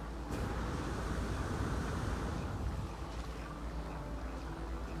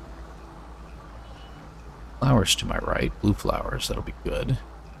 Flowers to my right. Blue flowers. That'll be good.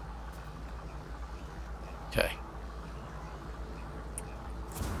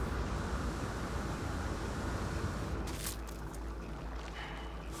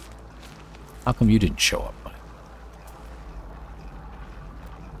 How come you didn't show up, buddy?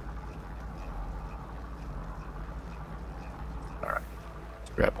 Alright.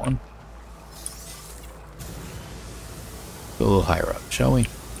 Let's grab one. Go a little higher up, shall we?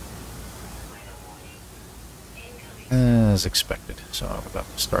 As expected. So I'm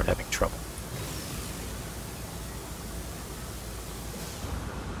about to start having trouble.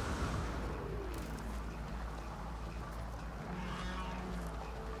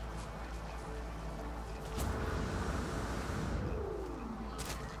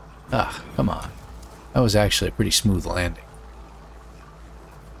 Ah, come on. That was actually a pretty smooth landing.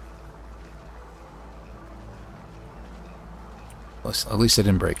 At least I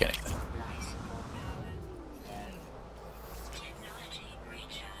didn't break anything.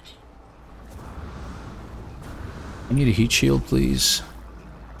 I need a heat shield, please.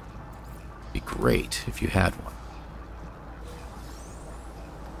 It'd be great if you had one.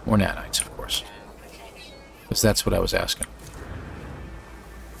 More nanites, of course. Because that's what I was asking.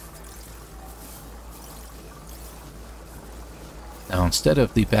 Now, instead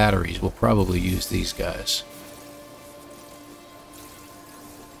of the batteries, we'll probably use these guys.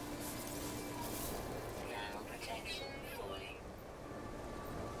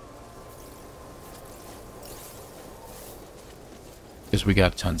 Because we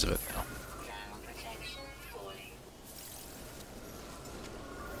got tons of it now.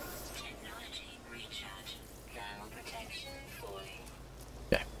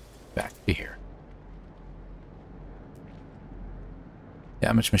 Okay, back to here.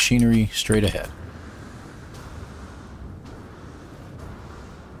 Damaged machinery straight ahead.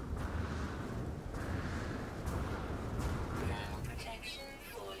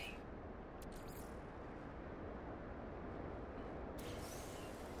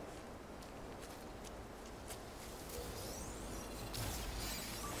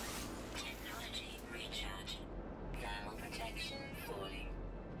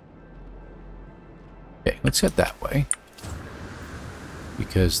 Okay, let's head that way.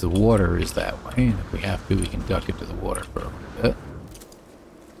 Because the water is that way, and if we have to, we can duck into the water for a little bit.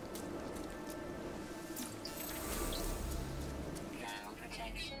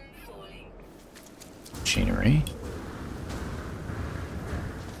 Machinery.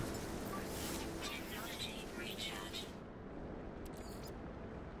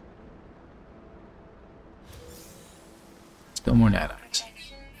 Still more nanites.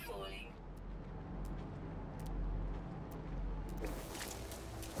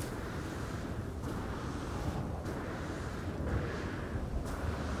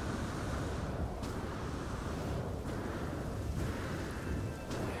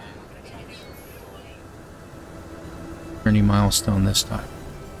 Any milestone this time.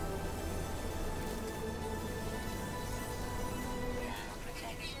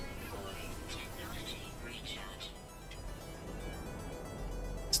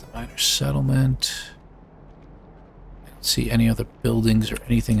 It's the minor settlement. I don't see any other buildings or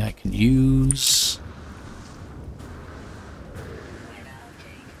anything I can use.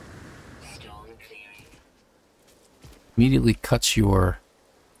 Immediately cuts your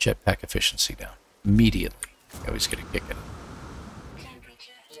jetpack efficiency down. Immediately. I always get a kick at it.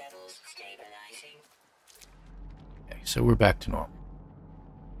 Okay, so we're back to normal.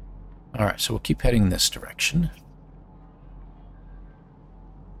 Alright, so we'll keep heading this direction.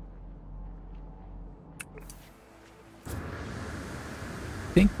 I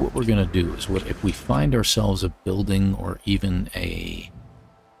think what we're going to do is, if we find ourselves a building or even a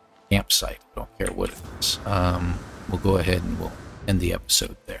campsite, I don't care what it is, we'll go ahead and we'll end the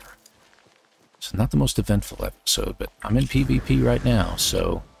episode there. It's not the most eventful episode, but I'm in PvP right now,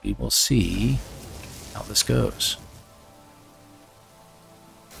 so we will see how this goes.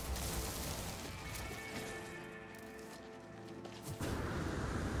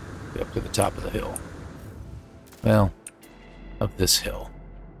 Get up to the top of the hill. Well, of this hill.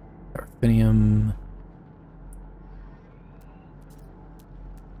 Arthenium.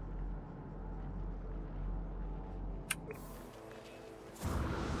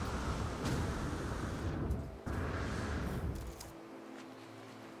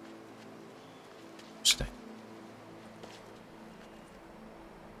 Interesting.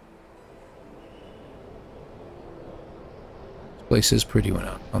 This place is pretty when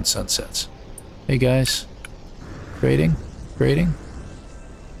out on sunsets. Hey guys. Trading? Trading?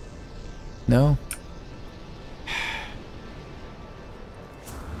 No?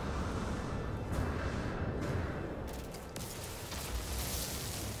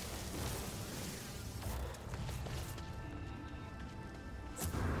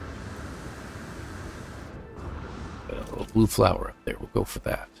 Got a little blue flower up there. We'll go for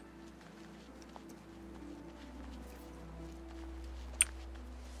that.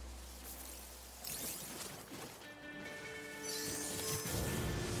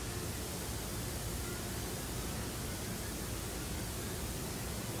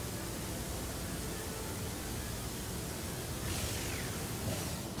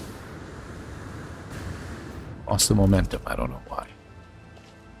 Lost the momentum. I don't know why.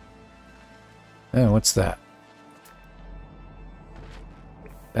 Oh, what's that?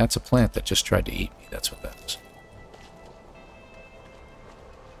 That's a plant that just tried to eat me. That's what that is.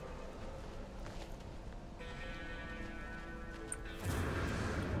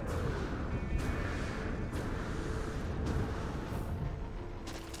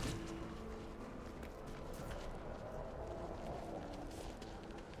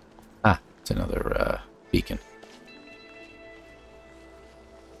 Ah, it's another beacon.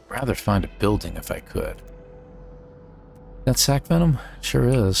 Rather find a building if I could. That sack venom? Sure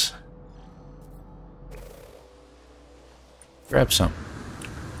is. Grab some.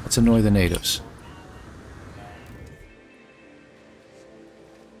 Let's annoy the natives.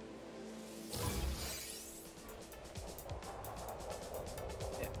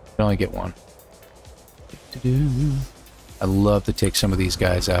 Yeah, can only get one. I love to take some of these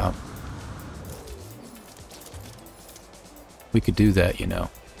guys out. We could do that, you know.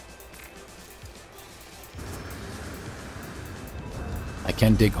 I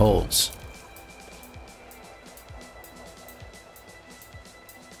can dig holes.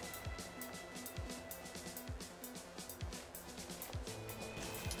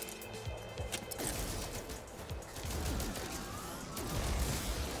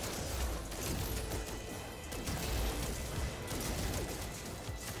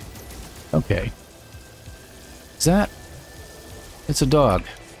 Okay. Is that... It's a dog.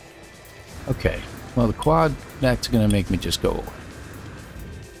 Okay. Well, the quad, that's going to make me just go away.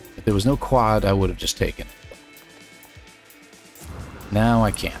 If there was no quad, I would have just taken it. Now I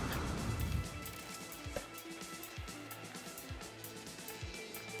can't.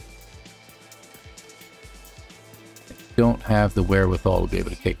 I don't have the wherewithal to be able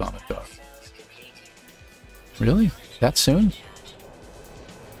to take on a dog. Really? That soon?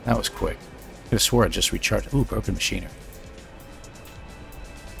 That was quick. I could have swore I just recharged. Ooh, broken machinery.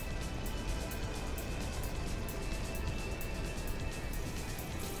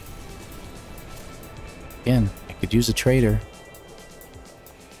 Again, I could use a trader.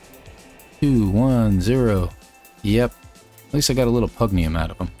 2, 1, 0. Yep. At least I got a little pugnium out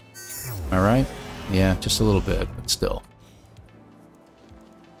of them. Alright? Yeah, just a little bit, but still.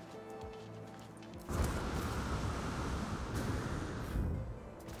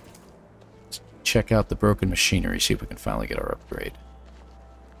 Let's check out the broken machinery, see if we can finally get our upgrade.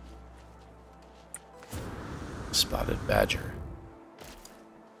 Spotted badger.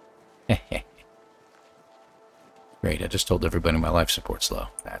 Heh. Great, I just told everybody my life support's low.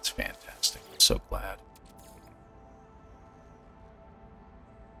 That's fantastic. I'm so glad.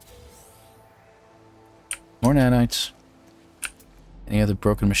 More nanites. Any other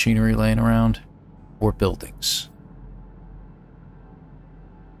broken machinery laying around? Or buildings?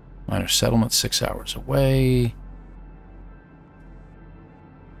 Minor settlement 6 hours away.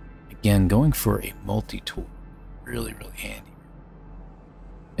 Again, going for a multi-tool. Really, really handy.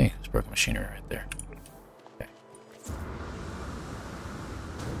 Hey, there's broken machinery right there.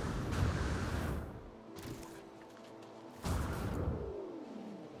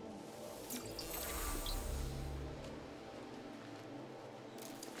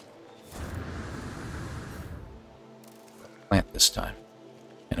 Plant this time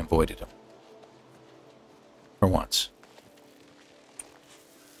and avoided him for once.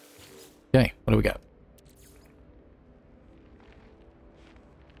 Okay, what do we got?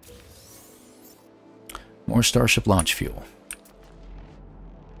 More Starship launch fuel.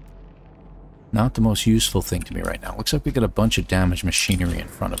 Not the most useful thing to me right now. Looks like we got a bunch of damaged machinery in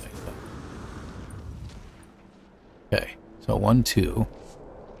front of me. Okay, so 1, 2.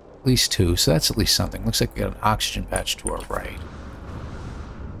 At least 2, so that's at least something. Looks like we got an oxygen patch to our right.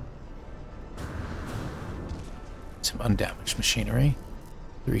 Some undamaged machinery.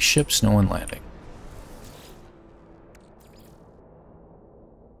 3 ships, no one landing.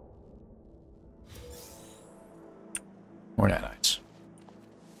 More nanites.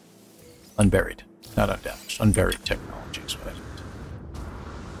 Unburied. Not undamaged. Unburied technology is what I meant.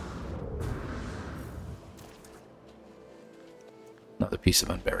 Another piece of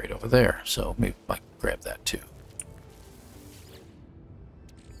unburied over there, so maybe I can grab that too.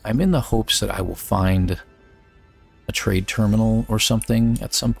 I'm in the hopes that I will find a trade terminal or something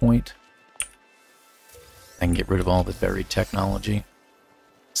at some point. I can get rid of all the buried technology.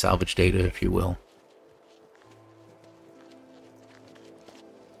 Salvage data, if you will.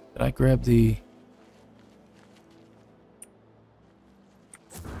 Did I grab the...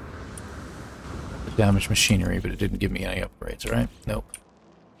 damaged machinery, but it didn't give me any upgrades, right? Nope.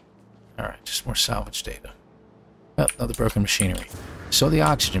 Alright, just more salvage data. Oh, another broken machinery. Saw the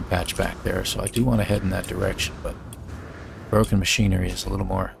oxygen patch back there, so I do want to head in that direction, but broken machinery is a little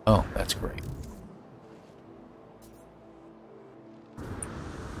more... Oh, that's great.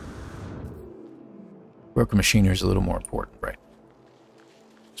 Broken machinery is a little more important, right?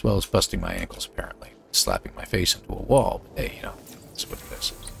 As well as busting my ankles, apparently. Slapping my face into a wall, but hey, you know, that's what it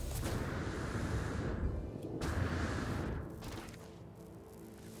is.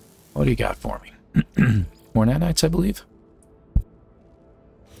 What do you got for me? More nanites, I believe?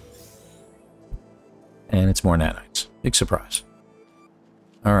 And it's more nanites. Big surprise.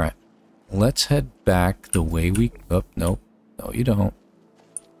 Alright. Let's head back the way we... Oh, nope. No, you don't.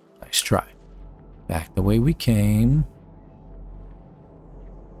 Nice try. Back the way we came.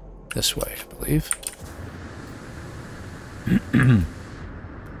 This way, I believe.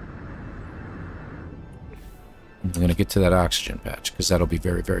 I'm going to get to that oxygen patch, because that'll be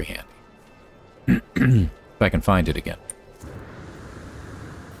very, very handy. If I can find it again.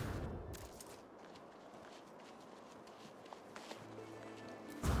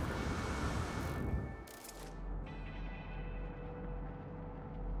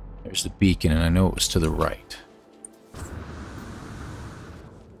 There's the beacon, and I know it was to the right.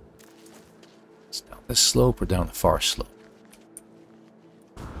 It's down this slope or down the far slope?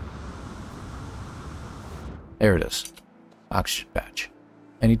 There it is. Oxygen patch.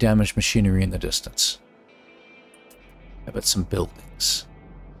 Any damaged machinery in the distance? How about some buildings?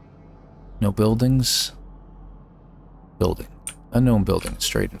 No buildings? Building. Unknown building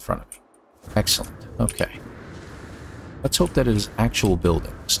straight in front of me. Excellent. Okay. Let's hope that it is actual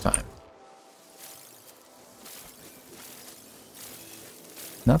building this time.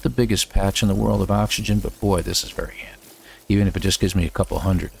 Not the biggest patch in the world of oxygen, but boy, this is very handy. Even if it just gives me a couple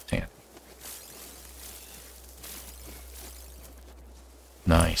hundred of tan.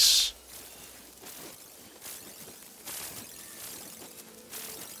 Nice.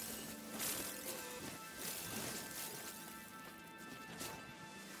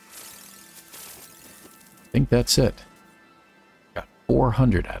 I think that's it. Got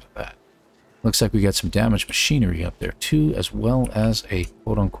 400 out of that. Looks like we got some damaged machinery up there too, as well as a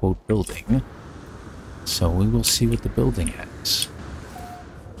quote-unquote building. So we will see what the building has.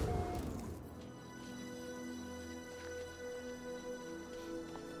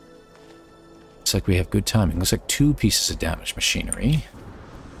 Looks like we have good timing. Looks like 2 pieces of damaged machinery.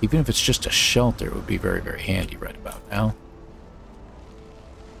 Even if it's just a shelter, it would be very, very handy right about now.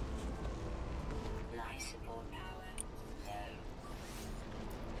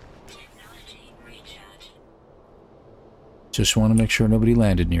 Just want to make sure nobody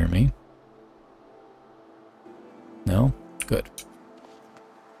landed near me. No? Good.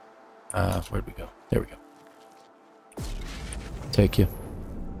 Where'd we go? There we go. Take you.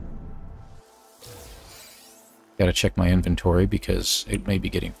 Gotta check my inventory because it may be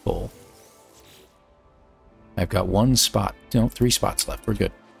getting full. I've got 1 spot. No, 3 spots left. We're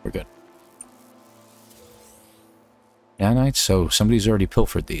good. We're good. Nanites, so somebody's already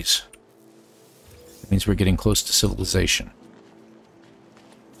pilfered these. It means we're getting close to civilization.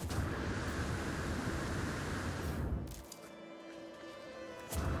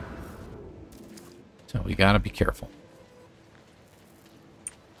 So we gotta be careful.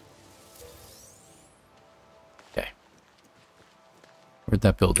 Okay. Where'd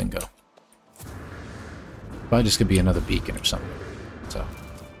that building go? Probably just gonna be another beacon or something. So.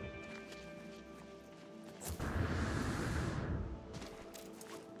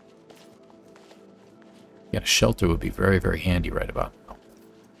 Yeah, a shelter would be very, very handy right about now.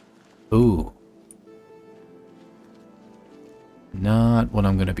 Ooh. Not what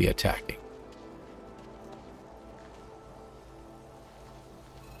I'm gonna be attacking.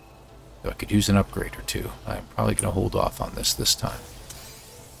 So I could use an upgrade or two. I'm probably going to hold off on this time.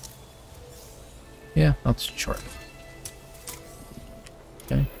 Yeah, I'll just short.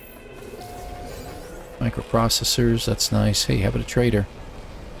 Okay. Microprocessors, that's nice. Hey, how about a trader?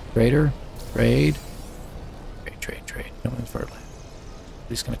 Trader? Trade? Okay, trade. Come in for a land.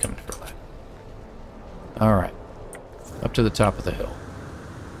 He's going to come in for a land. Alright. Up to the top of the hill.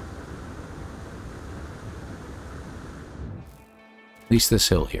 At least this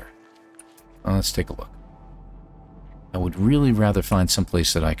hill here. Let's take a look. I would really rather find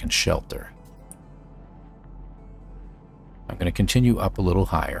someplace that I can shelter. I'm going to continue up a little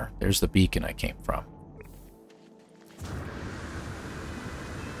higher. There's the beacon I came from.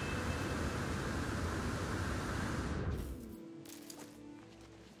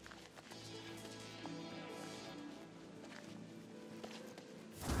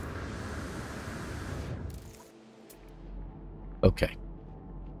 Okay.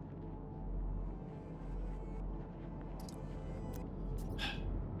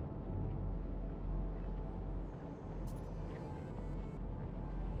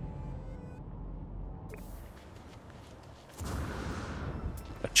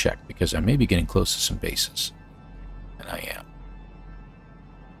 a check, because I may be getting close to some bases. And I am.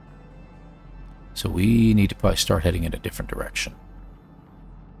 So we need to probably start heading in a different direction.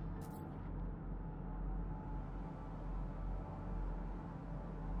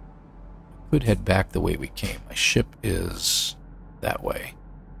 Could head back the way we came. My ship is that way.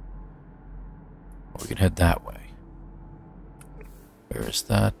 Or we can head that way. Where is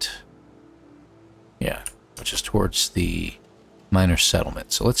that? Yeah, which is towards the miner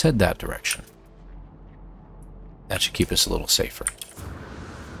settlement. So let's head that direction. That should keep us a little safer.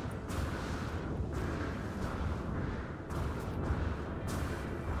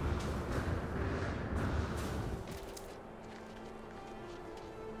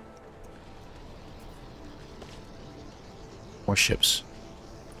 More ships.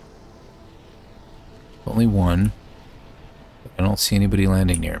 Only one. I don't see anybody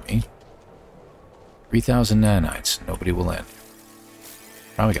landing near me. 3,000 nanites. Nobody will land.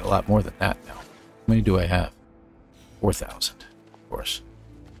 Probably got a lot more than that now. How many do I have? 4,000, of course.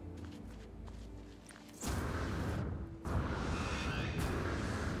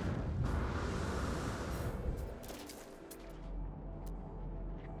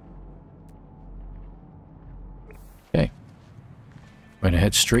 Okay. We're going to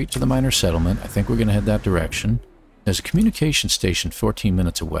head straight to the miner settlement. I think we're going to head that direction. There's a communication station 14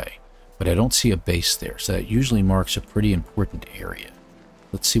 minutes away, but I don't see a base there, so that usually marks a pretty important area.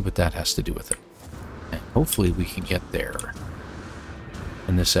 Let's see what that has to do with it. And hopefully we can get there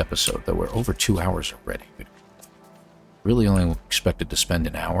in this episode, though we're over 2 hours already. We really only expected to spend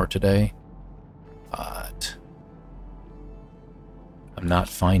an hour today, but I'm not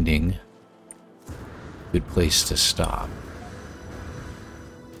finding a good place to stop.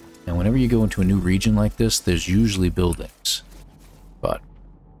 And whenever you go into a new region like this, there's usually buildings. But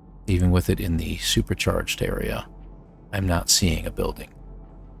even with it in the supercharged area, I'm not seeing a building.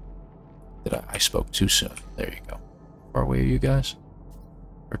 I spoke too soon. There you go. How far away are you guys?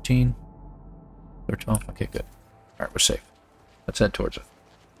 13? 12? Okay, good. Alright, we're safe. Let's head towards it.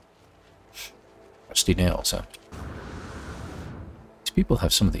 Rusty nails, huh? These people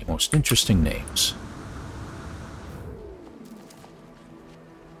have some of the most interesting names.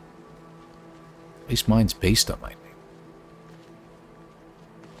 At least mine's based on my name.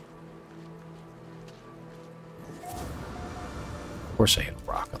 Of course I hit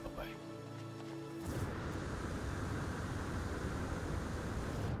a rock on the way.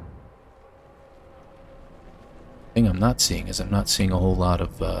 Thing I'm not seeing is I'm not seeing a whole lot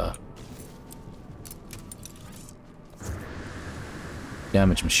of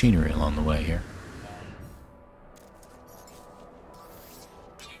damaged machinery along the way here.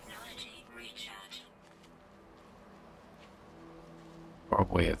 Technology recharge. Far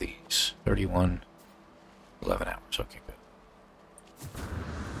away are these? 31, 11 hours. Okay, good.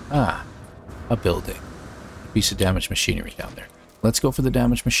 Ah, a building. A piece of damaged machinery down there. Let's go for the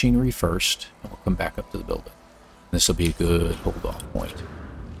damaged machinery first, and we'll come back up to the building. This will be a good hold-off point.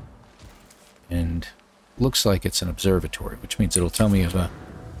 And looks like it's an observatory, which means it'll tell me of a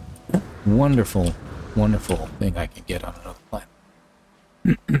wonderful, wonderful thing I can get on another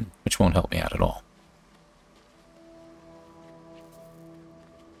planet. Which won't help me out at all.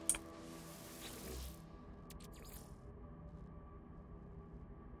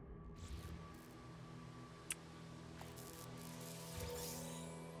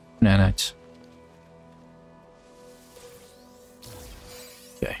 Nanites.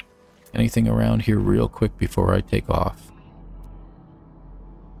 Okay. Anything around here real quick before I take off?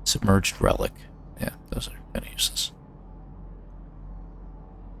 Submerged relic. Yeah, those are kind of useless.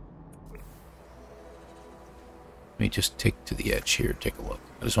 Let me just take to the edge here, take a look.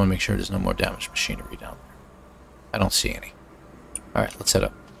 I just want to make sure there's no more damaged machinery down there. I don't see any. Alright, let's head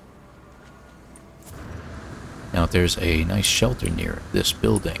up. Now, if there's a nice shelter near this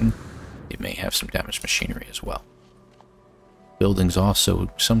building, it may have some damaged machinery as well. Buildings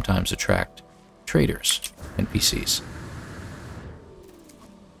also sometimes attract traders, NPCs.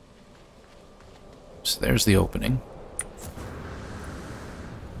 So there's the opening.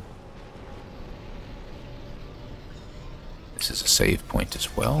 This is a save point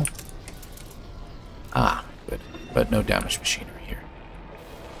as well. Ah, good. But no damaged machinery here.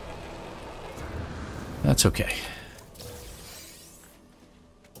 That's okay.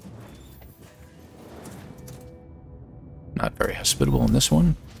 Not very hospitable in this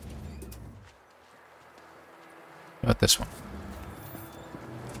one. How about this one?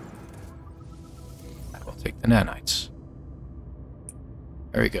 I will take the nanites.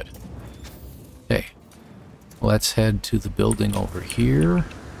 Very good. Okay. Let's head to the building over here.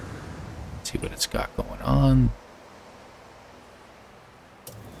 See what it's got going on.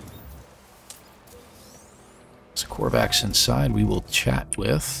 Korvax inside. We will chat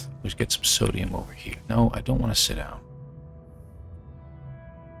with... Let's get some sodium over here. No, I don't want to sit down.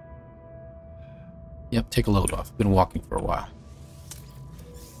 Yep, take a load off. Been walking for a while.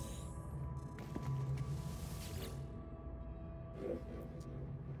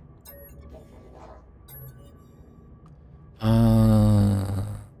 Uh,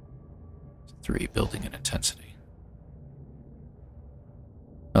 3, building and intensity.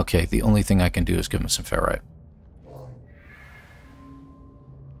 Okay, the only thing I can do is give him some ferrite.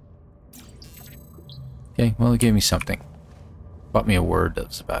 Okay, well, he gave me something. Bought me a word,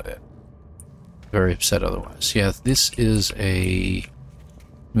 that's about it. Very upset otherwise. Yeah, this is a...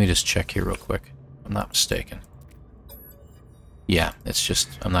 Let me just check here real quick. If I'm not mistaken. Yeah, it's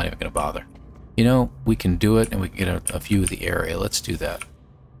just... I'm not even going to bother. You know, we can do it and we can get a view of the area. Let's do that.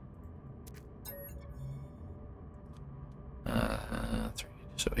 3,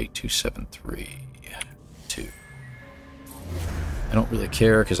 so 8273. 2. I don't really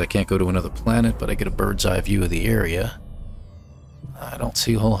care because I can't go to another planet, but I get a bird's eye view of the area. I don't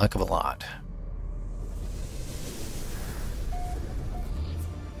see a whole heck of a lot.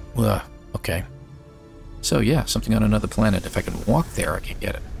 Well, okay. So yeah, something on another planet. If I can walk there, I can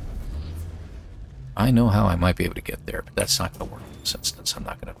get it. I know how I might be able to get there, but that's not going to work in this instance. I'm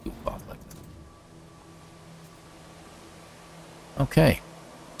not going to goof off like that. Okay.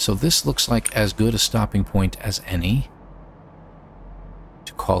 So this looks like as good a stopping point as any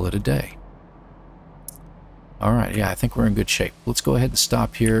to call it a day. Alright, yeah, I think we're in good shape. Let's go ahead and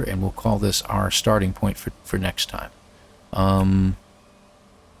stop here, and we'll call this our starting point for next time. How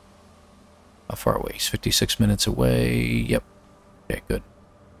far away? He's 56 minutes away. Yep. Okay, good.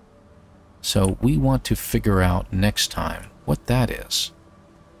 So we want to figure out next time what that is.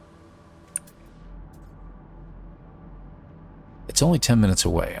 It's only 10 minutes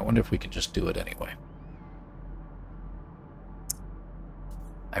away. I wonder if we can just do it anyway.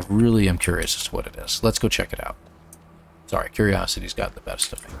 I really am curious as to what it is. Let's go check it out. Sorry, curiosity's got the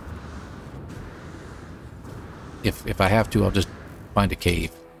best of me. If I have to, I'll just find a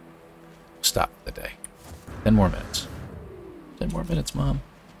cave. Stop for the day. 10 more minutes. 10 more minutes, Mom.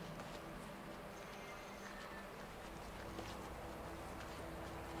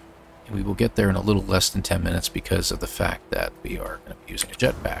 And we will get there in a little less than 10 minutes because of the fact that we are going to be using a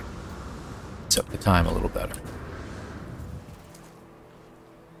jetpack. It's up the time a little better.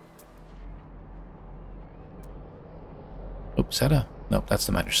 Oops, is that a... Nope, that's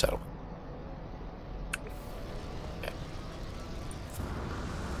the minor settlement. Okay.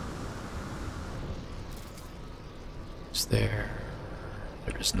 Is there...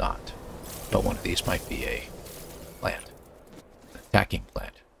 There is not. But one of these might be a plant. An attacking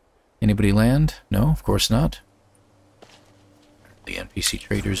plant. Anybody land? No, of course not. The NPC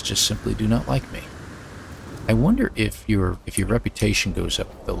traders just simply do not like me. I wonder if your reputation goes up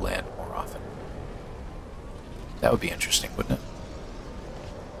if they'll land more often. That would be interesting, wouldn't it?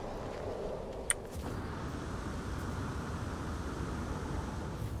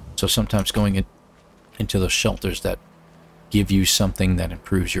 So sometimes going into those shelters that give you something that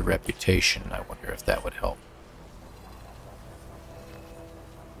improves your reputation, I wonder if that would help.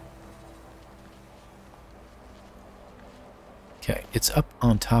 Okay, it's up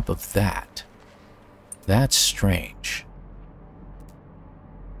on top of that. That's strange.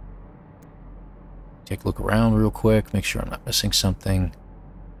 Take a look around real quick, make sure I'm not missing something.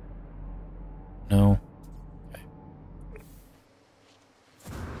 No. Okay.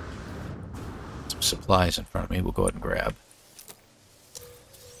 Some supplies in front of me, we'll go ahead and grab.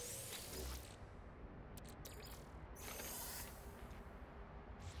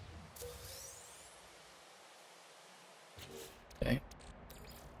 Okay.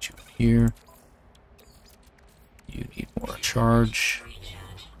 Put you in here. You need more charge.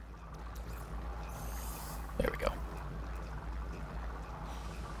 There we go.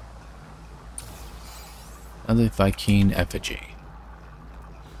 Another Viking effigy.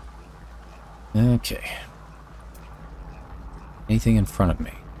 Okay. Anything in front of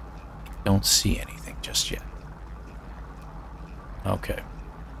me? Don't see anything just yet. Okay.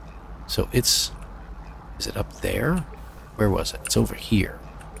 So it's... Is it up there? Where was it? It's over here.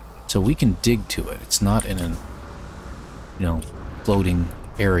 So we can dig to it. It's not in an, you know, floating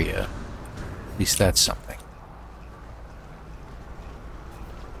area. At least that's something.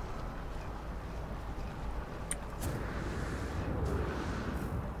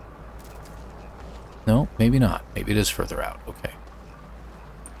 No, maybe not. Maybe it is further out. Okay.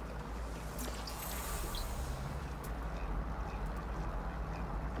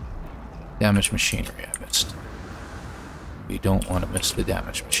 Damaged machinery I missed. We don't want to miss the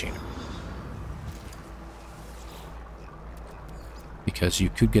damaged machinery. because you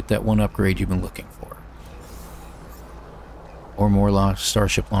could get that one upgrade you've been looking for. Or more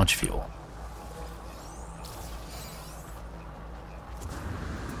Starship launch fuel.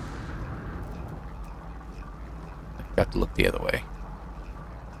 Got to look the other way.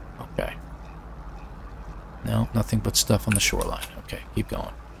 Okay. No, nothing but stuff on the shoreline. Okay, keep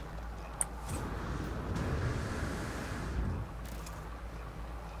going.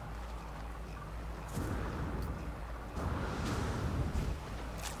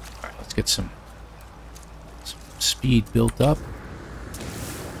 Alright, let's get some speed built up.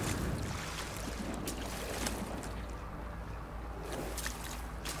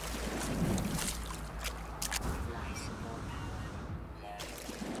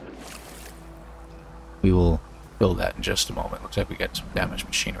 We will fill that in just a moment. Looks like we got some damaged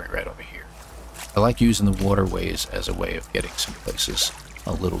machinery right over here. I like using the waterways as a way of getting some places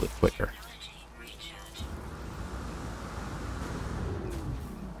a little bit quicker.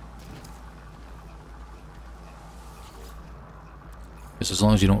 Because as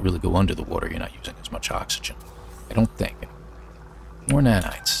long as you don't really go under the water, you're not using as much oxygen. I don't think. More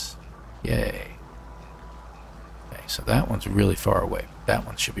nanites. Yay. Okay, so that one's really far away. That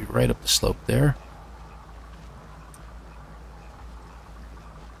one should be right up the slope there.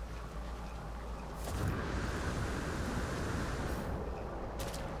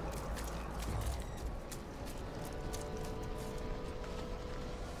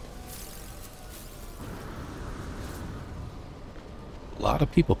 A lot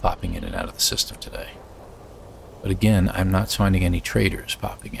of people popping in and out of the system today. But again, I'm not finding any traders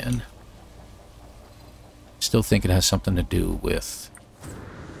popping in. Still think it has something to do with...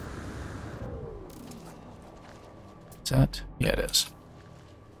 Is that? Yeah, it is.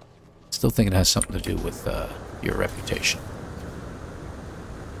 Still think it has something to do with your reputation.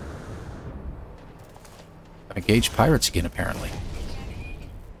 I've engaged pirates again, apparently.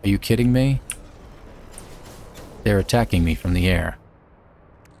 Are you kidding me? They're attacking me from the air.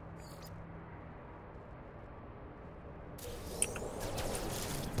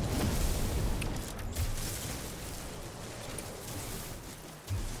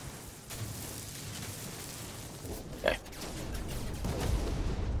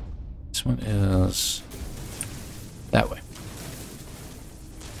 This one is that way.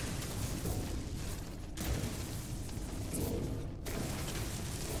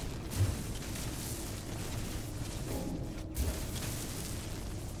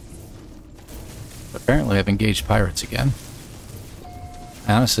 Apparently I've engaged pirates again.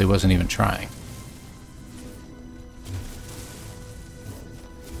 I honestly wasn't even trying.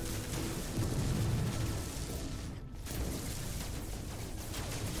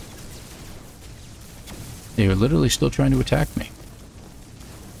 They were literally still trying to attack me.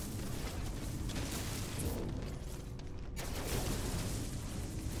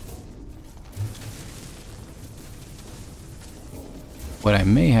 What I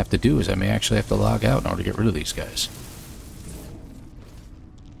may have to do is I may actually have to log out in order to get rid of these guys.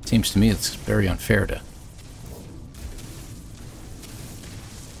 Seems to me it's very unfair to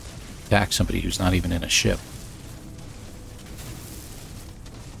attack somebody who's not even in a ship.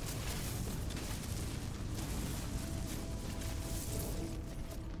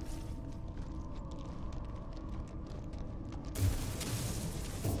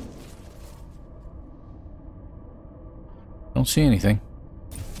 Don't see anything.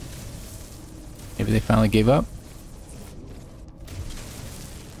 Maybe they finally gave up?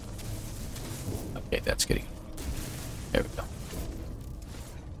 Okay, that's getting... There we go.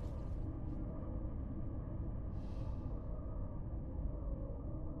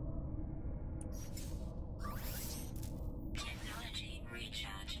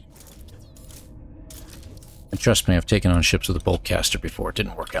 And trust me, I've taken on ships with a bulk caster before. It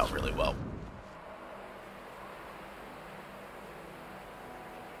didn't work out really well.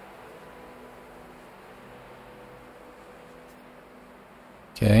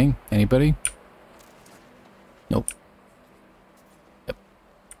 Okay, anybody? Nope. Yep.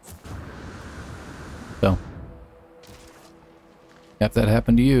 So, if that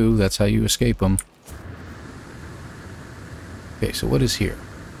happened to you, that's how you escape them. Okay, so what is here?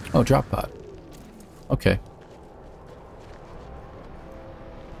 Oh, drop pod. Okay.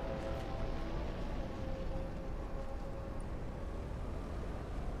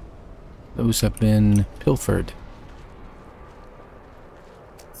 Those have been pilfered.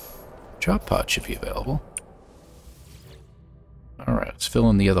 Drop pod should be available. Alright, let's fill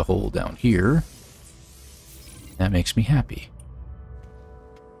in the other hole down here. That makes me happy.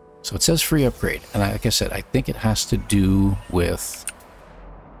 So it says free upgrade, and like I said, I think it has to do with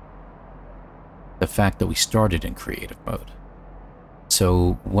the fact that we started in creative mode.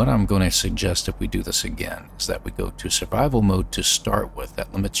 So what I'm going to suggest if we do this again is that we go to survival mode to start with.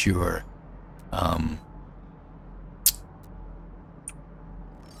 That limits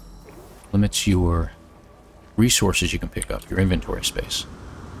your resources you can pick up, your inventory space.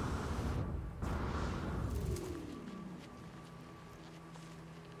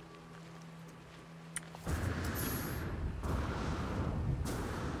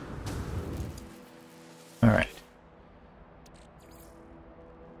 All right.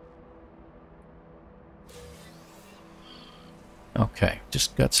 Okay,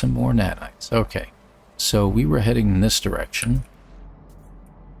 just got some more nanites. Okay, so we were heading in this direction.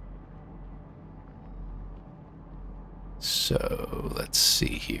 So let's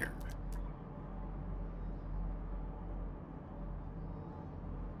see here.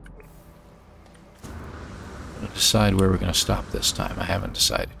 I'm gonna decide where we're gonna stop this time. I haven't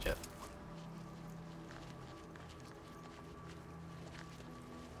decided yet.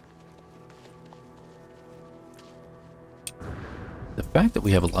 The fact that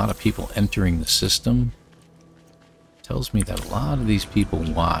we have a lot of people entering the system tells me that a lot of these people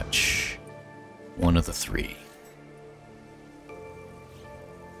watch one of the three.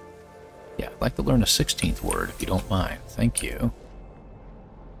 Yeah, I'd like to learn a 16th word, if you don't mind. Thank you.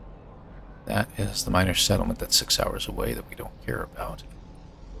 That is the minor settlement that's 6 hours away that we don't care about.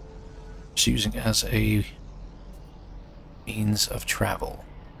 Just using it as a means of travel,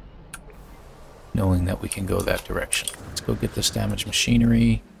 knowing that we can go that direction. Let's go get this damaged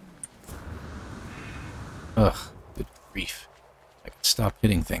machinery. Ugh, good grief. I can stop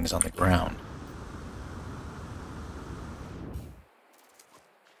hitting things on the ground.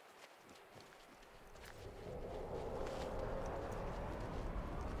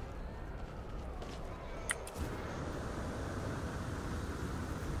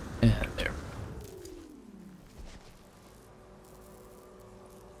 And there.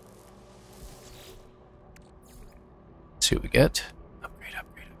 Let's see what we get. Upgrade, upgrade,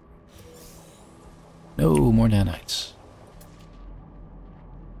 upgrade. No more nanites.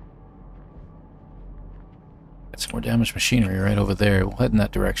 Got some more damaged machinery right over there. We'll head in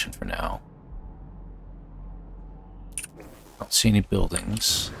that direction for now. Don't see any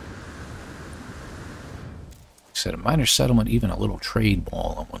buildings. Like I said, a minor settlement, even a little trade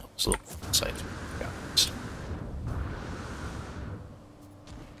ball on one of those little sites.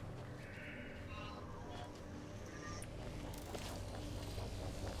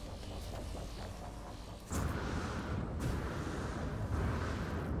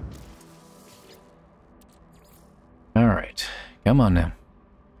 Alright, come on now.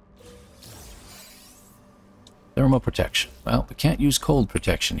 Thermal protection. Well, we can't use cold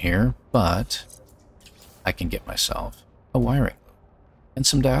protection here, but I can get myself a wiring loop and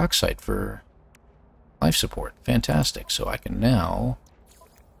some dioxide for life support. Fantastic. So I can now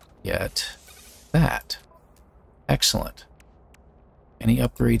get that. Excellent. Any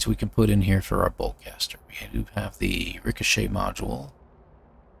upgrades we can put in here for our boltcaster? We do have the ricochet module.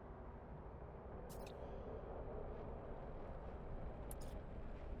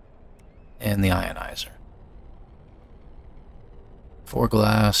 And the ionizer. 4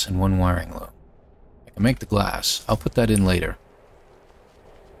 glass and 1 wiring loop. I can make the glass. I'll put that in later.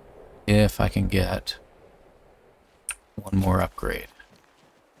 If I can get one more upgrade.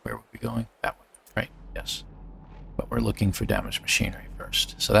 Where would we be going? That one, right? Yes. But we're looking for damaged machinery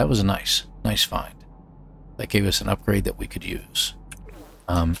first. So that was a nice find. That gave us an upgrade that we could use.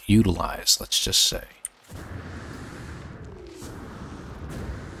 Utilize, let's just say.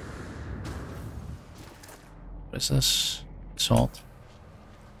 What is this? Salt?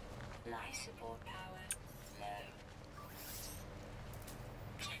 Life support power low.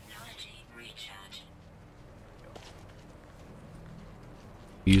 Technology recharge.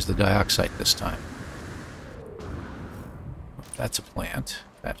 Use the dioxide this time. That's a plant.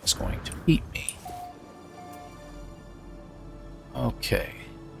 That is going to eat me. Okay.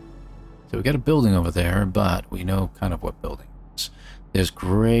 So we got a building over there, but we know kind of what building it is. There's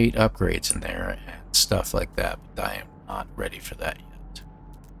great upgrades in there and stuff like that, but I am not ready for that yet.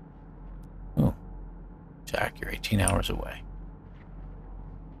 Oh, Jack, you're 18 hours away.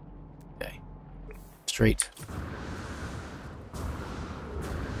 Okay. Straight.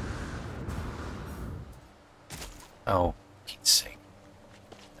 Oh, Pete's sake.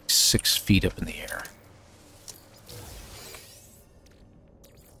 Like 6 feet up in the air.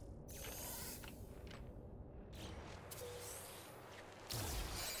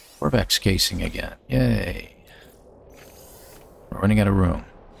 Corvex casing again. Yay. We're running out of room.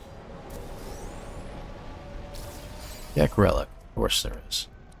 Deck relic. Of course there is.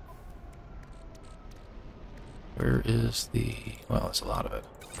 Where is the... well, there's a lot of it.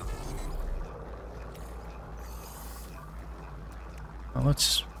 Well,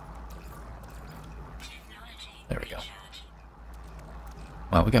 let's... there we go.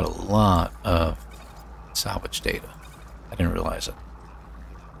 Wow, we got a lot of salvage data. I didn't realize it.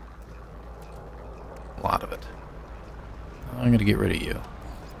 A lot of it. I'm going to get rid of you.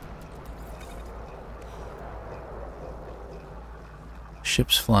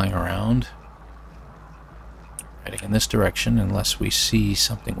 Ships flying around. Heading in this direction unless we see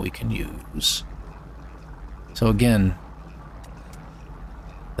something we can use. So again,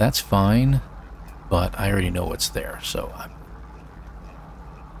 that's fine, but I already know what's there, so I'm...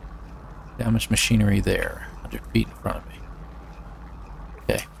 damaged machinery there, 100 feet in front of me.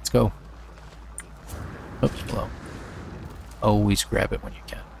 Okay, let's go. Oops, hello. Always grab it when you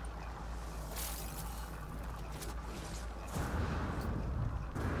can.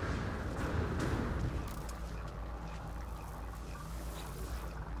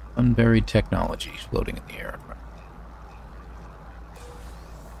 Unburied technology floating in the air.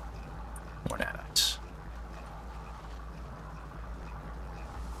 More nanites.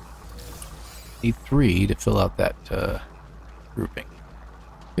 Need 3 to fill out that grouping.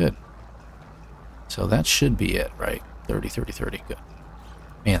 Good. So that should be it, right? 30, 30, 30. Good.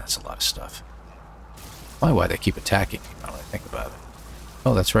 Man, that's a lot of stuff. Why they keep attacking me now that I think about it?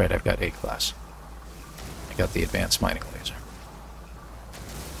 Oh, that's right. I've got A class. I got the advanced mining laser.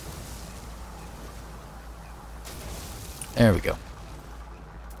 There we go.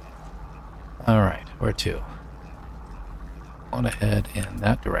 Alright, where to? I want to head in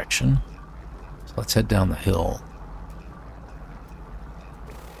that direction. So let's head down the hill.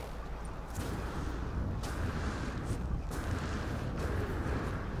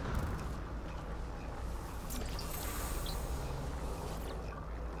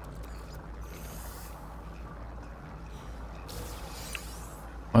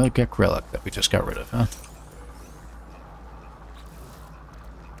 Well, the Gek relic that we just got rid of, huh?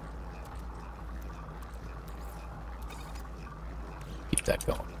 Keep that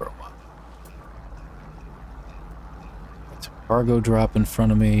going for a while. It's a cargo drop in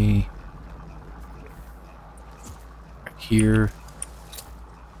front of me. Right here.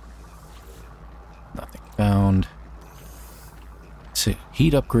 Nothing found. So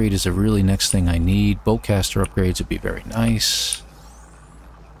heat upgrade is a really next thing I need. Bowcaster upgrades would be very nice.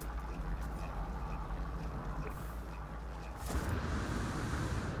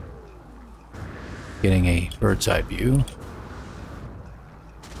 Getting a bird's eye view.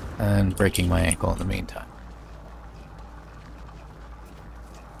 And breaking my ankle in the meantime.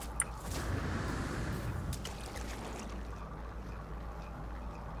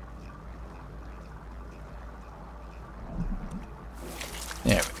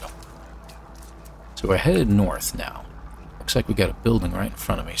 There we go. So we're headed north now. Looks like we got a building right in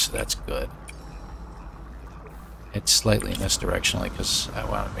front of me, so that's good. It's slightly in this direction because I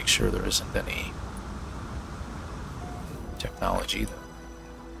want to make sure there isn't any technology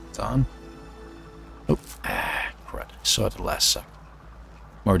that's on. Oh, crud. Saw it the last second.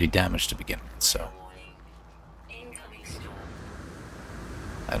 I'm already damaged to begin with, so.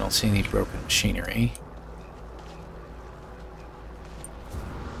 I don't see any broken machinery.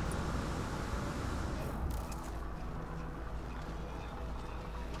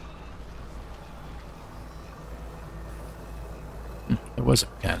 There was a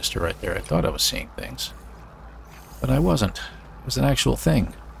canister right there. I thought I was seeing things. But I wasn't. It was an actual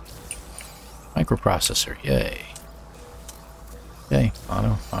thing. Microprocessor, yay. Okay,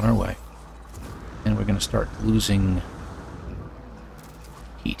 on our way. And we're going to start losing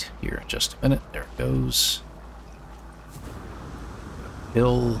heat here in just a minute. There it goes.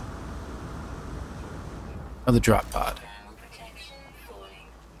 Hill. Another drop pod.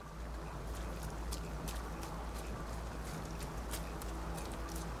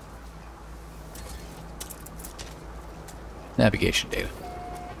 Navigation data.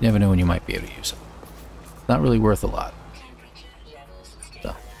 You never know when you might be able to use it. Not really worth a lot.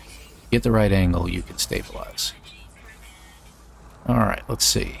 So, get the right angle, you can stabilize. Alright, let's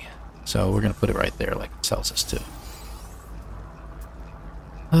see. So we're going to put it right there like it tells us to.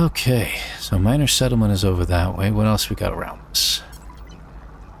 Okay, so minor settlement is over that way. What else we got around this?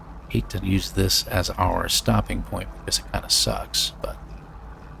 Hate to use this as our stopping point because it kind of sucks, but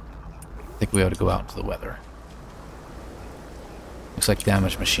I think we ought to go out into the weather. Looks like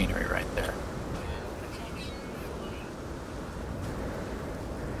damaged machinery right there.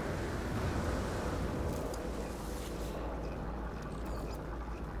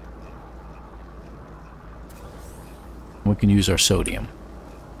 We can use our sodium.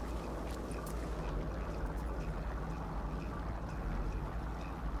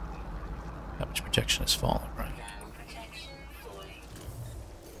 protection has fallen, right? Thermal protection falling.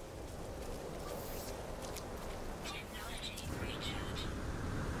 Technology recharge.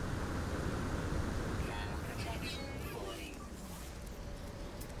 Thermal protection falling.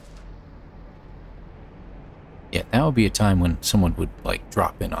 Yeah, now would be a time when someone would, like,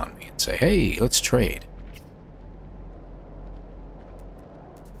 drop in on me and say, hey, let's trade.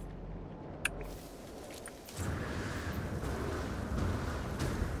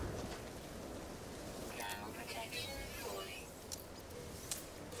 Thermal protection falling.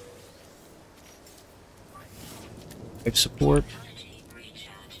 Life support. Technology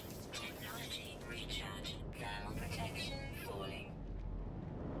recharge. Technology recharge. Thermal protection falling.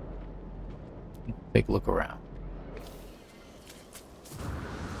 Take a look around.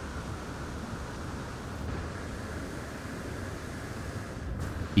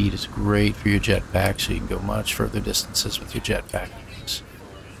 Speed is great for your jetpack, so you can go much further distances with your jetpack.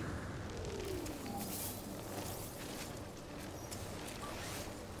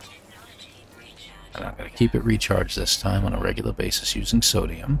 Technology recharge. And I'm going to keep it recharged this time on a regular basis using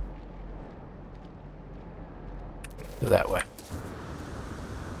sodium. Go that way.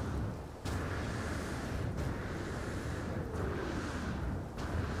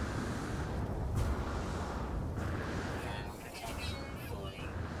 Thermal protection falling.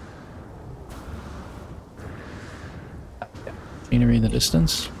 Machinery in the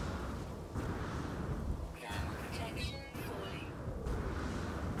distance. Thermal protection falling.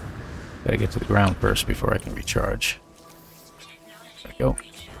 Gotta get to the ground first before I can recharge. Technology There we go.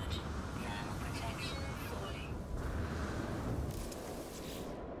 recharge. Thermal protection falling.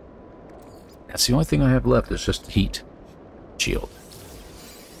 That's the only thing I have left is just the heat shield.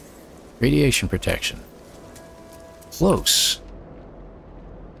 Radiation protection. Close.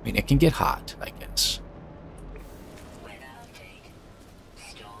 I mean, it can get hot, I guess. Weather update.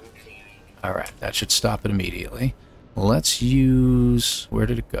 Storm clearing. Alright, that should stop it immediately. Let's use... Where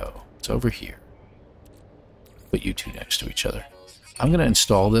did it go? It's over here. Put you two next to each other. I'm going to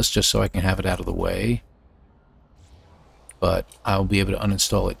install this just so I can have it out of the way. But I'll be able to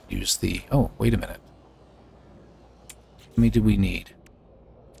uninstall it. Use the... Oh, wait a minute. How many do we need?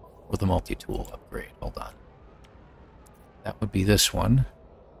 For the multi-tool upgrade. Hold on. That would be this one.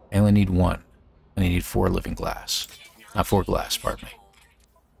 I only need one. And I need 4 living glass. Not 4 glass, pardon me.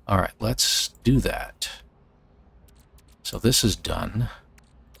 Alright, let's do that. So this is done.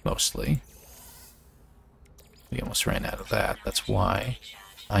 Mostly. We almost ran out of that. That's why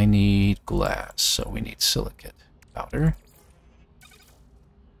I need glass. So we need silicate powder.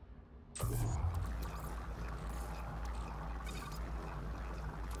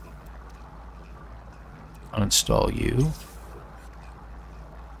 Uninstall you.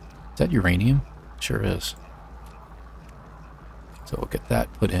 Is that uranium? Sure is. So we'll get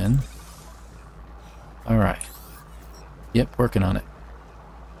that put in. Alright. Yep, working on it.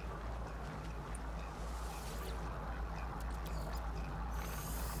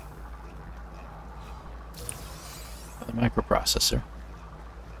 The microprocessor.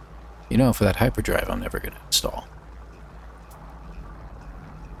 You know, for that hyperdrive I'm never going to install.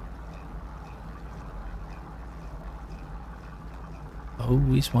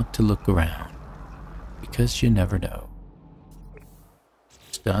 Always want to look around, because you never know.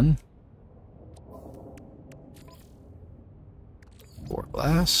 It's done. 4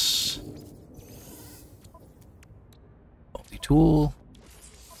 glass. Multi-tool.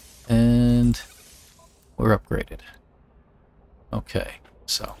 And we're upgraded. Okay,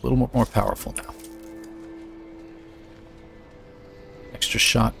 so a little more powerful now. Extra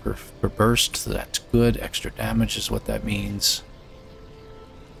shot per burst, so that's good. Extra damage is what that means.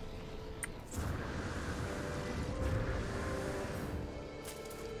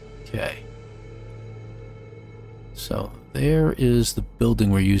 Okay. So there is the building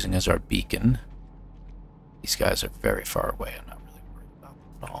we're using as our beacon. These guys are very far away. I'm not really worried about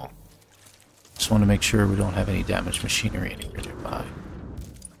them at all. Just want to make sure we don't have any damaged machinery anywhere nearby.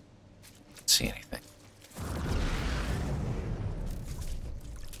 Can't see anything.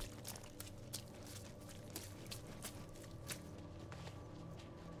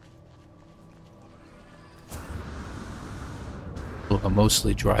 A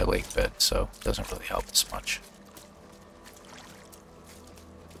mostly dry lake bed, so it doesn't really help us much.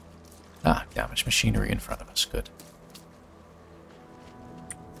 Ah, damaged machinery in front of us. Good.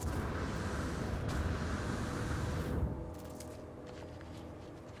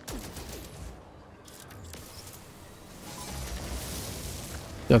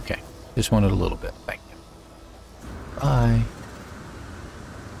 Okay, just wanted a little bit. Thank you. Bye.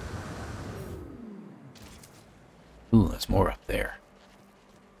 Ooh, there's more up there.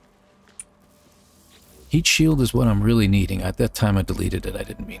 Heat shield is what I'm really needing. At that time I deleted it. I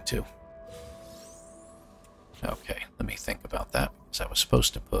didn't mean to. Okay, let me think about that, because I was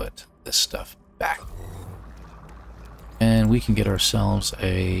supposed to put this stuff back. And we can get ourselves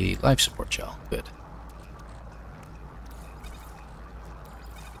a life support gel. Good.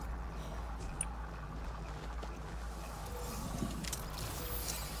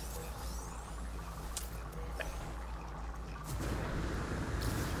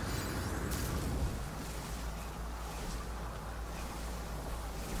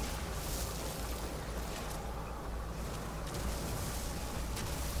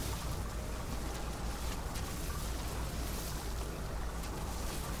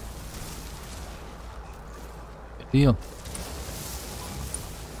 Deal.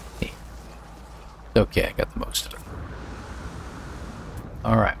 Hey. Okay, I got the most of it.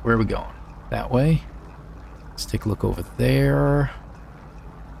 Alright, where are we going? That way? Let's take a look over there.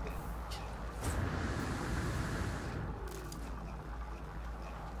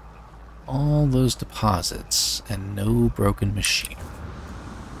 All those deposits and no broken machinery.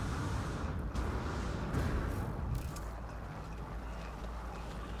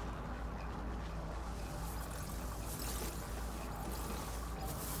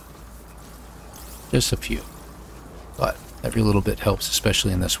 Just a few. But every little bit helps,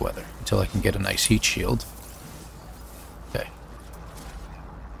 especially in this weather, until I can get a nice heat shield. Okay.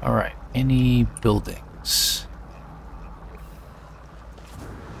 Alright, any buildings?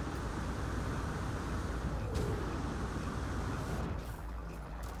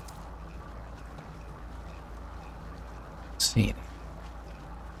 Let's see any.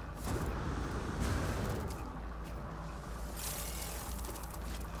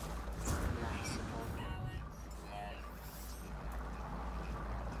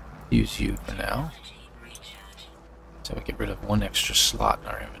 Use you for now. So we get rid of one extra slot in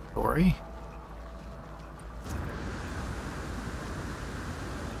our inventory.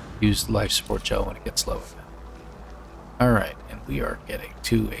 Use the life support gel when it gets low. Alright, and we are getting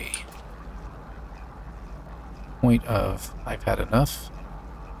to a point of I've had enough.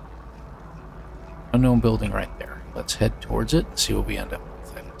 Unknown building right there. Let's head towards it and see what we end up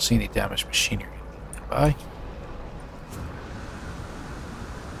with. I don't see any damaged machinery nearby.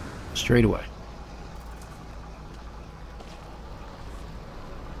 Straight away.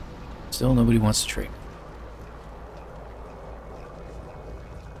 Still nobody wants to trade.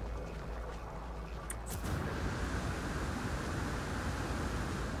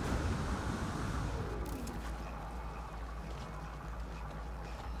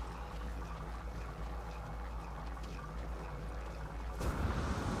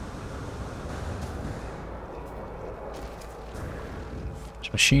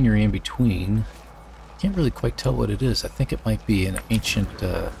 There's machinery in between. Can't really quite tell what it is. I think it might be an ancient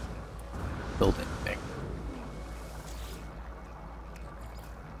building thing.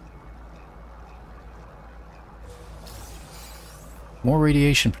 More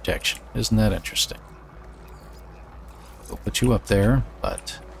radiation protection. Isn't that interesting? We'll put you up there,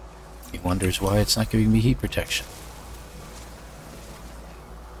 but he wonders why it's not giving me heat protection.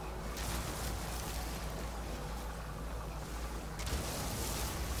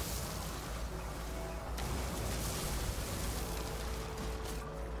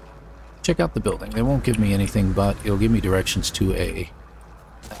 Check out the building. They won't give me anything, but it'll give me directions to a...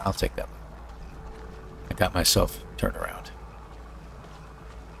 I'll take that. I got myself turned around.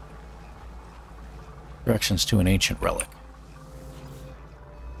 Directions to an ancient relic.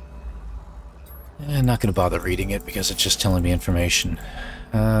 I'm not going to bother reading it because it's just telling me information.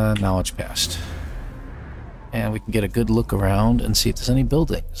 Knowledge passed. And we can get a good look around and see if there's any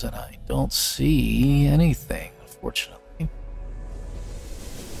buildings. And I don't see anything, unfortunately.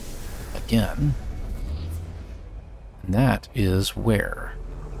 Again. And that is where?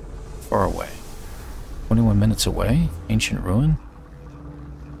 Far away. 21 minutes away? Ancient ruin?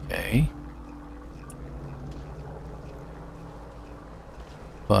 Okay.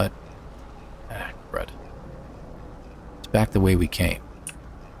 But, crud. It's back the way we came.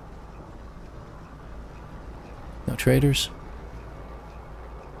 No traders?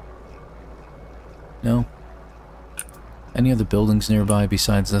 No? Any other buildings nearby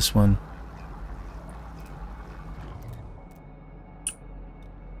besides this one?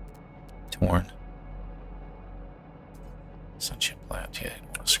 Torn. Sunshine plant, yeah, I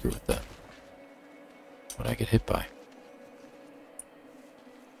don't want to screw with that. What'd I get hit by?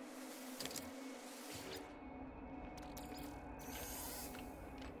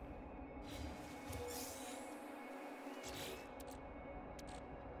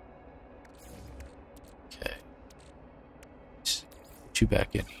 Okay. Put you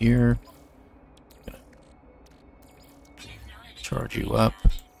back in here. Gonna Charge you up.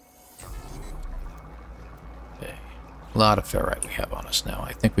 Okay. A lot of ferrite we have on us now.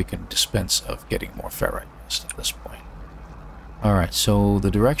 I think we can dispense of getting more ferrite dust at this point. Alright, so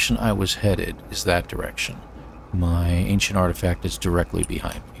the direction I was headed is that direction. My ancient artifact is directly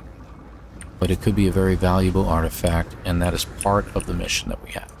behind me. But it could be a very valuable artifact, and that is part of the mission that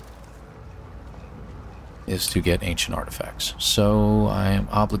we have. Is to get ancient artifacts. So I am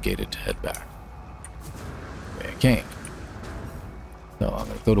obligated to head back. The way I came. So I'm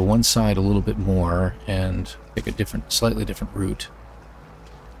going to go to one side a little bit more and pick a slightly different route.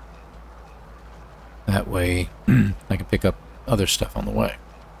 That way I can pick up other stuff on the way.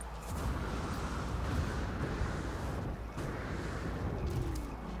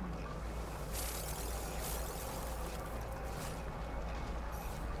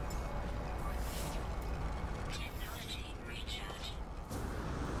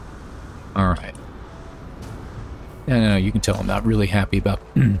 Alright. Yeah, no, you can tell I'm not really happy about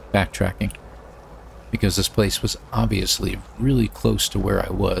backtracking. Because this place was obviously really close to where I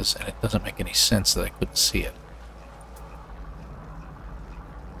was, and it doesn't make any sense that I couldn't see it.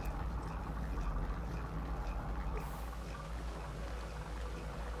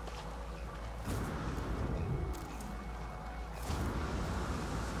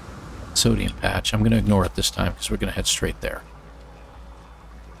 Sodium patch. I'm going to ignore it this time because we're going to head straight there.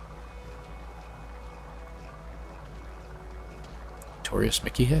 Notorious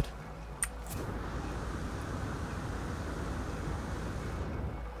Mickey Head?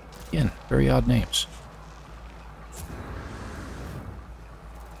 Again, very odd names.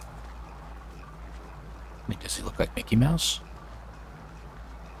 I mean, does he look like Mickey Mouse?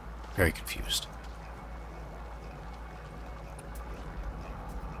 Very confused.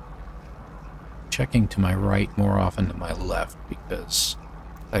 Checking to my right more often than my left because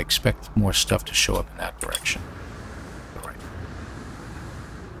I expect more stuff to show up in that direction. All right.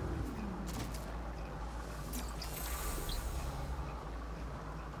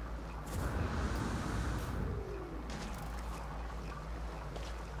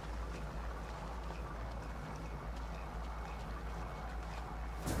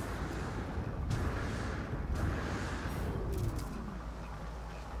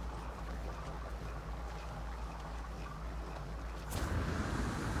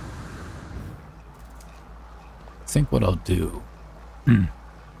 I think what I'll do,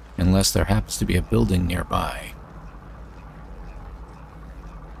 unless there happens to be a building nearby,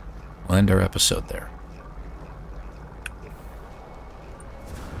 we'll end our episode there.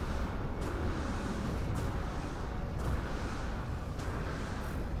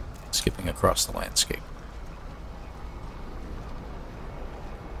 Skipping across the landscape.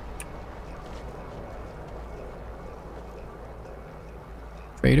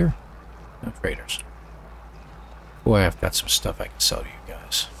 Trader? No traders. Boy, I've got some stuff I can sell to you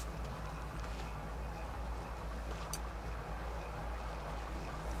guys.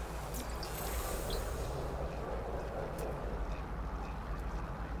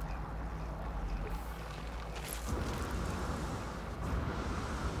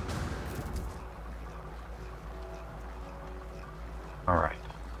 All right.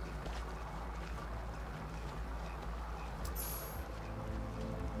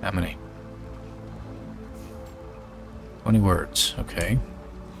 How many? 20 words, okay.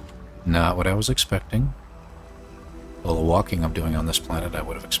 Not what I was expecting. All the walking I'm doing on this planet, I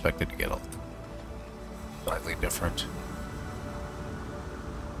would have expected to get a slightly different.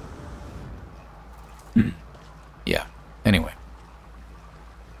 Yeah, anyway.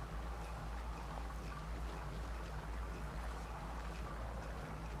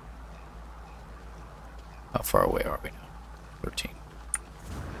 How far away are we now? 13.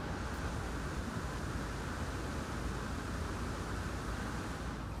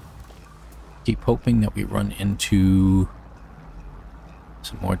 Keep hoping that we run into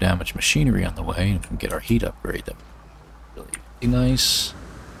some more damaged machinery on the way and can get our heat upgrade. That would really be nice.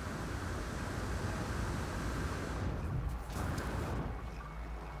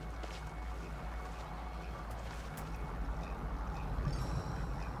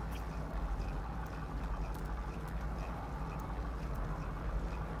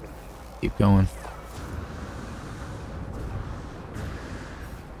 Keep going.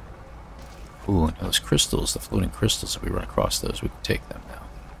 Ooh, and those crystals, the floating crystals, if we run across those, we can take them now.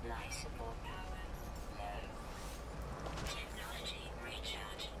 Life support power low. Technology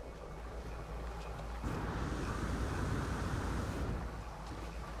recharge.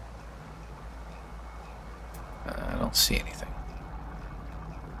 I don't see anything.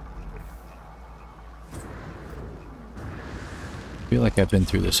 I feel like I've been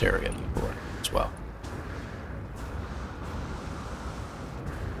through this area before as well.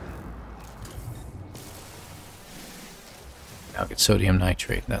 I'll get sodium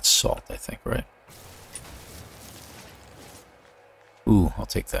nitrate. That's salt, I think, right? Ooh, I'll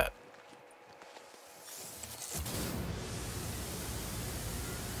take that.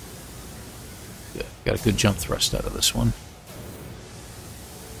 Good. Got a good jump thrust out of this one.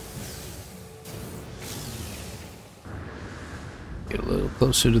 Get a little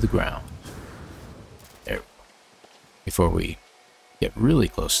closer to the ground. There we go. Before we get really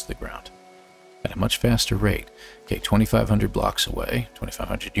close to the ground. At a much faster rate. Okay, 2,500 blocks away.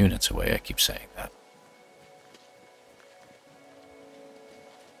 2,500 units away, I keep saying that.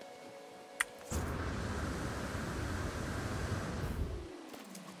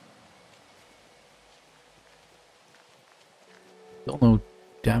 Still no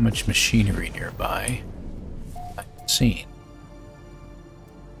damaged machinery nearby. I haven't seen.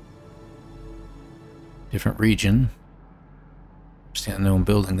 Different region. Standalone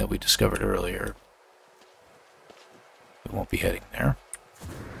building that we discovered earlier. We won't be heading there.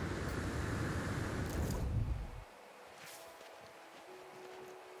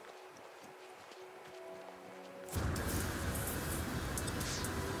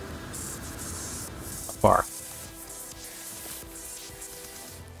 How far?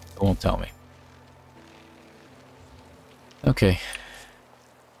 It won't tell me. Okay.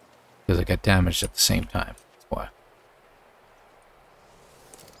 Because I got damaged at the same time. That's why.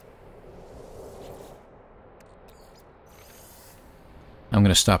 I'm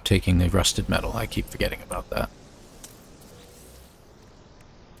going to stop taking the rusted metal. I keep forgetting about that.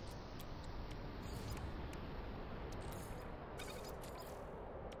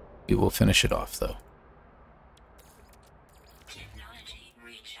 We will finish it off, though. Technology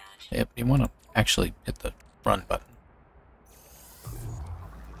recharge. Yep, you want to actually hit the run button.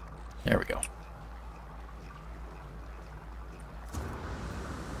 There we go.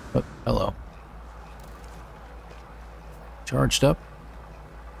 Oh, hello. Charged up.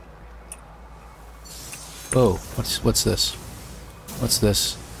 Whoa, what's this? What's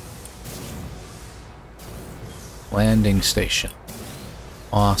this? Landing station.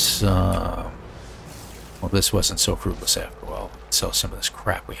 Awesome. Well, this wasn't so fruitless after all. Let's sell some of this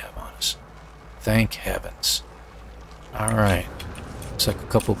crap we have on us. Thank heavens. Alright. Looks like a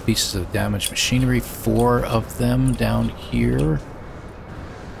couple pieces of damaged machinery. 4 of them down here.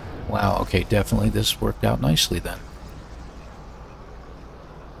 Wow, okay, definitely this worked out nicely then.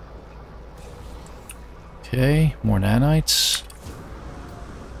 Okay, more nanites.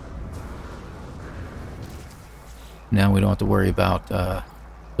 Now we don't have to worry about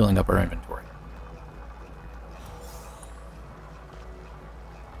filling up our inventory.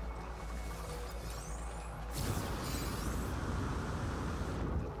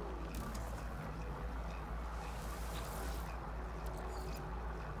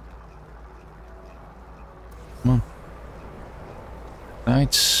 Come on.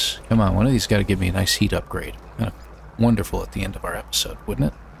 Nanites. Come on, one of these got to give me a nice heat upgrade. Kind of wonderful at the end of our episode,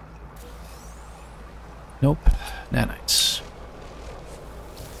 wouldn't it? Nope. Nanites.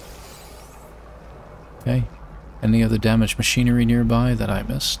 Okay. Any other damaged machinery nearby that I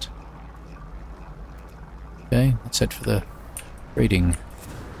missed? Okay, let's head for the trading.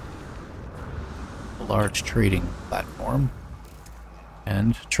 A large trading platform.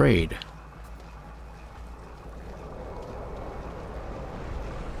 And trade.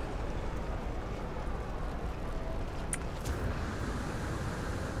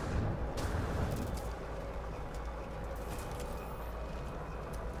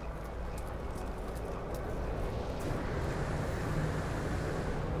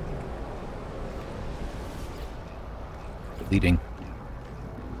 Leading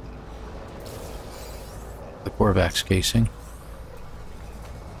the Corvax casing.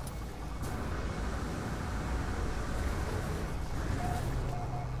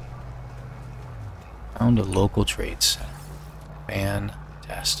 Found a local trade center.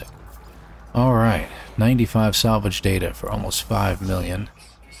 Fantastic. Alright, 95 salvage data for almost 5 million.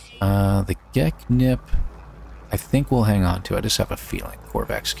 The Gek Nip, I think we'll hang on to. I just have a feeling.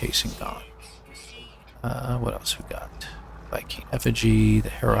 Corvax casing gone. What else we got? Viking Effigy, the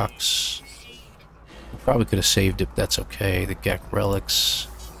Herox. We probably could have saved it, but that's okay. The Gek Relics.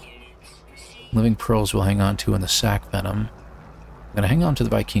 Living Pearls we'll hang on to in the Sac Venom. I'm going to hang on to the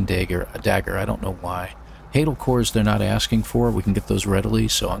Viking Dagger. I don't know why. Hadal Cores they're not asking for. We can get those readily,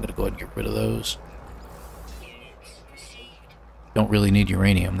 so I'm going to go ahead and get rid of those. Don't really need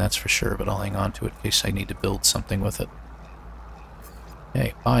uranium, that's for sure, but I'll hang on to it in case I need to build something with it.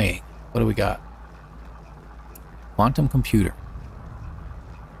 Okay, buying. What do we got? Quantum computer.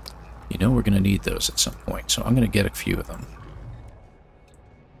 You know we're going to need those at some point, so I'm going to get a few of them.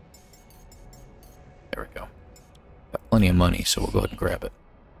 There we go. Got plenty of money, so we'll go ahead and grab it.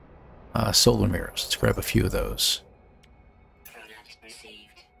 Solar mirrors. Let's grab a few of those. Product received.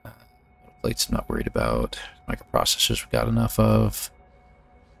 Plates I'm not worried about. Microprocessors we've got enough of.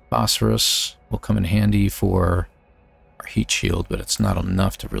 Phosphorus will come in handy for our heat shield, but it's not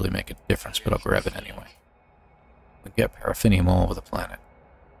enough to really make a difference, but I'll grab it anyway. We get paraffinium all over the planet.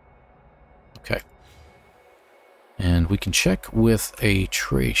 Okay. And we can check with a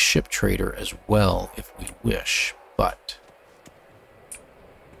ship trader as well if we wish, but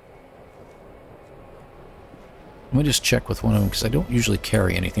let me just check with one of them because I don't usually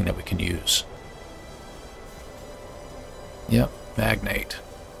carry anything that we can use. Yep, magnate.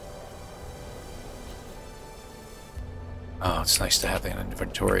 Oh, it's nice to have the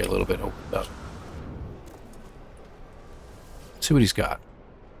inventory a little bit opened up. See what he's got.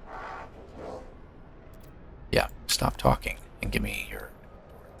 Yeah, stop talking and give me your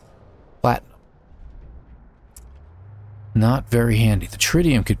platinum. Not very handy. The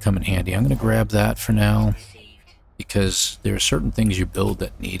tritium could come in handy. I'm going to grab that for now because there are certain things you build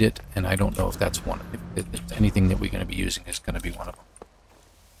that need it, and I don't know if that's one. If anything that we're going to be using is going to be one of them.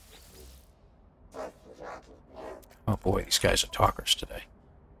 Oh boy, these guys are talkers today.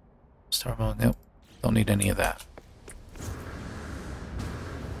 Star mode, nope. Don't need any of that.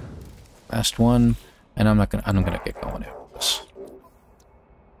 Last one, and I'm gonna get going after this.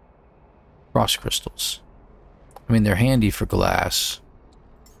 Frost crystals. I mean, they're handy for glass.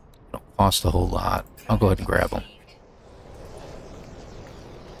 Don't cost a whole lot. I'll go ahead and grab them.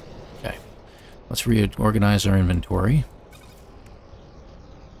 Okay. Let's reorganize our inventory.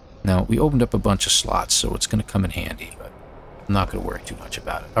 Now, we opened up a bunch of slots, so it's going to come in handy, but I'm not going to worry too much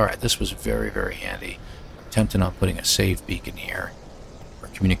about it. Alright, this was very, very handy. I'm tempted on putting a save beacon here. Or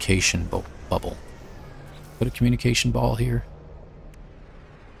communication bubble. Put a communication ball here.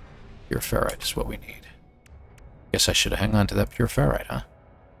 Pure ferrite is what we need. Guess I should have hung on to that pure ferrite, huh?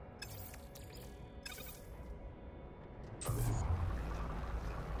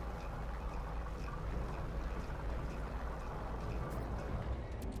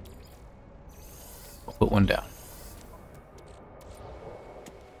 We'll put one down.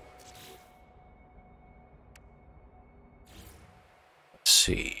 Let's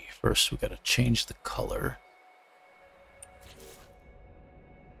see. First, we got to change the color.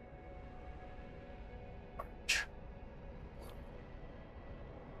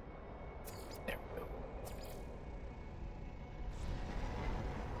 There we go.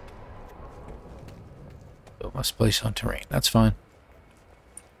 So must place on terrain. That's fine.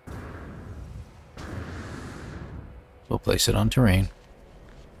 We'll place it on terrain.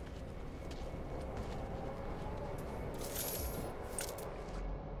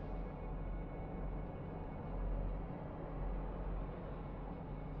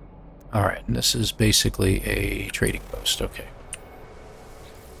 Alright, and this is basically a trading post. Okay.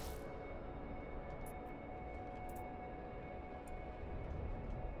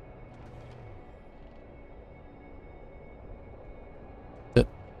 Good.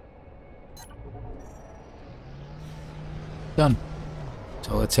 Done.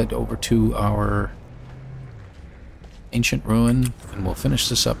 So let's head over to our ancient ruin, and we'll finish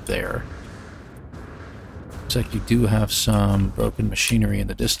this up there. Looks like you do have some broken machinery in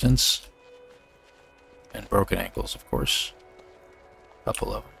the distance. And broken ankles, of course. A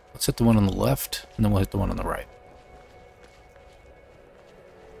couple of them. Let's hit the one on the left, and then we'll hit the one on the right.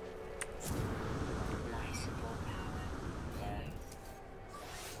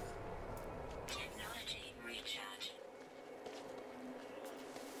 Technology recharge.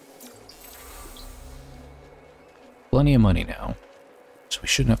 Plenty of money now, so we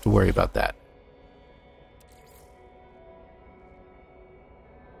shouldn't have to worry about that.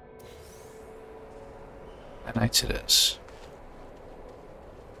 Nights it is.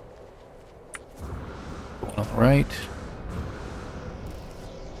 One on the right.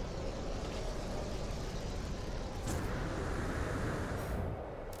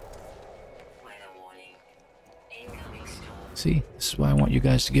 Weather warning. Incoming storm. See, this is why I want you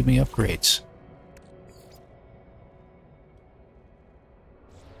guys to give me upgrades.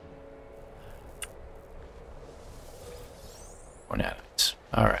 Ornaments.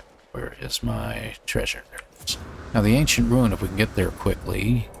 Alright, where is my treasure? There it is. Now the ancient ruin, if we can get there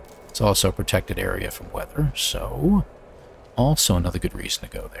quickly, it's also a protected area from weather, so also another good reason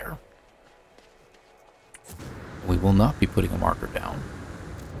to go there. We will not be putting a marker down.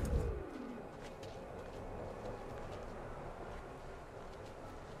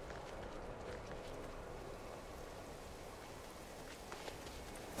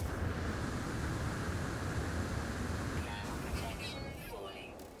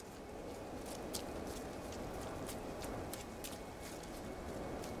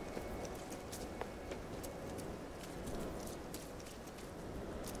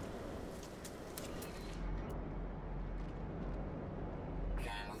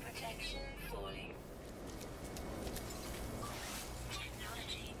 protection falling.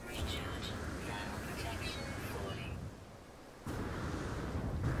 Technology recharge. Thermal protection falling.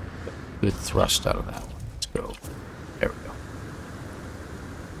 Good thrust out of that one. Let's go. There we go.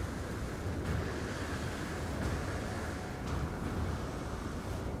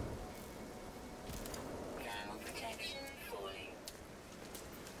 Thermal protection falling.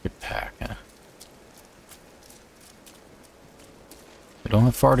 Good pack, huh? We don't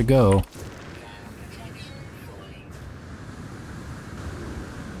have far to go. Thermal protection falling.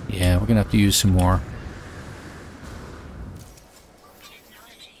 Yeah, we're gonna have to use some more.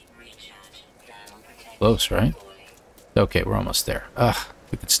 Technology recharge. Thermal protection Close, right? falling. Okay, we're almost there. Ugh,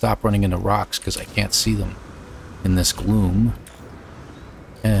 we could stop running into rocks because I can't see them in this gloom.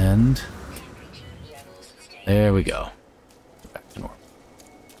 And Temperature levels stable. there we go. Back to normal.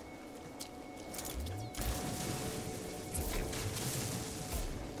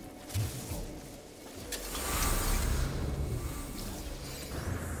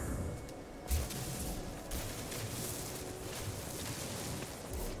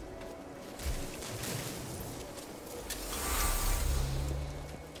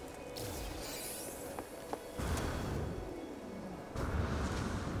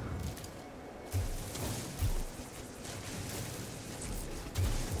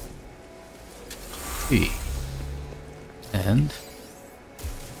 And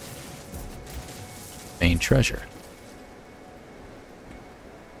main treasure.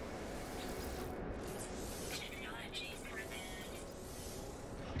 Technology prepared.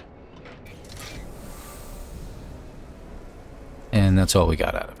 And that's all we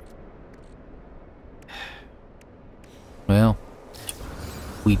got out of it. Well,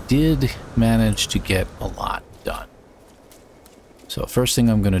 we did manage to get a lot done. So first thing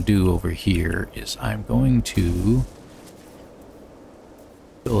I'm going to do over here is I'm going to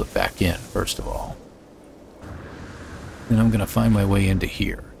fill it back in, first of all. Then I'm going to find my way into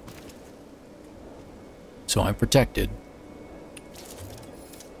here. So I'm protected.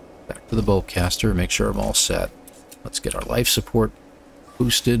 Back to the bowcaster, make sure I'm all set. Let's get our life support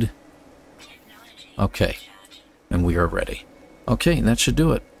boosted. Technology Okay, recharge. and we are ready. Okay, and that should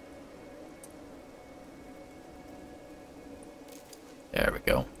do it. There we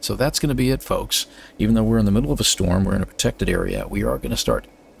go. So that's going to be it, folks. Even though we're in the middle of a storm, we're in a protected area, we're going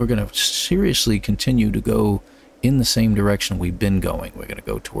to seriously continue to go in the same direction we've been going. We're going to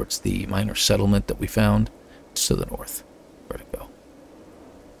go towards the minor settlement that we found. It's to the north. Where'd it go?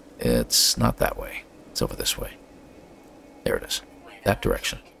 It's not that way. It's over this way. There it is. That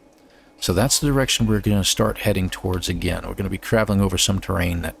direction. So that's the direction we're going to start heading towards again. We're going to be traveling over some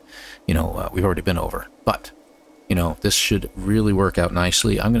terrain that, we've already been over. But this should really work out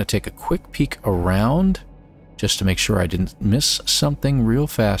nicely. I'm going to take a quick peek around just to make sure I didn't miss something real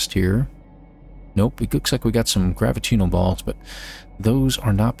fast here. Nope, it looks like we got some gravitino balls, but those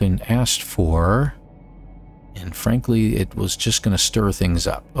are not being asked for. And frankly, it was just going to stir things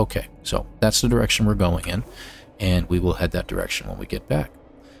up. Okay, so that's the direction we're going in, and we will head that direction when we get back.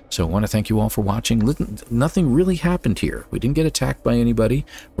 So I want to thank you all for watching. Nothing really happened here. We didn't get attacked by anybody.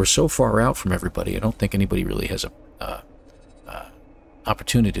 We're so far out from everybody, I don't think anybody really has a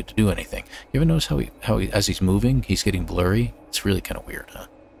opportunity to do anything. You ever notice how he, as he's moving, he's getting blurry? It's really kind of weird, huh?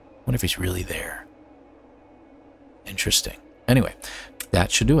 I wonder if he's really there. Interesting. Anyway,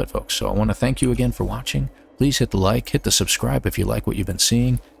 that should do it, folks. So I want to thank you again for watching. Please hit the like, hit the subscribe if you like what you've been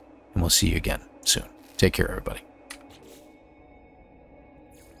seeing, and we'll see you again soon. Take care, everybody.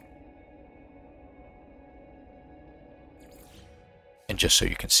 And just so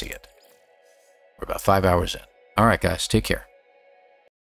you can see it, we're about 5 hours in. All right, guys, take care.